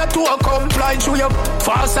you, bring it to a come. Fly through you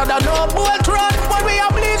faster than no boat run. When we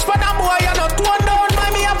have bleach for them boy, you're not torn down.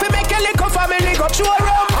 Mommy have to make a little family go show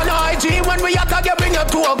rum. On the IG, when we attack you, bring it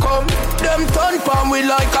to a come. Them turn palm we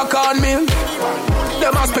like a corn meal.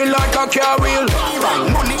 Them a spin like a car wheel.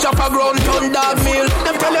 Chop a ground, turn dog meal.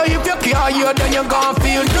 Them tell you if you can't hear, then you gon'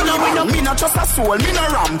 feel. You know me not just a soul, me no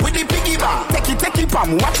ram with the piggy bank. Take it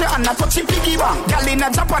pam, watch it and a touch it piggy bank. Girl in a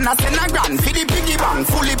Japan a send a grand, for the piggy bank.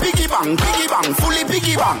 Fully piggy bank, fully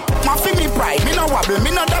piggy bank. Ma fi me pride, me no wobble, me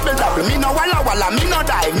no double, me no walla, me no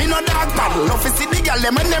dive, me no dog paddle. No fi see the girl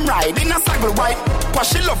them when them ride in a saddle white.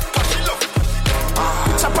 Wash it up.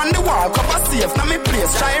 Chop on the wall, cover safe, now me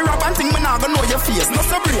place. Try rob and think me not gonna know your face. No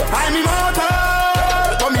so brave, I'm immortal.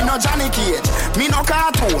 But me no Johnny Cage, me no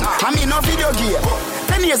cartoon, and me no video game.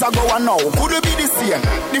 10 years ago and now, could it be the same?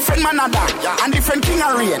 Different man a dog, and different king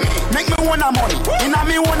a reign. Make me want a money, in a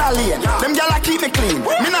me want a lane. Them gyal a keep me clean,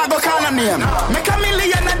 me not go call a name. Make $1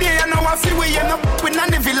 million a day, and now I feel we end up with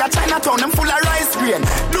none the villa Chinatown, them full of rice grain.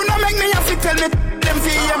 Do not make me have to tell me them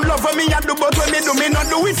VM love for me a do, but when me do, me not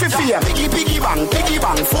do it for fear. Piggy bang,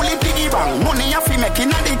 fully piggy bang. Money a fi make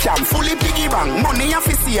inna the camp, fully piggy bang. Money a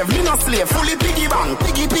fi save, me no slave, fully piggy bang.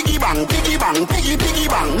 Piggy bang.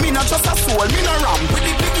 Me not just a soul, me no ram with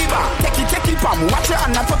the piggy bang. Take it pam, watch it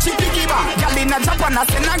and a touch it piggy bang. Girl in a Japan a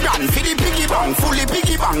send a grand, for the piggy bang. Fully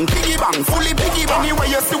piggy bang, fully piggy bang.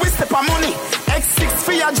 Anyway you see we step on money. X6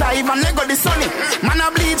 for your jive and leg of the sunny. Man a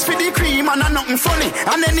bleach for the cream and a nothing funny.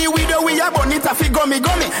 And any video we a bun it a fi gummy.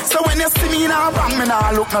 So when you see me in a bank, me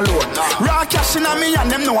nah look no loan. Raw cash in a me and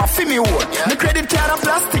them know a fi me own. Me credit card a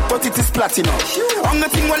plastic, but it is platinum. Only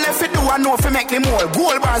thing we left it do I know fi make them all.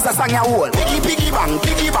 Gold bars a sang a hole. Piggy bang,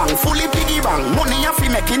 fully piggy bang. Money a fi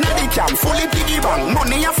make in a the camp, fully piggy bang.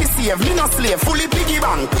 Money a fi save, me no slave, fully piggy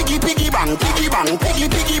bang. Piggy bang.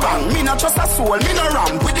 Me not just a soul, me no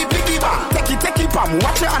ram with the piggy bang. Take it pam,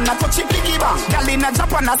 watch it and a touch it piggy bang. Girl in a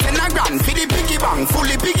Japan a send a grand, for the piggy bang.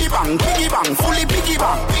 Fully piggy bang, fully piggy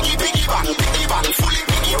bang. Piggy bang, fully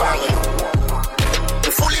piggy bang.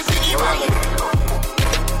 Fully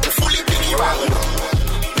piggy bang.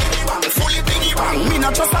 Fully piggy bang. Me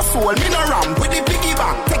not just a soul, me no ram with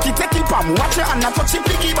bam. Watch your hand, touch the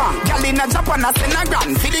piggy bang. Girl in a Japan, a send a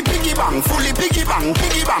grand. Feel the piggy bang, fully piggy bang,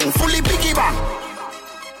 fully piggy bang.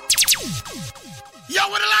 Yo,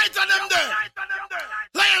 with the light on them there.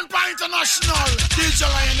 Lion Paw International, DJ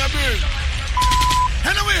Lion the Bird.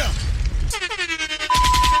 Anyway.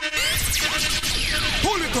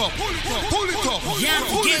 Pull it up. Yeah,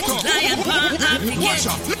 forget Lion Paw, I forget.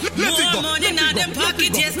 More money now them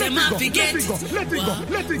pocket, yes, them I forget.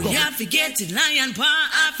 Yeah, forget it, Lion Paw,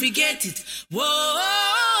 I forget it.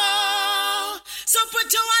 Whoa. So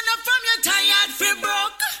put your hand up from your tired fi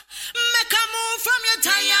broke. Make a move from your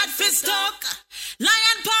tired fi stuck.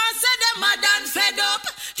 Lion Paw said them mad and fed up.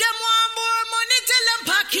 Them want more money till them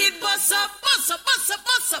pocket bust up.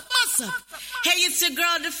 Hey, it's your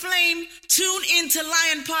girl, The Flame. Tune into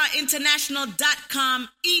lionpawinternational.com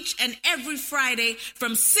each and every Friday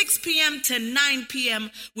from 6 p.m. to 9 p.m.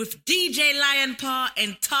 with DJ Lion Paw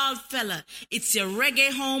and Tall Fella. It's your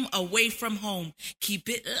reggae home away from home. Keep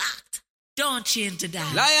it locked. Don't change the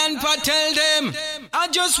dial. Lion Paw tell them, I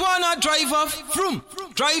just wanna drive off.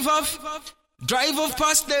 Drive off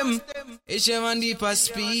past them. It's your man deeper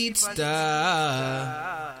speedster.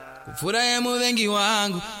 Kufurahi mudengi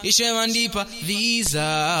wangu. It's your man deeper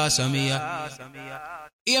visa. Samia.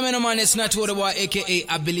 Yeah, man, it's not what about aka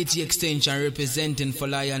Ability Extension representing for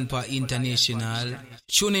Lion Paw International.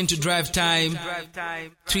 Tune in to Drive Time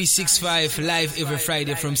 365 live every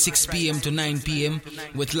Friday from 6 p.m. to 9 p.m.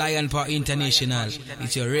 with Lion Paw International.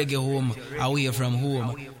 It's your reggae home away from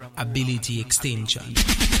home. Ability Extension.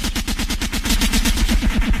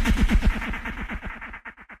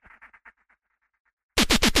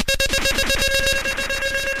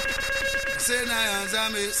 Say I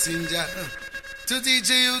am a messenger to teach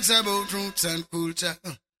youths about roots and culture.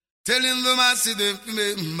 Telling them I see them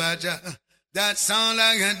matter. That sound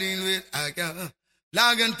like a deal with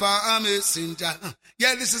Lion Paw messenger.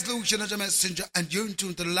 Yeah, this is Lucian as a messenger, and you're in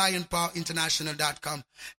tune to lionpawinternational.com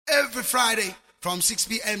every Friday from 6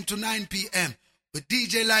 p.m. to 9 p.m. with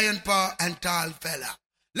DJ Lion Paw and Tall Fella.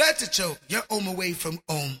 Let it show you're home away from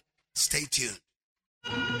home. Stay tuned.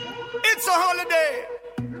 It's a holiday.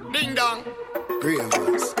 Ding dong. Great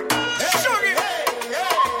voice. Shuggy.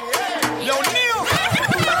 Yo, Neil.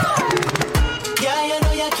 Yeah, you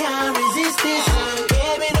know you can't resist this.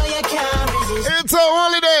 Baby, know you can't resist. It's a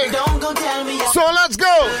holiday. Don't go tell me. So let's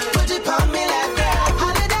go. Put it on me like that.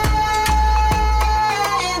 Holiday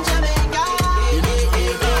in Jamaica.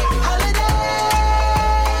 Holiday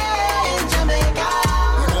in Jamaica.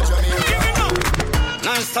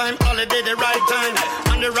 Nice time, holiday, the right time.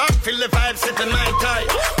 On the rock, feel the vibe, sipping my tie.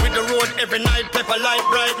 With the road every night, pepper light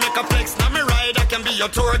bright. Make a flex, now me ride, I can be your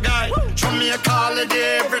tour guide. Show me a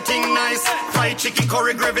holiday, everything nice. Fried chicken,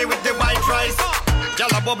 curry gravy with the white rice.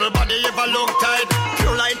 Y'all a bubble body, ever look tight.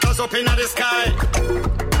 Pure lighters up in the sky.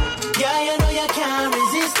 Yeah, you know you can't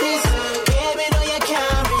resist this. Baby, know you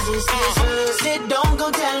can't resist this. Sit down,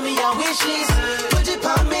 go tell me your wish list. Put it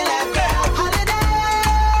on me like that.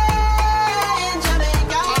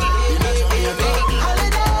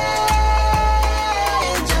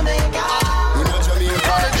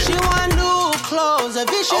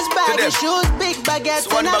 Vicious bag, shoes, big baguettes,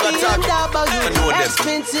 and a BMW.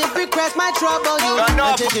 Expensive, request my trouble you.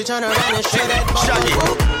 Until you turn around and show that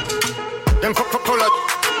bubble. Them full of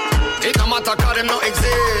it no matter cause them no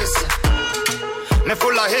exist. Me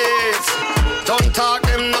full of hate. Don't talk,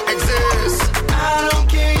 them no exist. I don't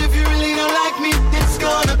care if you really don't like me, it's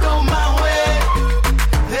gonna go my way.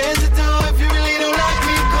 There's a door if you really don't like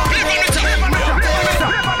me, go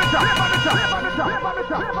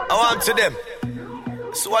I want to them.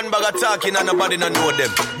 It's one bag of talking and nobody no know them.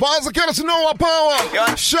 Boys, the kids know our power.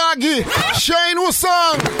 Yeah. Shaggy, Shane, who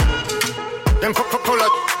song? Them full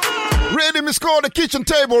of Rhythm is called the kitchen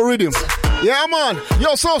table rhythm. Yeah, man.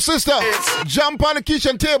 Yo, so sister, jump on the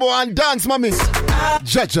kitchen table and dance, mommy.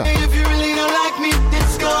 Jaja. If you really don't like me,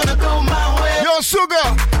 it's gonna go my way. Yo,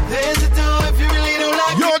 Sugar. There's a door if you really don't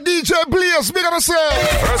like me. Yo, DJ Blaze, big up say.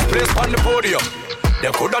 First place on the podium. They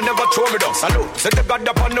coulda never throw me down. Salute, set the God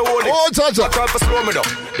up on the holy. Oh, Jaja. Try to slow me down.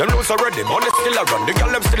 Them lose already, money still a run. The girl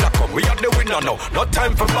them still a come. We are the winner now. No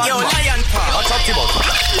time for bad. Yo, Lion Paw. I'll talk about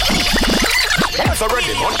it's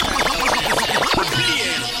already, man.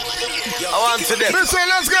 I want to them. Listen,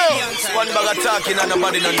 let's go. One bag of talking and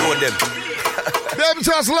nobody no know them. Them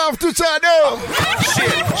just love to try though. Shit,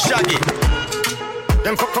 Shaggy.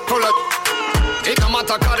 Them full of it no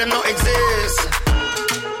matter cause them no exist.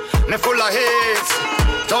 Me full of hate.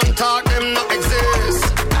 Don't talk, them no exist.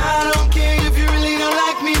 I don't care if you really don't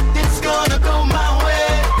like me, it's gonna go my way.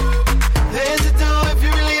 There's a door if you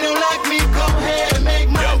really don't like me, go ahead and make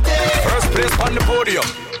my day. First place on the podium.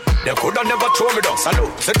 They They coulda never throw me down.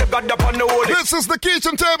 Salute, say the God upon the wall. This is the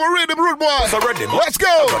kitchen table, rhythm, rude boy. So ready, let's go.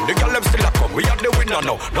 The girl them still a come. We are the winner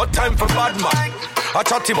now. No time for bad man. I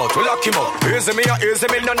chat him out, we lock him out. Easy me,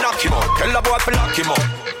 no knock him out. Tell the boy to lock him out.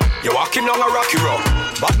 You walk him down a rocky road.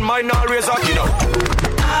 Bad mind always rocking out.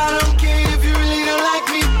 I don't care if you really don't like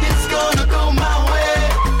me. It's gonna go my way.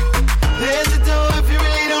 There's a door if you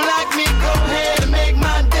really don't like me. Go ahead and make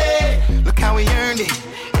my day. Look how we earned it.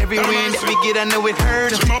 Every win that we get, I know it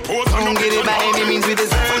hurt 'em. Don't get it by any means, we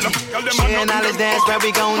deserve it. Sharing all the dance, where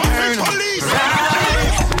we gon' turn 'em.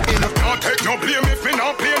 Don't take no blame if me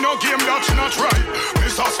not play no game that's not right.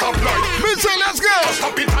 Mr. Stop Light. Mr. Let's go.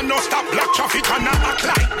 Stop it and no stop black traffic and not act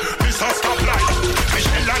like Mr. Stop Light.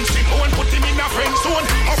 Michelle and Simone put him in a friend zone.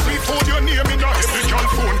 A free food your name in a every girl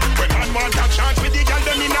phone. When man want a chance with the girl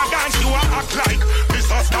them in a dance, you a act like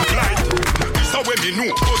Mr. Stop Light. This a way me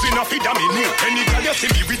know, cause enough feed me know. Any girl you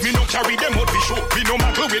see me with me no carry them out for show. Me no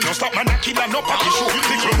matter we no stop man a kill and no papi show.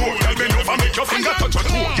 Little more, girl me over make your finger touch your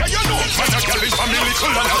toe. Yeah you know, man a girl is family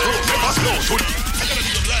little and a grow. Never slow to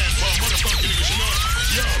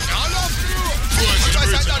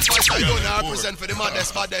I don't represent for the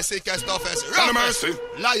maddest, sickest, toughest. Mercy.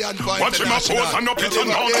 Lion Point. Watch him a pose and up it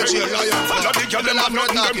on all. Follow the girl, them have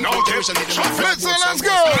nothing, them now get. Let's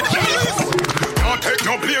go. Don't take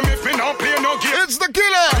no blame if me not play no game. It's the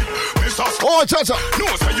killer. Oh, Chacha. No,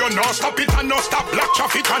 say you no stop it and no stop black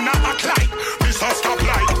traffic and not act like Mr.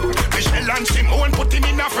 Stoplight. Michelle and Simone put him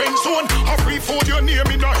in a friend zone. A free food your name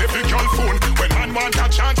in a heavy girl phone. When man want a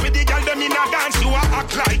chance with the girl them in a dance, you a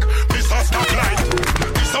act like Mr. Stoplight.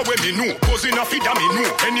 This a way me know, cause enough feed me know.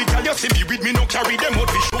 Any girl you see me with me no carry them out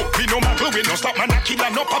for show. Me no matter we no stop man a kill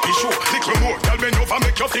and no papi show. Little more, girl me over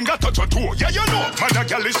make your finger touch your toe. Yeah you know, man a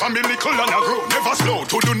girl is family little and a grow. Never slow,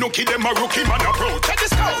 to do no kid them a rookie man a pro. Check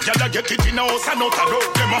this out, girl a get it in a house and out a door.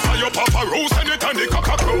 Them a fire papa rose and it and the cock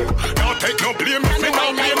a crow. Now take no blame if me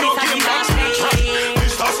now play no game that's right.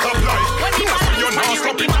 Mr. Stoplight, no say you now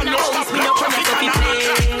stop it and no stop black traffic and a act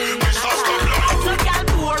like Mr. Stoplight. So girl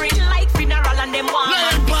boring like funeral and them want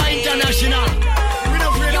International. We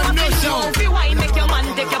don't afraid of no sound. If you wine, make your man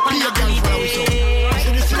take your pan and holiday.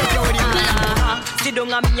 Sit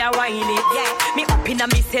down and me a whine it, yeah. Me up in a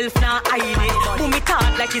myself now hide it. Boom it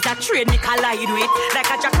hard like it's a trade, me collide with.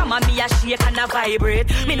 Like a jackhammer, me a shake and a vibrate.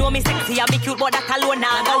 Me know me sexy and me cute, but that alone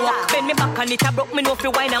now go walk. Bend me back on it, a broke me know fi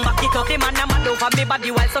wine and back it up. The man a mad over me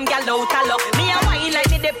body while some gal out a luck. Me a wine like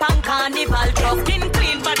me the pan carnival truck. Skin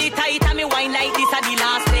clean, body tight, and me wine like this a the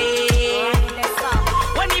last day.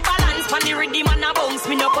 When me balance on the rhythm and a bounce,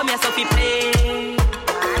 me no come here so fi play.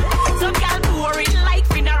 Some gal boring like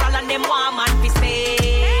funeral and them want man fi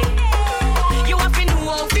stay. You have to know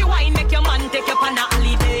how fi wine, make your man take you on a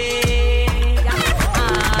holiday.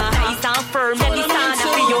 Nice and firm, yeah, this time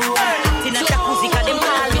for you. In a jacuzzi, 'cause them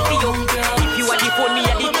call me for you. If you are the phone, me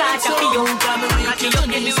a the charge for you. Got you up in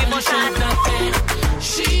the emotion.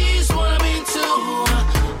 She's what I'm into.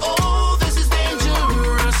 Oh, this is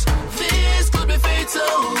dangerous. This could be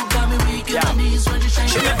fatal. Got me weak in my knees when you shake.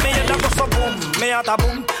 She make me head a go so boom, me at a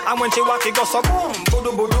boom. And when she walk it go so boom, boom,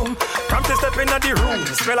 boom, boom. From to step in the room,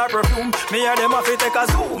 smell like perfume. Me and them have to take a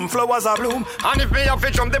zoom, flowers are bloom. And if me have to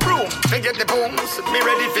jump the broom, forget the booms. Me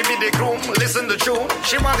ready to be the groom, listen the tune.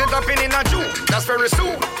 She want it up in a June, that's very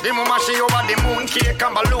soon. The moment she over the moon, cake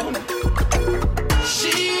and balloon.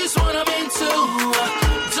 She's what I'm into.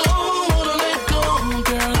 Don't wanna let go,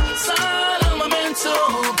 girl. Side of my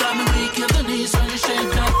mental. Got me weak in the knees when you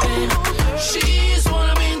shake that thing. She's what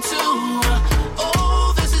I'm into.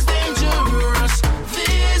 Oh, this is dangerous.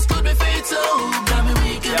 This could be fatal. Got me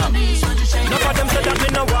weak in the knees when you shake that thing. None of them said that me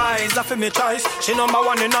no wise, I feel me choice. She number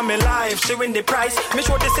one in all my life, she win the prize. Me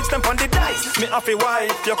show the 6 stamp on the dice. Me off a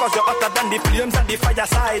wife, you cause you're hotter than the flames at the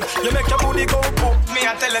fireside. You make your booty go up. Me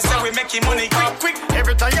I tell her say we making money quick, quick.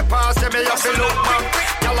 Every time you pass, you me have to look back.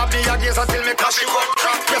 Y'all be a gaze until me cash you up.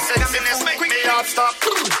 Your sexiness make me heart stop.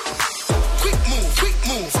 Quick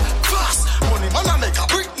move, fast. Money man I make a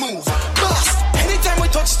brick move, fast. Anytime we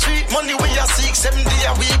touch street, money we a seek 7 days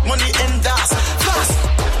a week, money in das. Fast.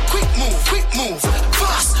 Quick move,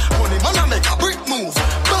 fast. Money man I make a brick move,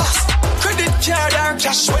 fast. Credit card or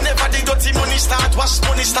cash, whenever the dirty money start, wash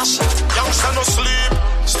money stash. Youngster no sleep,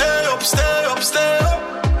 stay up.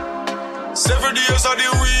 7 days of the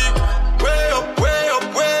week, way up.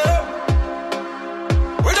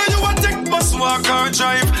 Whether you want take bus, walk or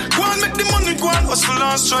drive, go and make the money, go and hustle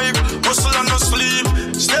and strive. Hustle and no sleep,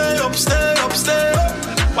 stay up.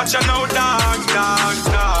 Watch out now, dog.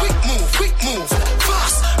 Quick move,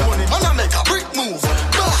 fast. Money man I make a brick move,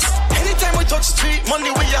 fast. Anytime we touch street,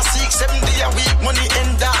 money we a seek 7 days a week, money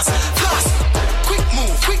in das. Fast. Quick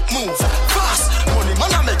move, fast. Money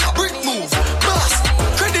man I make a brick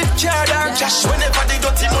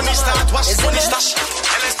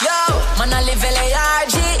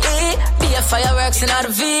fireworks in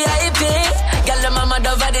the VIP. Girl, the mama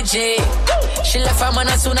over the J. She left her man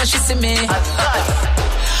as soon as she see me.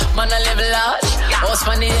 Man, I live large, house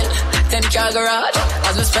money, 10-car garage.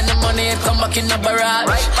 As we spend the money, it come back in the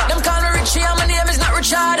barrage. Them call me Richie, and my name is not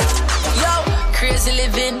Richard. Yo, crazy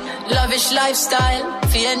living, lavish lifestyle.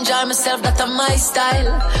 If you enjoy myself, that's my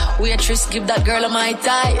style. Waitress, give that girl a my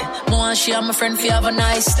tie. More and she and my friend, if you have a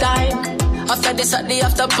nice time. After this at the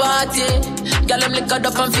after party, girl, I'm liquored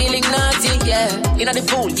up, I'm feeling naughty, yeah. In the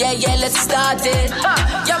pool, yeah, let's start it.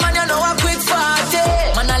 Yeah, man, you know I'm quick party.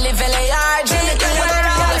 Man, I live LARG.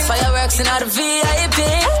 Fireworks in the VIP.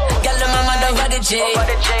 Girl, the mama over the J.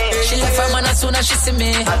 She left her man as soon as she see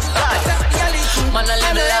me. Man, I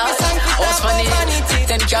live large, house money,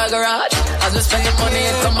 10-car garage. As we spend the money,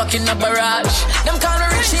 it come back in the barrage. Them call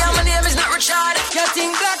me Richie, and my name is not Richard. You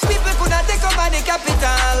think black people could not take over the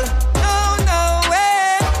capital? No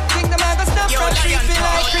way. Think the man stop from treat me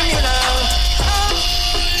like criminal.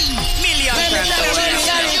 Million times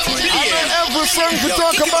every song we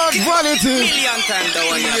talk about vanity. Million times the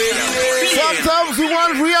one. Sometimes we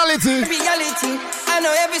want reality. Reality. I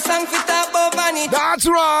know every song we talk about vanity. That's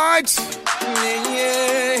right.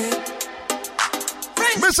 Yeah.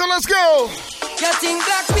 Mister, let's go. You think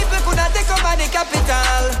black people could not take over the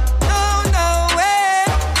capital? No way.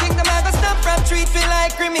 Think the man stop from treat me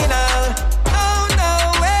like criminal.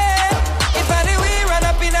 No way. If I do we run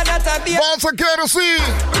up in a database. Once again to see.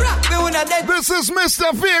 This is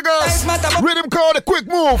Mr. Vegas. Rhythm called a quick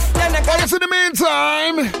move. But in the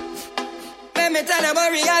meantime, let me tell you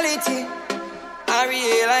about reality.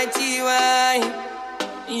 R-E-A-L-I-T-Y.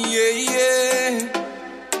 Yeah.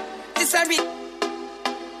 This a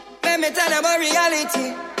let me tell you about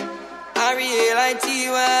reality.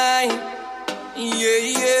 R-E-A-L-I-T-Y.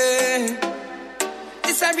 Yeah.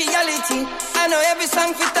 This a reality. I know every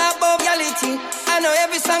song fit talk about reality. I know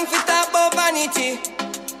every song fit talk about vanity.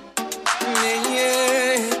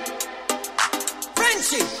 Yeah.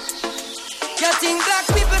 Frenchie. You think black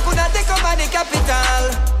people could not take over the capital?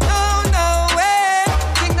 No way.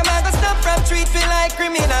 Think the man stop from treat me like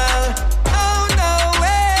criminal? No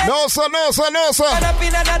way. No sir.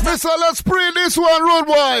 Mister, let's pre this one, road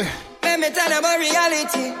boy. Let me tell you about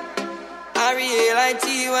reality.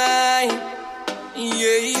 R-E-A-L-I-T-Y.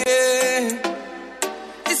 Yeah.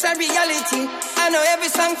 This a reality. I know every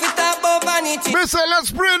song fit talk about vanity. Mister,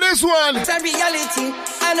 let's bring this one. It's a reality.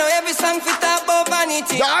 I know every song fit talk about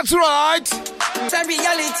vanity. That's right. It's a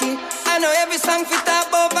reality. I know every song fit talk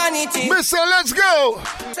about vanity. Mister, let's go.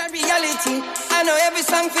 It's a reality. I know every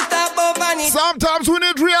song fit talk about vanity. Sometimes we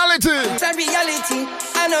need reality. It's a reality.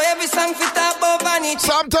 I know every song fit talk about vanity.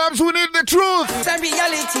 Sometimes we need the truth. It's a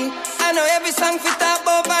reality. I know every song fit talk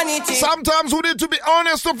about vanity. Sometimes we need to be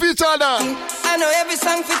honest with each other. I know every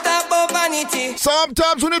song fit talk about vanity.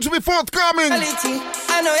 Sometimes we need to be forthcoming. Reality.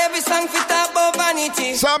 I know every song fit talk about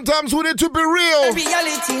vanity. Sometimes we need to be real.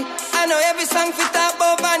 Reality. I know every song fit talk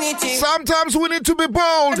about vanity. Sometimes we need to be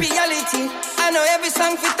bold. Reality. I know every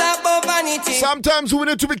song fit talk about vanity. Sometimes we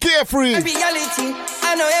need to be carefree. Reality.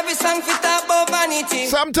 I know every song fit talk about vanity.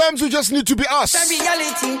 Sometimes we just need to be us.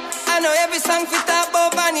 Reality. I know every song fit talk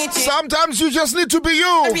about vanity. Sometimes you just need to be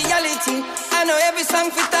you. Reality. I know every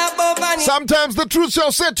song fit talk about vanity. Sometimes the truth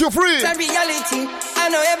shall set you free. Reality. I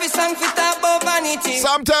know every song fit talk about vanity.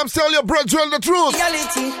 Sometimes tell your brethren the truth.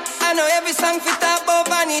 Reality. I know every song fit talk about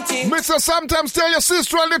vanity. Mister, sometimes tell your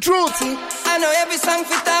sister the truth. I know every song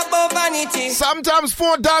fit talk about vanity. Sometimes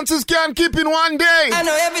 4 dances can't keep in one day. I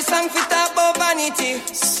know every song fit talk about vanity.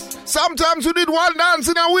 Sometimes we need 1 dance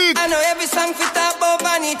in a week. I know every song fit talk about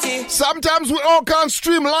vanity. Sometimes we all can't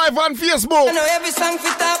stream live on Facebook. I know every song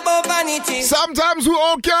fit talk about vanity. Sometimes we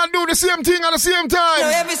all can't do the same thing at the same time. I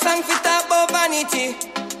know every song fit talk about vanity.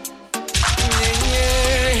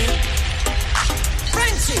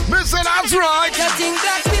 Frenchie. Mister, that's right. You think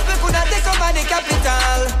black people could not take over the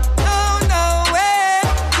capital? No way.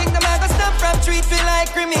 Think the man stop from treat me like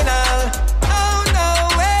criminal? No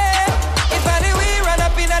way. If I do we run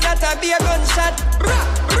up in a data be a gunshot.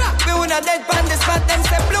 We would not dead on the spot. Them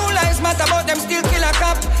say blue lives matter, but them still kill a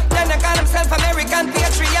cop. Then they call themselves American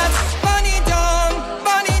patriots. Bunny down,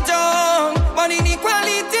 bunny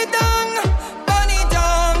inequality down. Bunny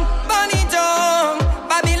down,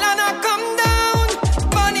 Babylon a come down.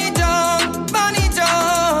 Bunny down, down.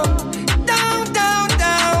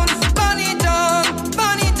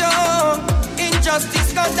 Bunny down,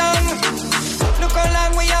 injustice go down. Look how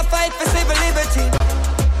long we have fight for civil liberty.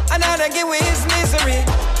 Another give we his misery.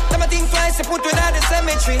 Them a think twice to put without the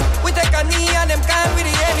cemetery. We take a knee and them can't with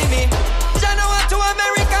the enemy. Jah know what to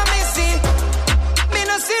America missy. Me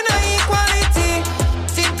no see no equality.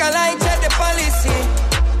 Think I like check the policy.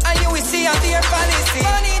 And you will see be a their policy.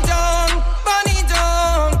 Burn it down, burn it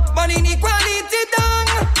down, burn inequality down.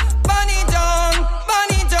 Burn it down,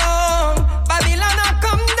 burn it down. Babylon a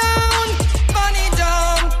come down. Burn it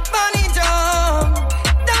down, burn it down.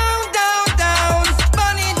 Down, down, down.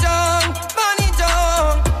 Burn it down, burn it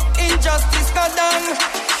down. Injustice go down.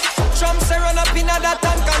 Trump say run up in a that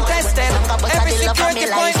uncontested. Every security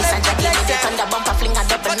point left protected.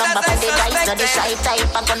 But number for the guys, so the shy type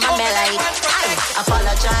and gun my like. I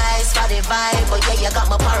apologize for the vibe, but yeah, you got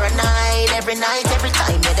me paranoid every night, every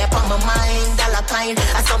time. Yeah, they put my mind, dollar kind.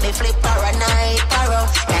 I saw me flip paranoid, paro.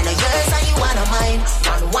 And the years and you wanna mine.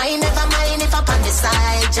 One wine, never mind if I'm on the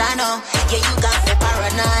side, Jano. Yeah, you got me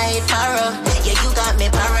paranoid, paro. Yeah, you got me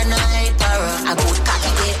paranoid, paro. I good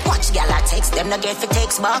cocky get watch, gal, I text them, no get for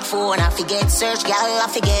text back phone. I forget search, gal, I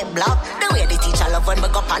forget block. The way the teacher love when we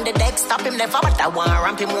go on the deck, stop him never, but I want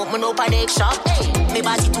ramp him up, me no panic shop. Hey, me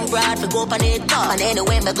body too broad for go on it top. And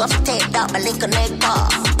anyway, me go for take that, my little neck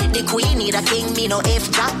pop. The queen need a king, me no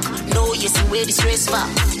F-jack. No, you see where the stress for.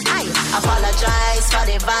 I apologize for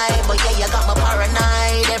the vibe, but yeah, you got me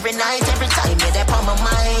paranoid every night, every time. Yeah, they put my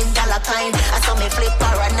mind, dollar kind. I saw me flip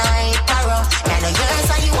paranoid, paro. And the years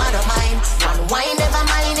and you wanna mine. One wine, never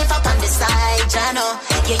mind if I'm on the side, Jano.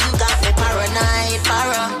 Yeah, you got me paranoid,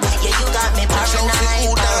 paro. Yeah, you got me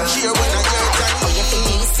paranoid, paro. Oh, you think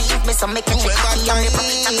deceive me, so make it happy on me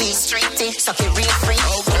pocket and be straight, suck it real free.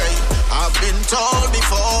 Okay, I've been told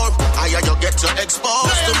before, I you get to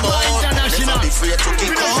expose the more. Never be afraid to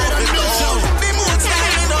kick off the door. The moon's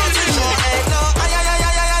shining on the shore. Hey, no,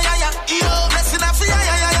 yo, blessing up for yo,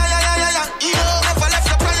 never left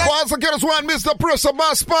the prayer. Once again, this one, Mr. Pressure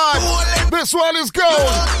Bass Part. This one is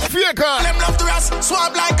gold. Faker. Them love the rest,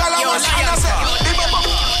 swab like a lawas. And I say,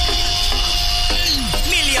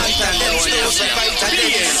 million times the one you have.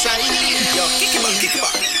 Yo, kick it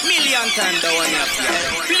back. Million times the one you have.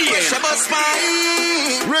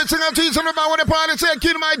 Reaching out to each and every one the party,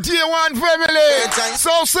 taking my dear one family.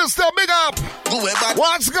 Soul sister, big up.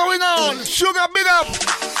 What's going on? Sugar, big up.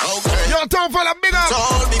 Your town fella, big up.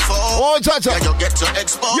 Oh, Chacha.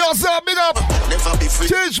 Yourself, big up.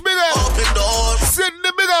 Teach, big up.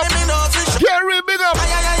 Sydney, big up. Gary, big up.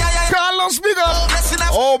 Carlos, big up.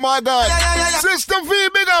 Oh my God. Sister V,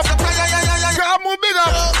 big up. Kamu, big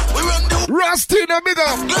up. Rastina, big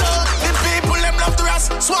up. The people, them love the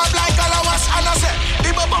rest. Swap like a lawas. And I say,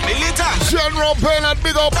 the baba militant. General Bernard,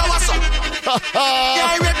 big up.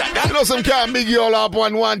 You know some can't big you all up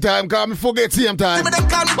one time, can't forget same time. But in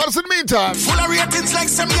the meantime, full of ratings like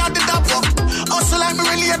some yard the dapper. Also like me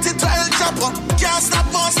related to El Chapo. Can't stop,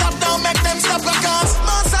 won't stop, don't make them stop. Because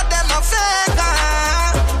most of them are fake.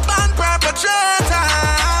 Band perpetrator.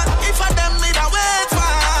 If I them need a wait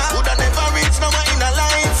for, would I never reach nowhere in a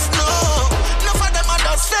life? No, none of them are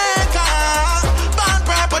just fake. Band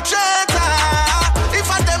perpetrator. If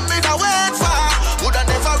I them need a wait for, would I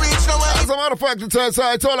never reach nowhere? As a matter of fact,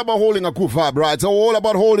 it's all about holding a good vibe, right? It's all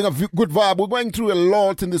about holding a good vibe. We're going through a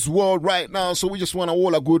lot in this world right now, so we just want to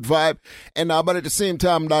hold a good vibe. And but at the same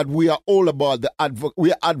time, that we are all about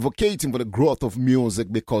we are advocating for the growth of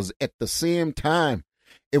music, because at the same time,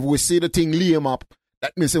 if we see the thing lay up,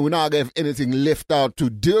 that means we're not going to have anything left out to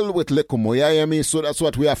deal with Lekomo. You hear me? So that's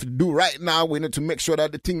what we have to do right now. We need to make sure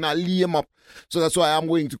that the thing not lay up. So that's why I'm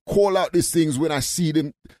going to call out these things when I see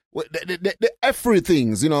them. The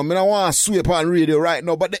everythings, you know, I mean, I want to sweep on radio right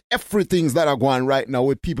now, but the everythings that are going right now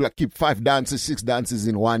with people that keep 5 dances, 6 dances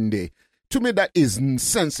in one day, to me, that is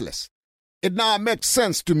senseless. It now makes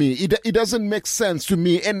sense to me. It doesn't make sense to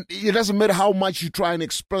me, and it doesn't matter how much you try and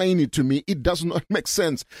explain it to me. It does not make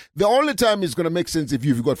sense. The only time it's going to make sense if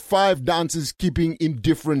you've got 5 dances keeping in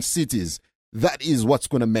different cities. That is what's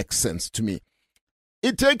going to make sense to me.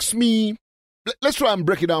 It takes me... Let's try and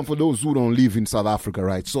break it down for those who don't live in South Africa,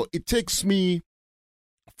 right? So it takes me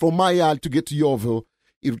from my yard to get to Yeovil.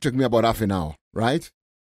 It will take me about half an hour, right?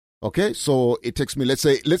 Okay, so it takes me, let's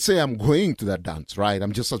say I'm going to that dance, right?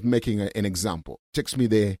 I'm just making an example. It takes me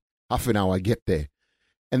there, half an hour, I get there.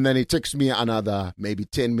 And then it takes me another maybe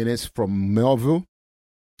 10 minutes from Yeovil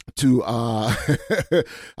to,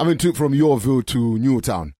 from Yeovil to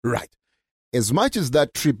Newtown, right? As much as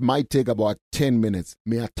that trip might take about 10 minutes,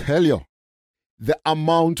 may I tell you, the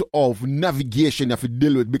amount of navigation you have to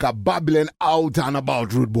deal with because Babylon out and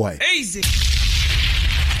about, rude boy. Easy.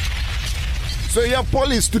 So you have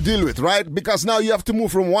police to deal with, right? Because now you have to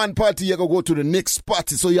move from one party, you go to the next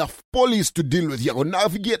party. So you have police to deal with. You go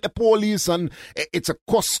navigate the police, and it's a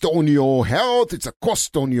cost on your health. It's a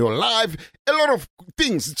cost on your life. A lot of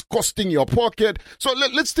things. It's costing your pocket. So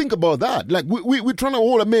let's think about that. Like we're trying to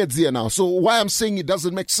hold a meds here now. So why I'm saying it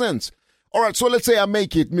doesn't make sense. All right, so let's say I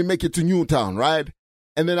make it to Newtown, right?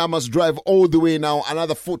 and then I must drive all the way now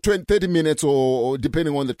another 30 minutes or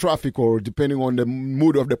depending on the traffic or depending on the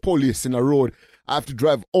mood of the police in a road, I have to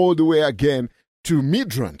drive all the way again to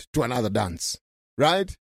Midrand to another dance,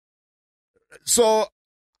 right? So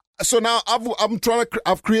now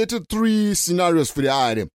I've created 3 scenarios for the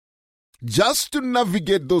item. Just to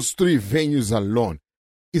navigate those 3 venues alone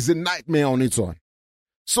is a nightmare on its own.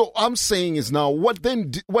 So I'm saying is now, what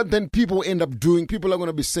then people end up doing, people are going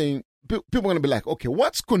to be saying, people are going to be like, okay,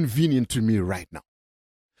 what's convenient to me right now?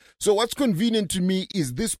 So what's convenient to me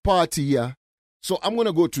is this party here. So I'm going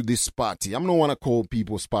to go to this party. I'm not want to call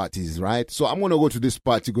people's parties, right? So I'm going to go to this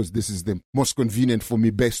party because this is the most convenient for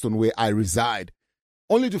me based on where I reside.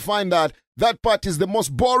 Only to find out that party is the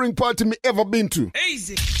most boring party me ever been to.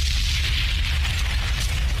 Easy.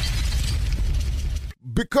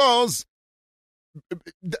 Because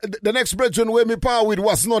the next brethren where me power with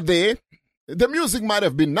was not there. The music might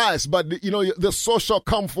have been nice, but the social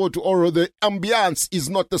comfort or the ambience is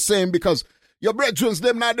not the same because your brethren's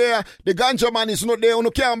them not there. The ganja man is not there.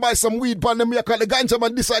 You can't buy some weed pan them. The ganja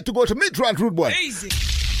man decide to go to Midrand, rude boy. Easy.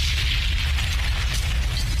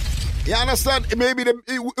 You understand? Maybe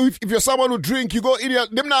if you're someone who drink, you go in here.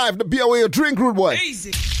 Them not have the beer where you drink, rude boy.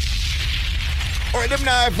 Easy. Or them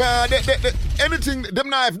not have anything. Them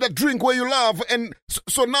not have that drink where you love, and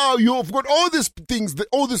so now you've got all these things,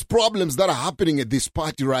 all these problems that are happening at this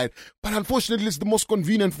party, right? But unfortunately, it's the most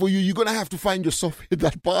convenient for you. You're gonna have to find yourself at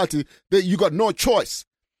that party. That you got no choice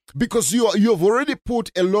because you've already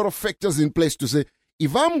put a lot of factors in place to say,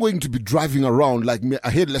 if I'm going to be driving around like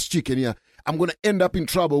a headless chicken here, I'm gonna end up in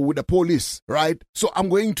trouble with the police, right? So I'm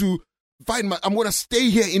going to I'm going to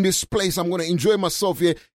stay here in this place. I'm going to enjoy myself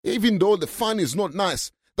here, even though the fun is not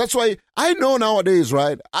nice. That's why I know nowadays,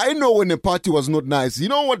 right? I know when the party was not nice. You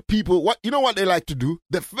know what they like to do?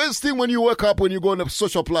 The first thing when you wake up, when you go on the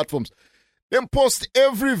social platforms, them post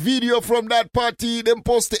every video from that party, them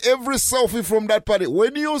post every selfie from that party.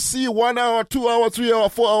 When you see 1 hour, 2 hour, 3 hour,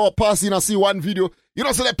 4 hour passing and see one video, you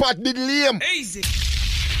know, so the party did lame. Easy.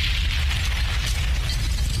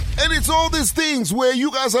 And it's all these things where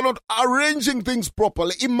you guys are not arranging things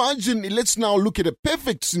properly. Imagine, let's now look at a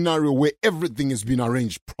perfect scenario where everything has been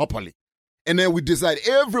arranged properly. And then we decide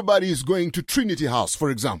everybody is going to Trinity House,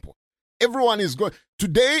 for example. Everyone is going to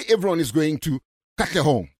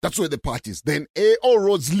Katlehong. That's where the party is. Then all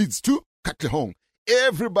roads leads to Katlehong.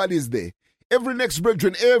 Everybody's there. Every next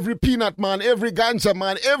brethren, every peanut man, every ganja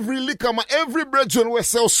man, every liquor man, every brethren will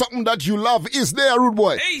sell something that you love is there, rude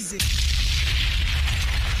boy. Easy.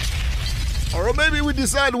 Or maybe we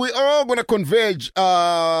decide we're all going to converge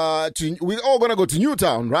we're all going to go to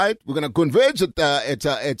Newtown, right? We're going to converge at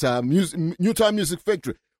Newtown Music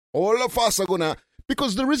Factory. All of us are going to,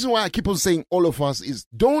 because the reason why I keep on saying all of us is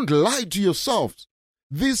don't lie to yourselves.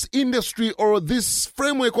 This industry or this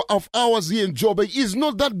framework of ours here in Joburg is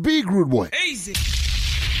not that big, rude boy. Easy.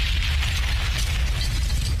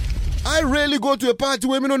 I rarely go to a party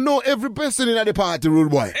where we don't know every person in the party,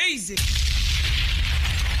 rude boy. Easy.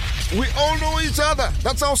 We all know each other.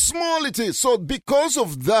 That's how small it is. So because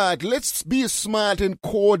of that, let's be smart and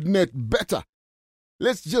coordinate better.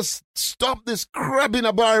 Let's just stop this crabbing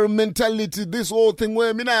about mentality, this whole thing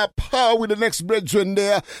where me not power with the next brethren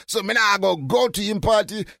there. So me not go to him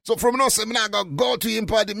party. So from now, me not go to him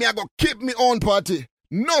party. Me I go keep me own party.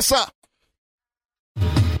 No, sir.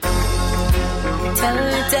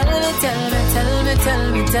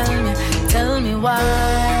 Tell me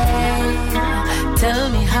why. Tell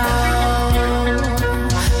me how,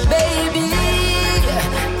 baby.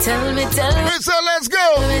 Tell me. So let's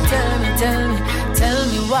go. Tell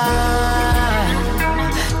me why.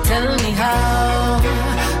 Tell me how.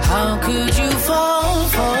 How could you fall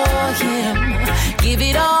for him? Give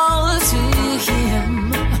it all to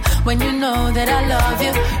him when you know that I love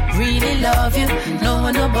you, really love you, no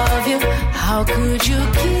one above you. How could you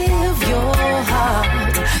give your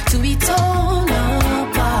heart to be torn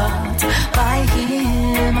apart by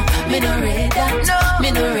him? Me no read that,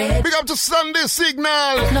 me no read. Big up to Sunday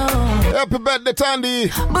Signal. No. Happy birthday,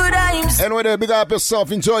 Tandy. But I'm anyway, big up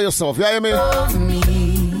yourself, enjoy yourself. You hear me? Love me.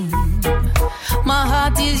 My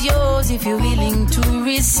heart is yours if you're willing to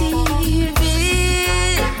receive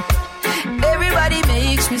it. Everybody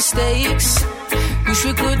makes mistakes. Wish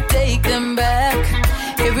we could take them back.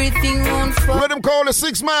 Everything won't fall. Let them call it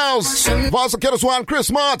 6 miles. Vasa Keros One,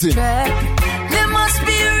 Chris Martin. There must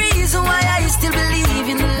be a reason why I still believe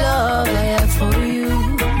in the love I have for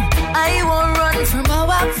you. I won't run from how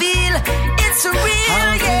I feel. It's a real,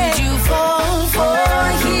 how could you fall for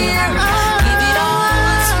him? Give it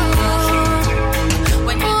all to him.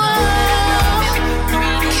 When you know I love you,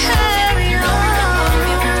 really carry on.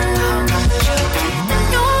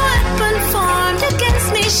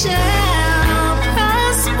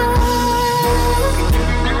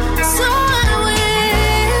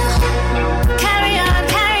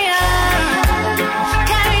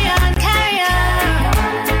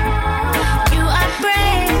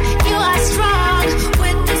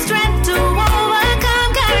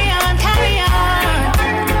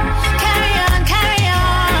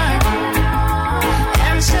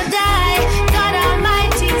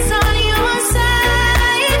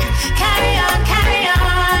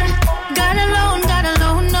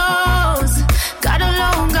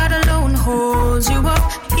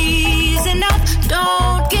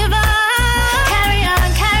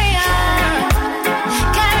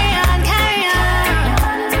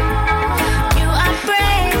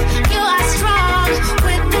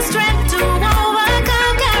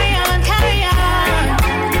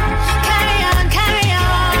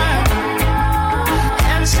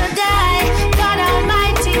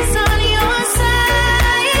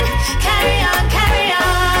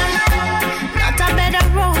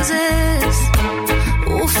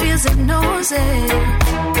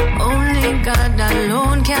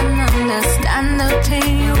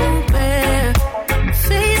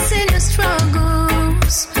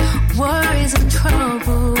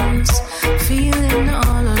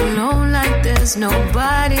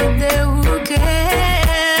 nobody there who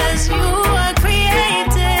cares. You are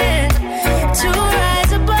created to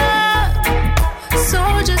rise above, so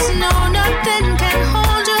just know nothing can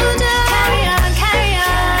hold you down. Carry on, carry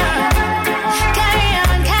on, carry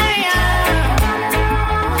on, carry on.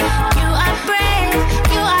 You are brave,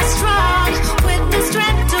 you are strong, with the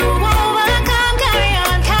strength to overcome. Carry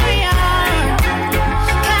on, carry on,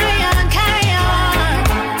 carry on, carry on.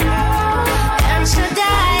 El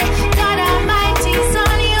Shaddai, God Almighty's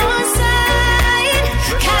on your side.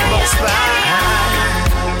 Carry on, carry on.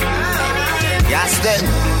 Yes, then.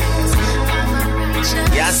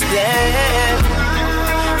 Yes, then.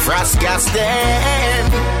 Frost, yes, then.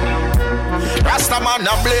 Rastaman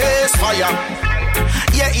a blaze fire.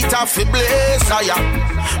 Yeah, it a fi blaze fire.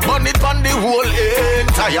 Burn it on the whole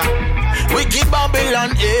entire wicked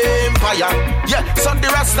Babylon empire. Yeah, so the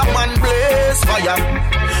Rastaman blaze fire.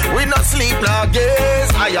 We not sleep like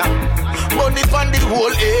gaze higher. Burn it on the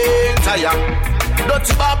whole entire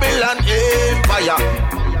dirty Babylon empire.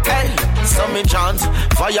 Hey, so me chant,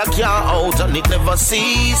 fire can't out and it never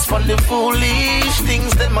cease. For the foolish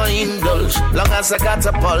things that my indulge. Long as I got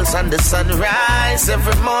a pulse and the sunrise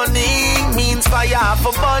every morning means fire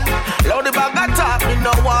for fun. Loud the bag of talk, me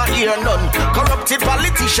no want hear none. Corrupted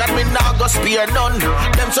politician, me nah go spare none.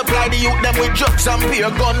 Them supply the youth, them with drugs and beer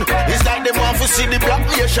gun. It's like them want to see the black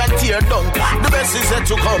nation tear down. The best is yet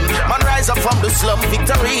to come. Man rise up from the slum,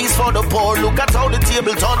 victories for the poor. Look at how the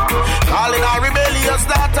table turn. Calling our rebellious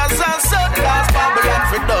daughters and sons, that's Babylon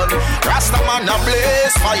for done. Rastaman a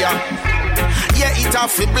blaze fire. Yeah, it a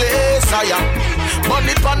fi blaze fire. Burn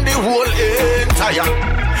it on the whole entire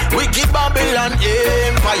wicked Babylon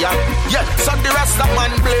empire. Yeah, so the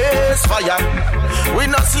Rastaman blaze fire. We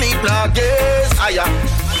not sleep like gaze higher.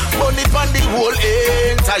 Burn it on the whole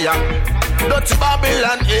entire dirty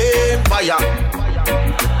Babylon empire.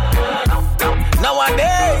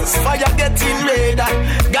 Nowadays, fire getting redder.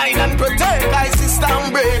 Guide and protect, I sister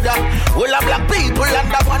and brother. All of black people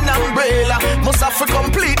under one umbrella. Must have to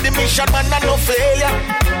complete the mission, man, and no failure.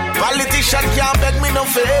 Politician can't beg me no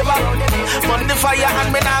favor. Burn the fire and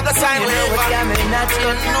me nah go sign waiver.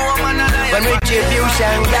 When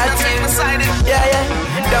retribution got you, yeah,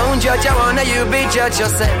 yeah. Don't judge, I wanna you be judge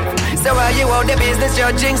yourself. So why you out the business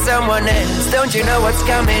judging someone else? Don't you know what's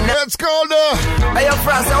coming? It's called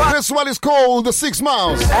this one is called the 6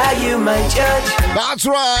 Miles. Are you my judge? That's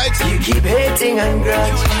right. You keep hating and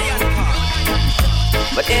grudge,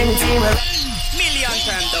 but anything million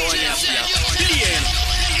times the one you billion.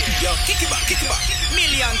 Yo, kick it back, kick it back.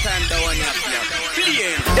 Million times the one you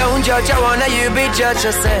billion. Don't judge, I wanna you be judge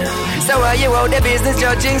yourself. So why you out the business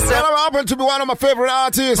judging so? Well, I happen to be one of my favorite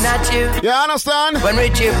artists. Not you. You understand? When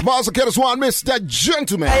we you Boss of Killers one, Mr.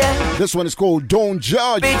 Gentleman. Yeah. This one is called Don't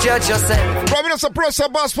Judge. Be judge yourself. Probably suppress a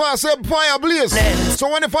boss fire, say fire blaze. So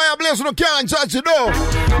when the fire blaze, you can't judge it though.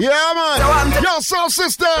 Yeah, man. Yo, soul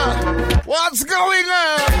sister, what's going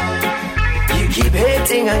on? You keep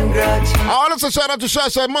hating and grudge. I want to shout out to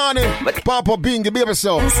Shasha Money, Papa Bing, give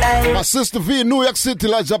yourself. Inside. My sister V, New York City,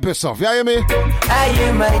 lights up yourself. You hear me? Are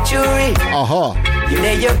you my jury? Uh-huh. You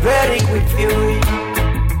lay your verdict with fury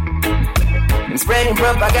and spreading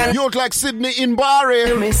propaganda. You look like Sydney in Barry.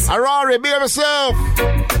 Harare, be yourself.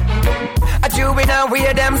 A Jew now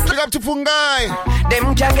wear them. Look up to Fungai.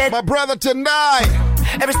 Them can get my brother Tendai.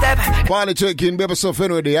 Every step. Finally checking baby yourself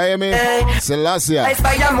anyway. You hear me? Selassie. I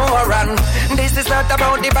spy a moron. This is not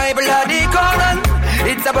about the Bible or the Quran.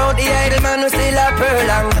 It's about the idle man who still a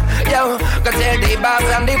furlong. Yo, go tell the boss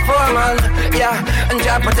and the foreman. Yeah, and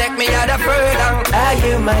just protect me at a furlong. Are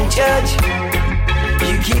you my judge?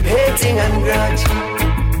 You keep hating and grudge,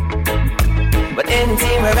 but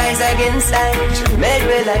anything will rise against I, made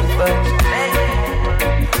me like fudge.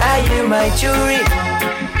 Are you my jury?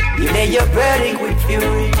 You lay your verdict with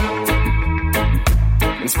fury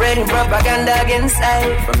and spreading propaganda against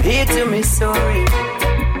I, from here to Missouri.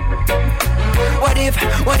 What if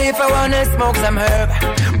I wanna smoke some herb?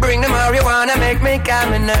 Bring the marijuana, make me calm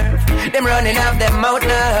my nerve. Them running off them mouth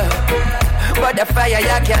now, but the fire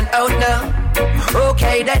you can't out now.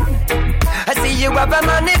 Okay then, I see you have a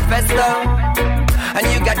manifesto, and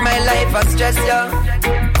you got my life a stress, yo.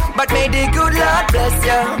 But may the good Lord bless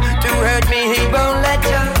you. To hurt me, he won't let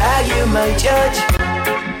you. Are you my judge?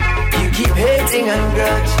 You keep hating and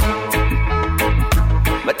grudge,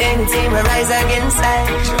 but anything will rise against I,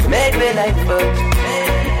 made me like fudge.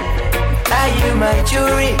 Are you my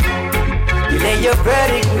jury? You lay your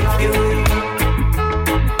verdict with fury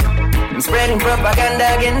and spreading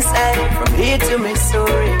propaganda against I, from here to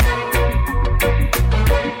Missouri.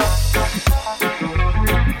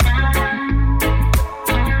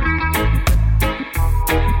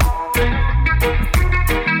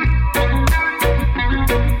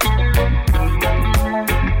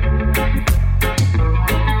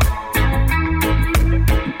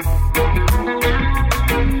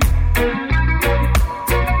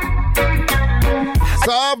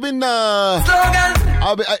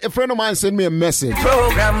 question. A friend of mine sent me a message.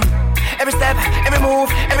 Program. Every step, every move,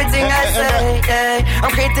 everything I say.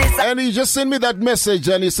 I'm criticized. And he just sent me that message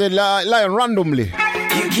and he said, Lion, randomly.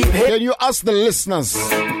 Can you ask the listeners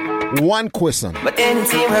one question? But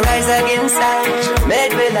anything will rise against I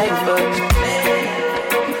made me like fun.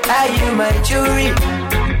 Are you my jury?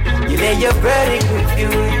 You lay your verdict with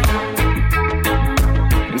fury.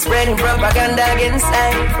 I'm spreading propaganda against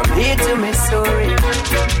I from here to Missouri.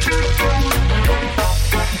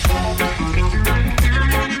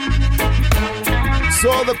 So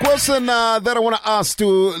the question that I want to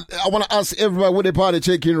ask everybody with the party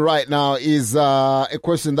check-in right now is a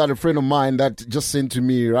question that a friend of mine that just sent to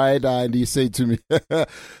me, right? And he said to me,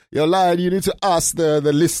 "Yo, Lion, you need to ask the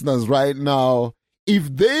listeners right now,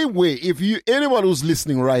 anyone who's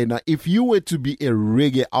listening right now, if you were to be a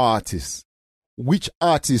reggae artist, which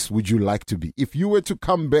artist would you like to be? If you were to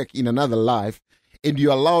come back in another life and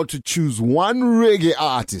you're allowed to choose one reggae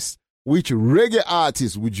artist, which reggae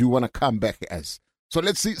artist would you want to come back as?" So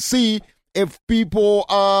let's see if people,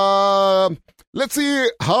 let's see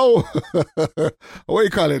how, what do you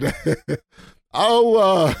call it?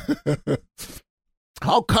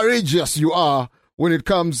 How courageous you are when it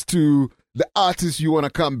comes to the artist you want to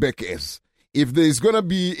come back as. If there's going to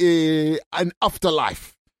be an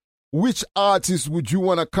afterlife, which artist would you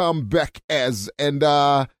want to come back as? And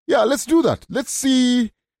yeah, let's do that. Let's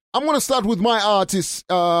see. I'm going to start with my artist.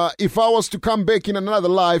 If I was to come back in another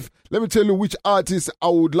life, let me tell you which artist I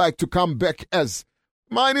would like to come back as.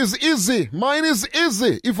 Mine is easy.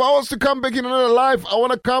 If I was to come back in another life, I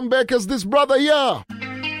want to come back as this brother here.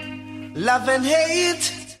 Love and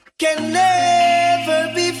hate can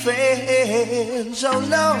never be friends. Oh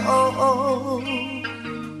no.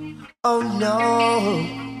 Oh no.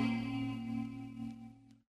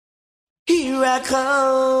 Here I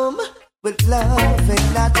come. With love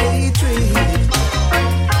and not hatred.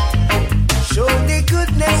 Surely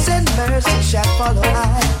goodness and mercy shall follow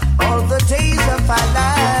I all the days of our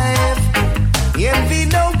life. Envy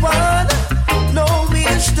no one, no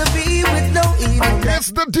wish to be with no evil.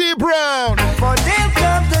 It's the D Brown. For there'll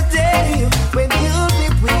come the day when you'll be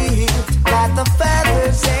whipped by the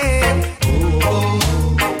feathers and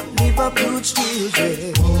leave up huge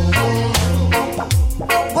children.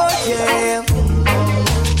 Oh yeah.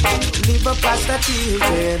 Leave up past the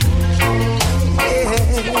children. Yeah.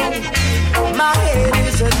 My head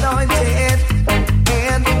is anointed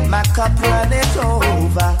and my cup runneth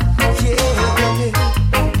over. Yeah.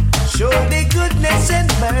 Surely goodness and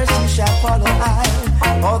mercy shall follow I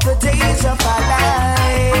all the days of our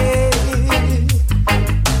life.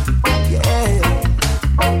 Yeah.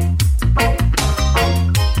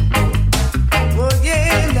 Oh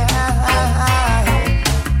yeah,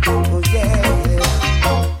 oh yeah.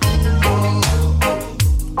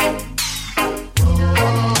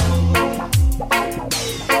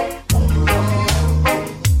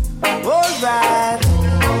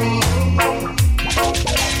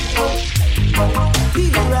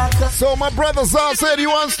 So my brother Zah said he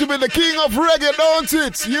wants to be the king of reggae, don't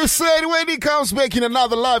it? You said when he comes back in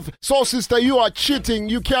another life. So sister, you are cheating.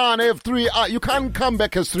 You can't have three. You can't come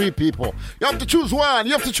back as three people. You have to choose one.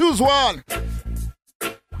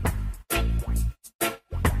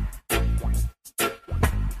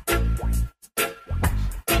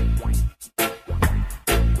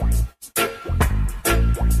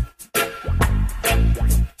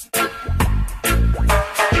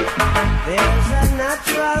 There's a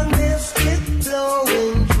natural mystic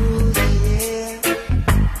flowing through the air.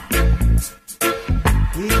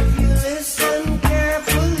 If you listen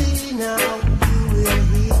carefully now, you will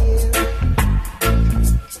hear.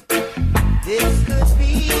 This could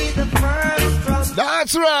be the first from.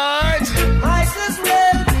 That's right. Might as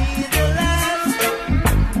well be the last.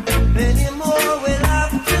 Many more will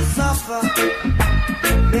have to suffer.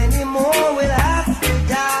 Many more will have to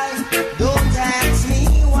die. Don't ask me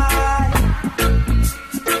why.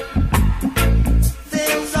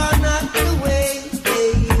 Things are not the way they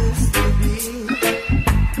used to be.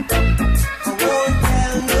 I won't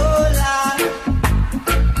tell no lie.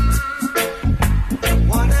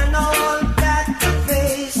 One and all got to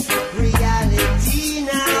face reality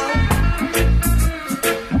now.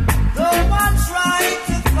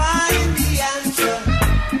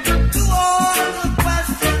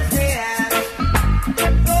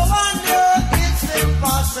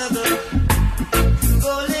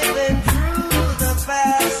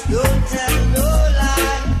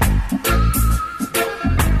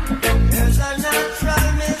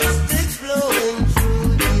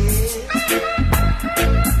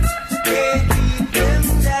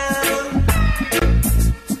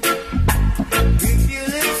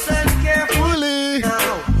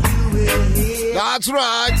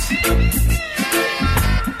 right.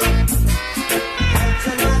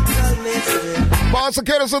 Pastor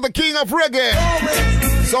Kettles is the king of reggae.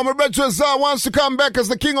 So my brother wants to come back as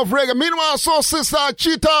the king of reggae. Meanwhile, so sister,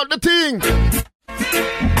 cheat out the thing.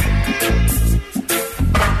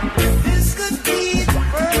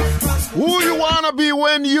 Who you wanna be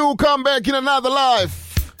when you come back in another life?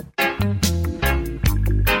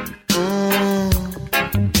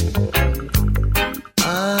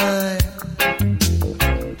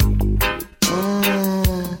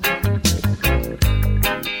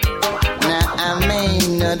 Now I may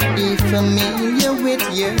not be familiar with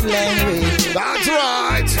your language. That's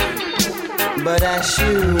right. But I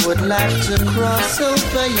sure would like to cross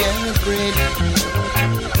over your bridge.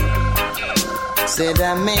 Said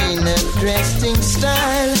I may not dress in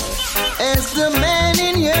style as the man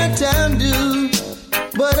in your town do,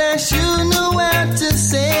 but I sure know how to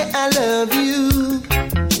say I love you.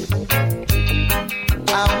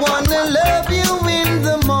 I wanna love you in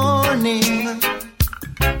the morning,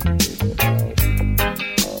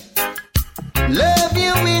 love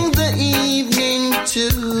you in the evening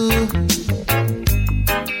too,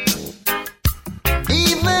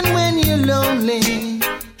 even when you're lonely.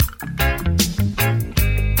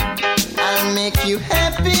 I'll make you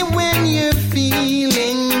happy when you're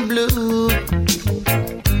feeling blue.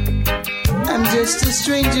 I'm just a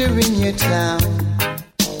stranger in your town.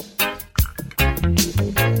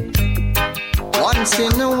 Once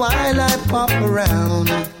in a while I pop around.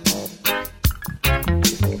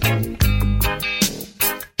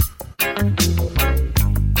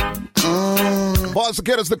 Pastor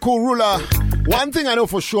Kettles, the cool ruler. One thing I know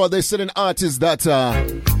for sure, there's certain artists that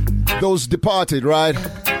those departed, right?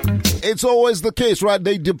 It's always the case, right?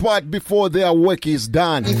 They depart before their work is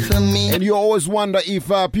done. And you always wonder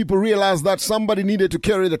if people realize that somebody needed to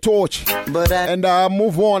carry the torch and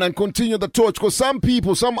move on and continue the torch. Because some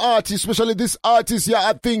people, some artists, especially this artist, yeah,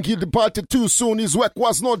 I think he departed too soon. His work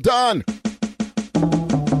was not done.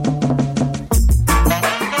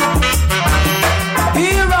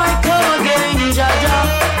 Here I come again, Jaja.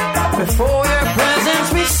 Before your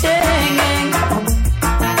presence we singing.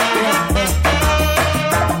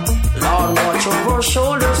 Lord, watch over our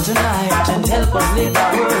shoulders tonight and help us live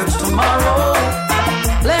our words tomorrow.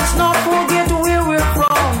 Let's not forget where we're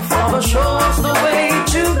from, Father, show us the way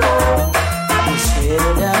to go. You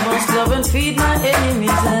said I must love and feed my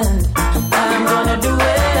enemies, and I'm gonna do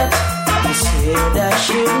it. You said I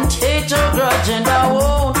shouldn't hate your grudge, and I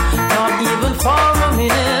won't, not even for a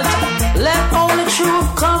minute. Let only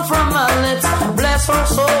truth come from my lips. Bless our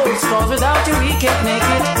souls, cause without you we can't make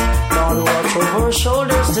it. Lord, watch over our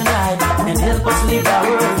shoulders tonight and help us live our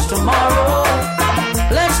words tomorrow.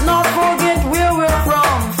 Let's not forget where we're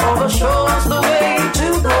from, for show us the way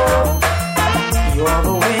to go. You're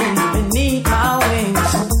the wind beneath my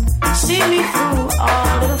wings, see me through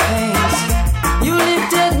all the things. You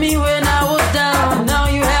lifted me when I was down, now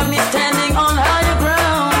you have me standing on higher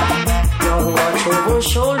ground. Lord, watch over our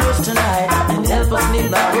shoulders tonight and help us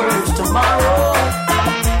live our words tomorrow.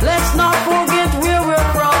 Let's not forget where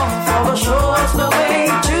we're from, for show us the way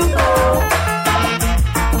to go.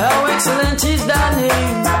 How excellent is thy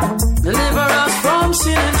name, deliver us from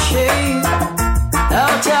sin and shame.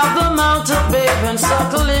 Out of the mountain, babe, and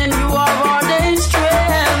suckle in you are our day's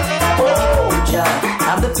strength. Oh, Jah,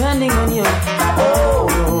 I'm depending on you. Oh,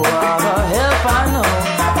 you are the help I know.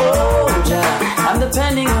 Oh, Jah, I'm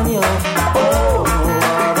depending on you. Oh, you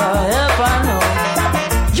are the help I know.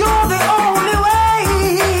 You're the only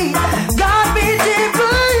way. God be deep.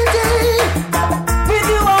 With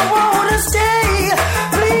you I wanna stay.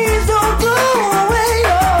 Please don't go away.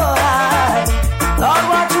 Oh, Lord,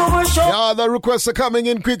 watch over show. Yeah, the requests are coming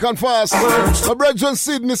in quick and fast. My brother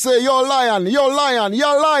Sydney say, you're lion, you're lion,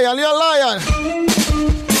 you're lion, you're lion.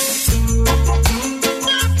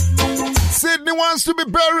 Sydney wants to be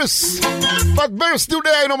Barris, but Barris still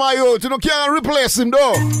there, you know, my youth. You know, can't replace him,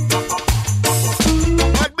 though.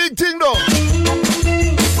 That big thing, though.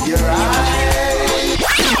 You're right.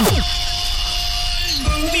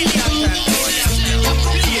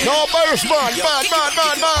 No, Barris, bad.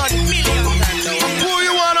 Who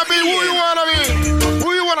you wanna be? Who you wanna be? Who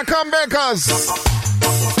you wanna come back as?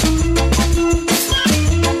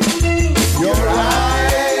 Your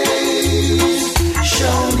eyes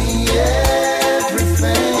show me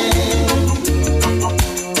everything.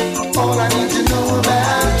 All I need to know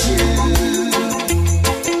about you.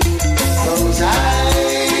 Those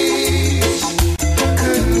eyes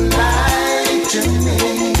couldn't lie to me,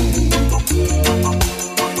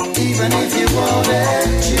 even if you wanted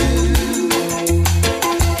to.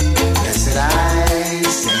 Blessed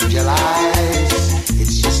eyes, angel eyes,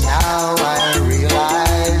 it's just how I realize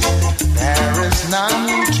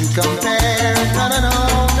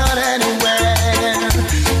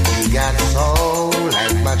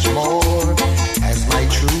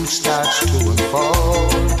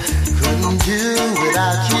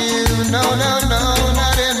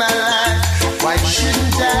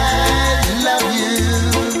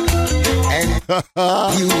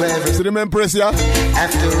You ever see them Empress, yeah?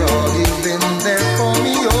 After all, you've been there for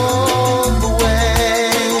me all the way.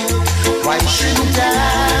 Why shouldn't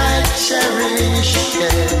I cherish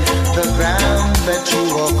the ground that you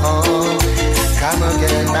walk on? Come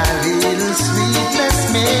again, my little sweetness,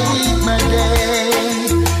 make my day.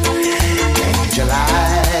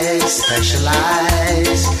 Angelize,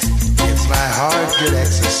 specialize, give my heart good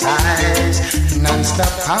exercise.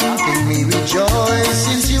 Non-stop pumping me rejoice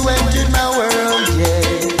since you entered my world,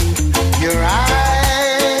 yeah. Your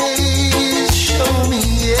eyes show me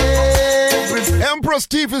everything. Empress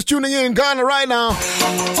Steve is tuning in Ghana right now.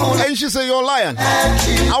 And she say, you're lying.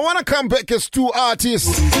 I want to come back as two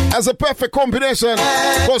artists as a perfect combination,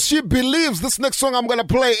 because she believes this next song I'm going to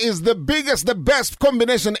play is the biggest, the best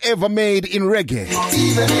combination ever made in reggae.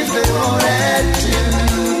 Even if they won't add to.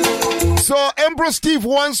 So Empress Steve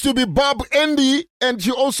wants to be Bob Andy, and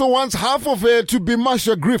she also wants half of it to be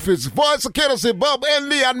Marsha Griffiths. Voice of courtesy, Bob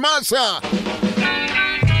Andy and Marsha.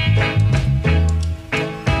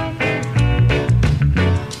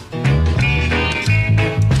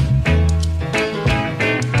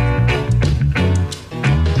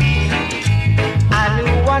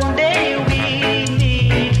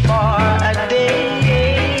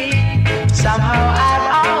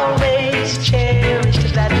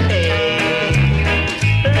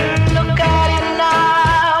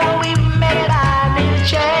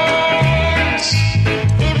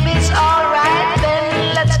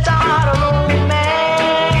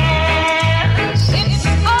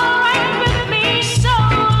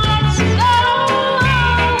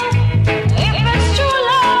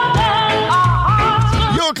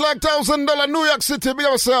 $1,000 New York City, be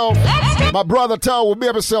yourself. My brother town will be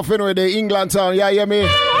yourself anyway, the England town, yeah, hear me?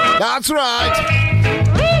 That's right.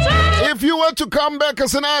 If you were to come back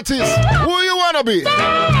as an artist, who you want to be?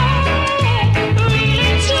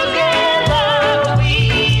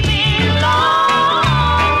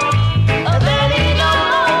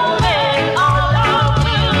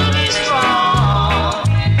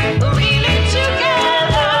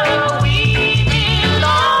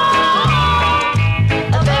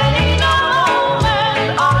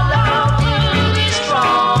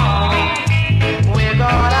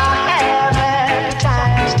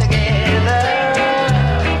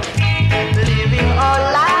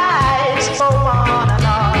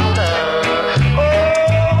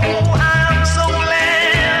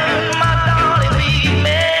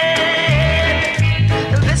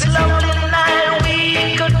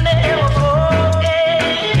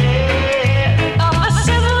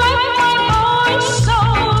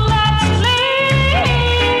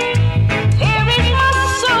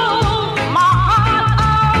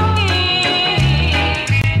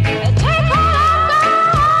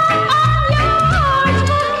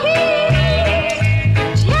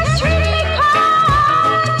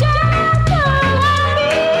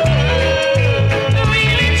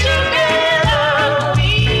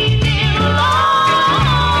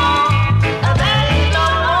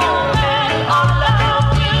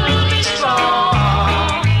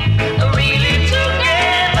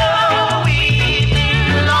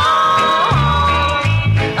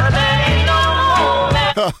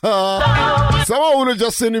 Someone would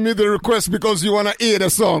just sending me the request because you want to hear the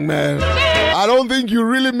song, man. I don't think you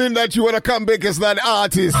really mean that you want to come back as that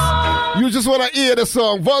artist. You just want to hear the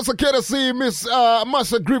song. Voice of courtesy, Miss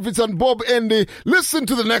Marsha Griffiths and Bob Andy. Listen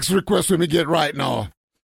to the next request when we get right now.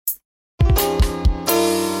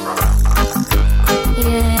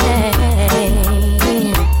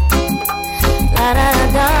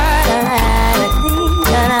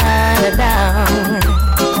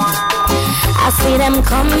 I see them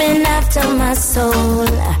coming after my soul,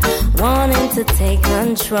 wanting to take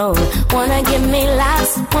control. Wanna give me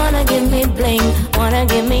laughs, wanna give me bling, wanna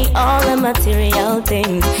give me all the material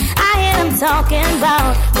things. I hear them talking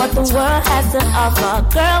about what the world has to offer.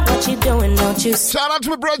 Girl, what you doing, don't you see? Shout out to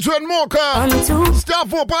my brother Mocha. Staff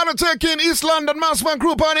for Panatech in East London, Mass Fan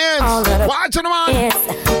Group on the ends. Watch it, man. Yes.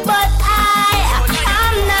 But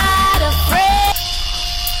I'm not afraid.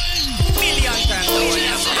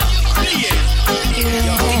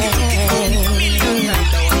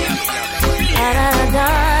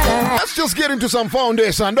 Let's just get into some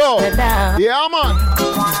foundation, though. Yeah, man.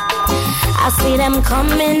 I see them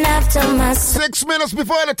coming after my 6 minutes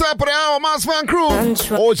before the top of the hour, Mass Fan Crew.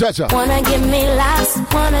 Oh, cha-cha. Wanna give me laughs,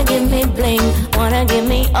 wanna give me bling, wanna give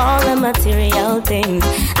me all the material things.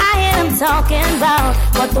 I hear them talking about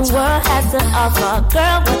what the world has to offer.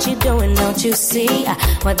 Girl, what you doing, don't you see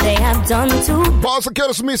what they have done to Boss of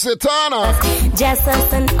Curtis Me Satana. Just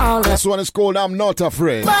us and all of this one is called I'm Not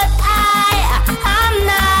Afraid. But I'm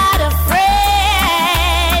not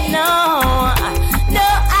afraid, no.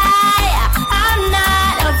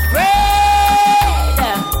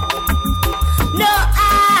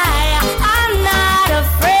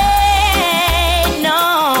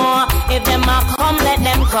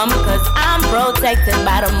 I'm protected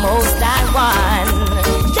by the Most High One.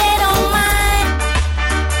 They don't mind.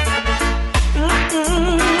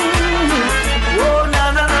 Oh,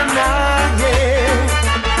 na na na na, yeah.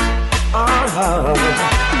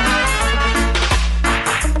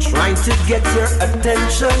 Trying to get your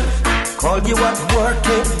attention. Call you at work,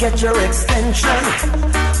 can't get your extension.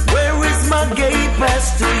 Where is my gate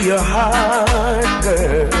pass to your heart,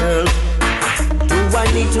 girl? Do I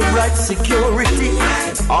need to write security in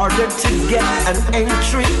order to get an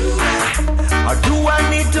entry? Or do I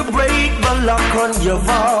need to break the lock on your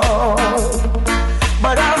vault?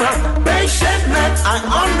 But I'm a patient man, I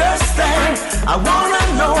understand. I wanna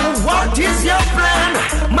know what is your plan.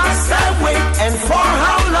 Must I wait and for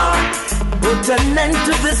how long? Put an end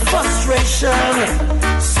to this frustration.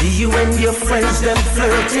 See you and your friends them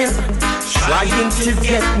flirting, trying to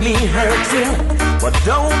get me hurting. But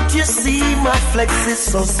don't you see my flex is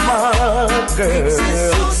so smart, girl?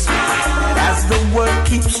 And as the world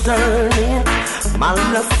keeps turning, my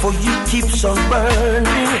love for you keeps on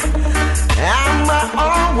burning. Am I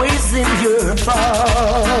always in your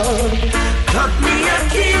thought? Cut me a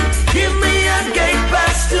key, give me a gate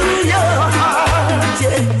pass to your heart,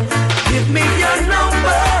 yeah. Give me your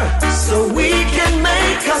number so we can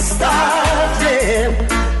make a start, yeah.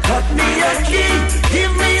 Cut me a key,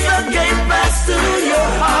 give me the gate pass to your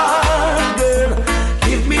heart, girl.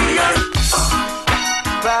 Give me your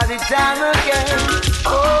Party time again.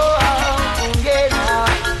 Oh, yeah, now.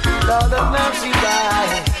 Lord of mercy,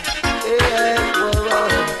 die. Yeah, whoa.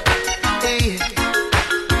 Hey.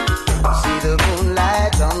 See the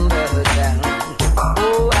moonlight on the town.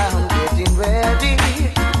 Oh, I'm getting ready.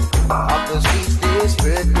 Up the streets they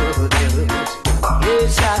spread good news.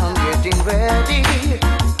 Yes, I'm getting ready.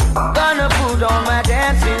 Gonna put on my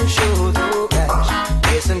dancing shoes. Oh gosh,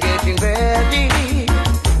 yes, I'm getting ready.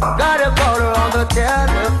 Got a caller on the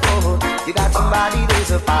telephone. You got somebody,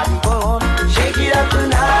 there's a party going. Shake it up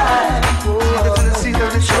tonight. Oh,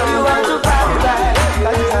 show you how to party right.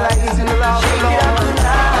 Shake it up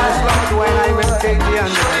tonight. Show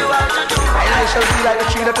you how to do. And I shall be like a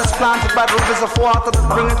tree that is planted by rivers of water that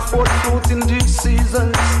bringeth forth fruit in due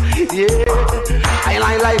seasons. Yeah,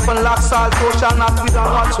 I life and locks all, so shall not be done.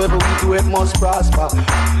 Whatsoever we do, it must prosper.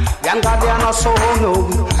 And God, they are not so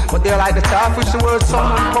known, but they're like the chaff which the word sun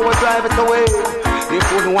and power drive it away.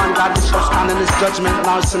 Therefore, the one God shall stand in his judgment, and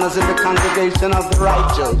our sinners in the congregation of the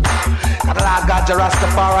righteous. God, Lord God, the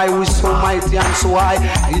Rastafari, who is so mighty and so high,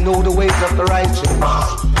 you know the ways of the righteous.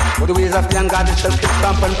 But the ways of the ungodly shall get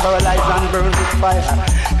cramp and paralyze and burn with fire.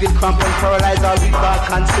 Get cramp and paralyze all weak bad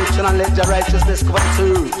conception and let the righteousness cover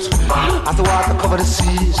the earth. As the water cover the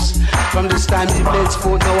seas. From this time he blends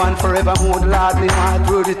forth now and forevermore. The Lord may heart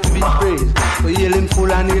worthy to be praised. We hail him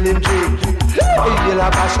full and hail him true. Hail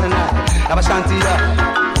Abashanti.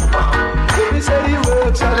 He said the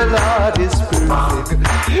works of the Lord is perfect,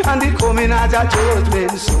 and the coming of the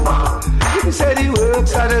judgment soon. He said the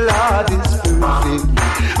works of the Lord is perfect,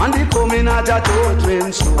 and the coming of the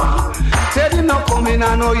judgment soon. Said he no coming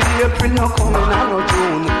and no April, no coming and no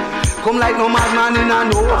June. Come like no madman in a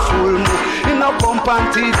no full moon. He no pump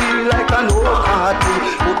on TV like a no cartoon.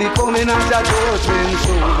 But the coming of the judgment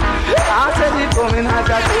soon. I said the coming of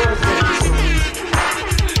the judgment soon.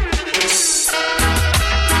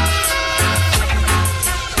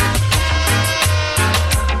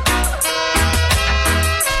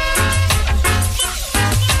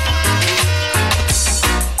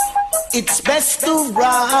 It's best to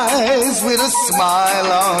rise with a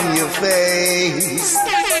smile on your face,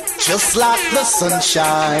 just like the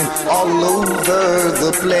sunshine all over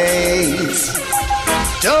the place.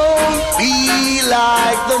 Don't be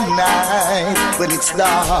like the night when it's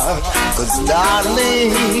dark, 'cause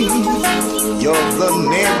darling, you're the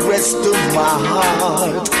nearest to my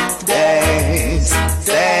heart. Dance,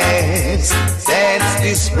 dance, dance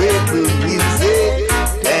this rhythm music.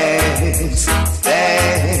 Dance,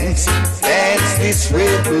 dance, dance this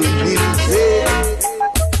rhythm music.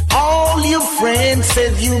 All your friends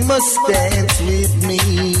said you must dance with me.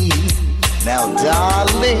 Now,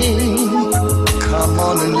 darling, come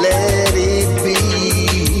on and let it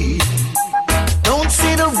be. Don't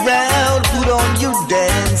sit around, put on your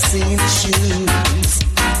dancing shoes.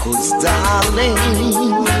 'Cause, darling,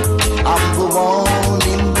 I'm the one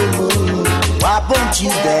in the mood. Why won't you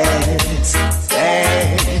dance?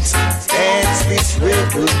 Dance, dance this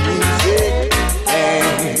rhythm music.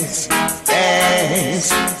 Dance, dance,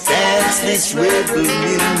 dance this rhythm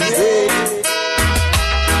music.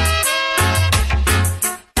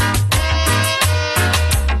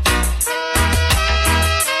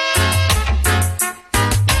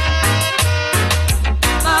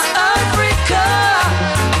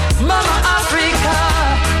 Mama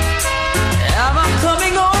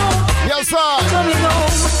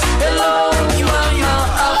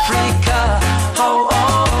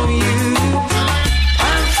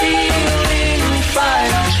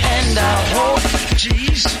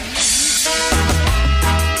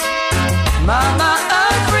Mama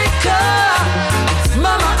Africa,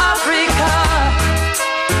 Mama Africa,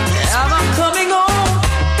 I'm coming home,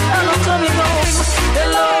 I'm coming home.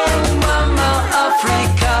 Hello, Mama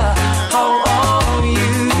Africa, how are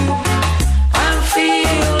you? I'm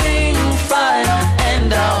feeling fine,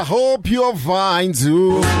 and I hope you're fine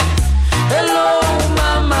too. Hello,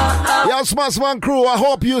 Mama Africa. Yo, Smash crew, I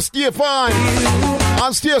hope you stay fine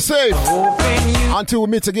and stay safe. Until we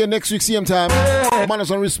meet again next week, same time.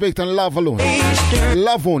 Manners and respect and love alone.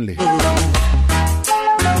 Love only.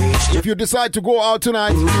 If you decide to go out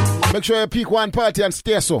tonight, make sure you pick one party and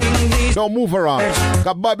stay so. Don't move around.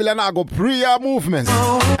 Because Babylon I go prayer movements.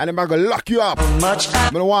 And they're going to lock you up. I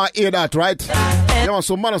don't want to hear that, right? You want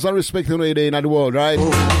some manners and respect in the world, right?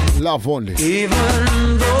 Love only.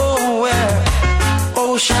 Even though we're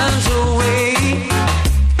oceans away,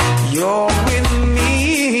 you're with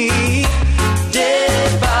me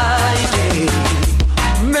day by day.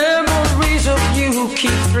 Memories of you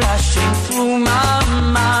keep flashing through my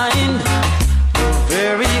mind. The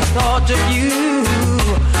very thought of you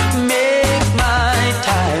make my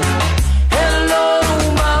time. Hello,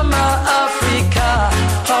 Mama Africa,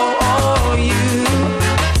 how are you?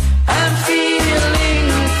 I'm feeling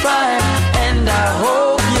fine, and I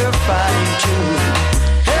hope you're fine too.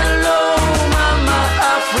 Hello, Mama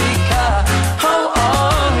Africa, how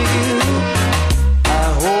are you? I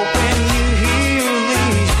hope when you hear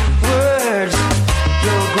these words,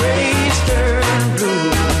 your grace turn blue,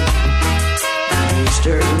 grace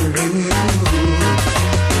turn blue.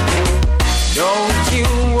 Don't you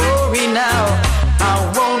worry now, I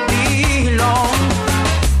won't be long.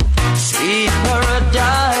 Sweet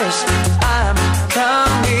paradise, I'm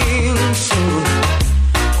coming soon.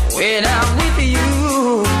 When I'm with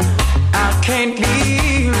you, I can't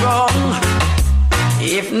be wrong.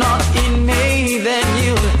 If not in May, then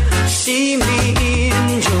you'll see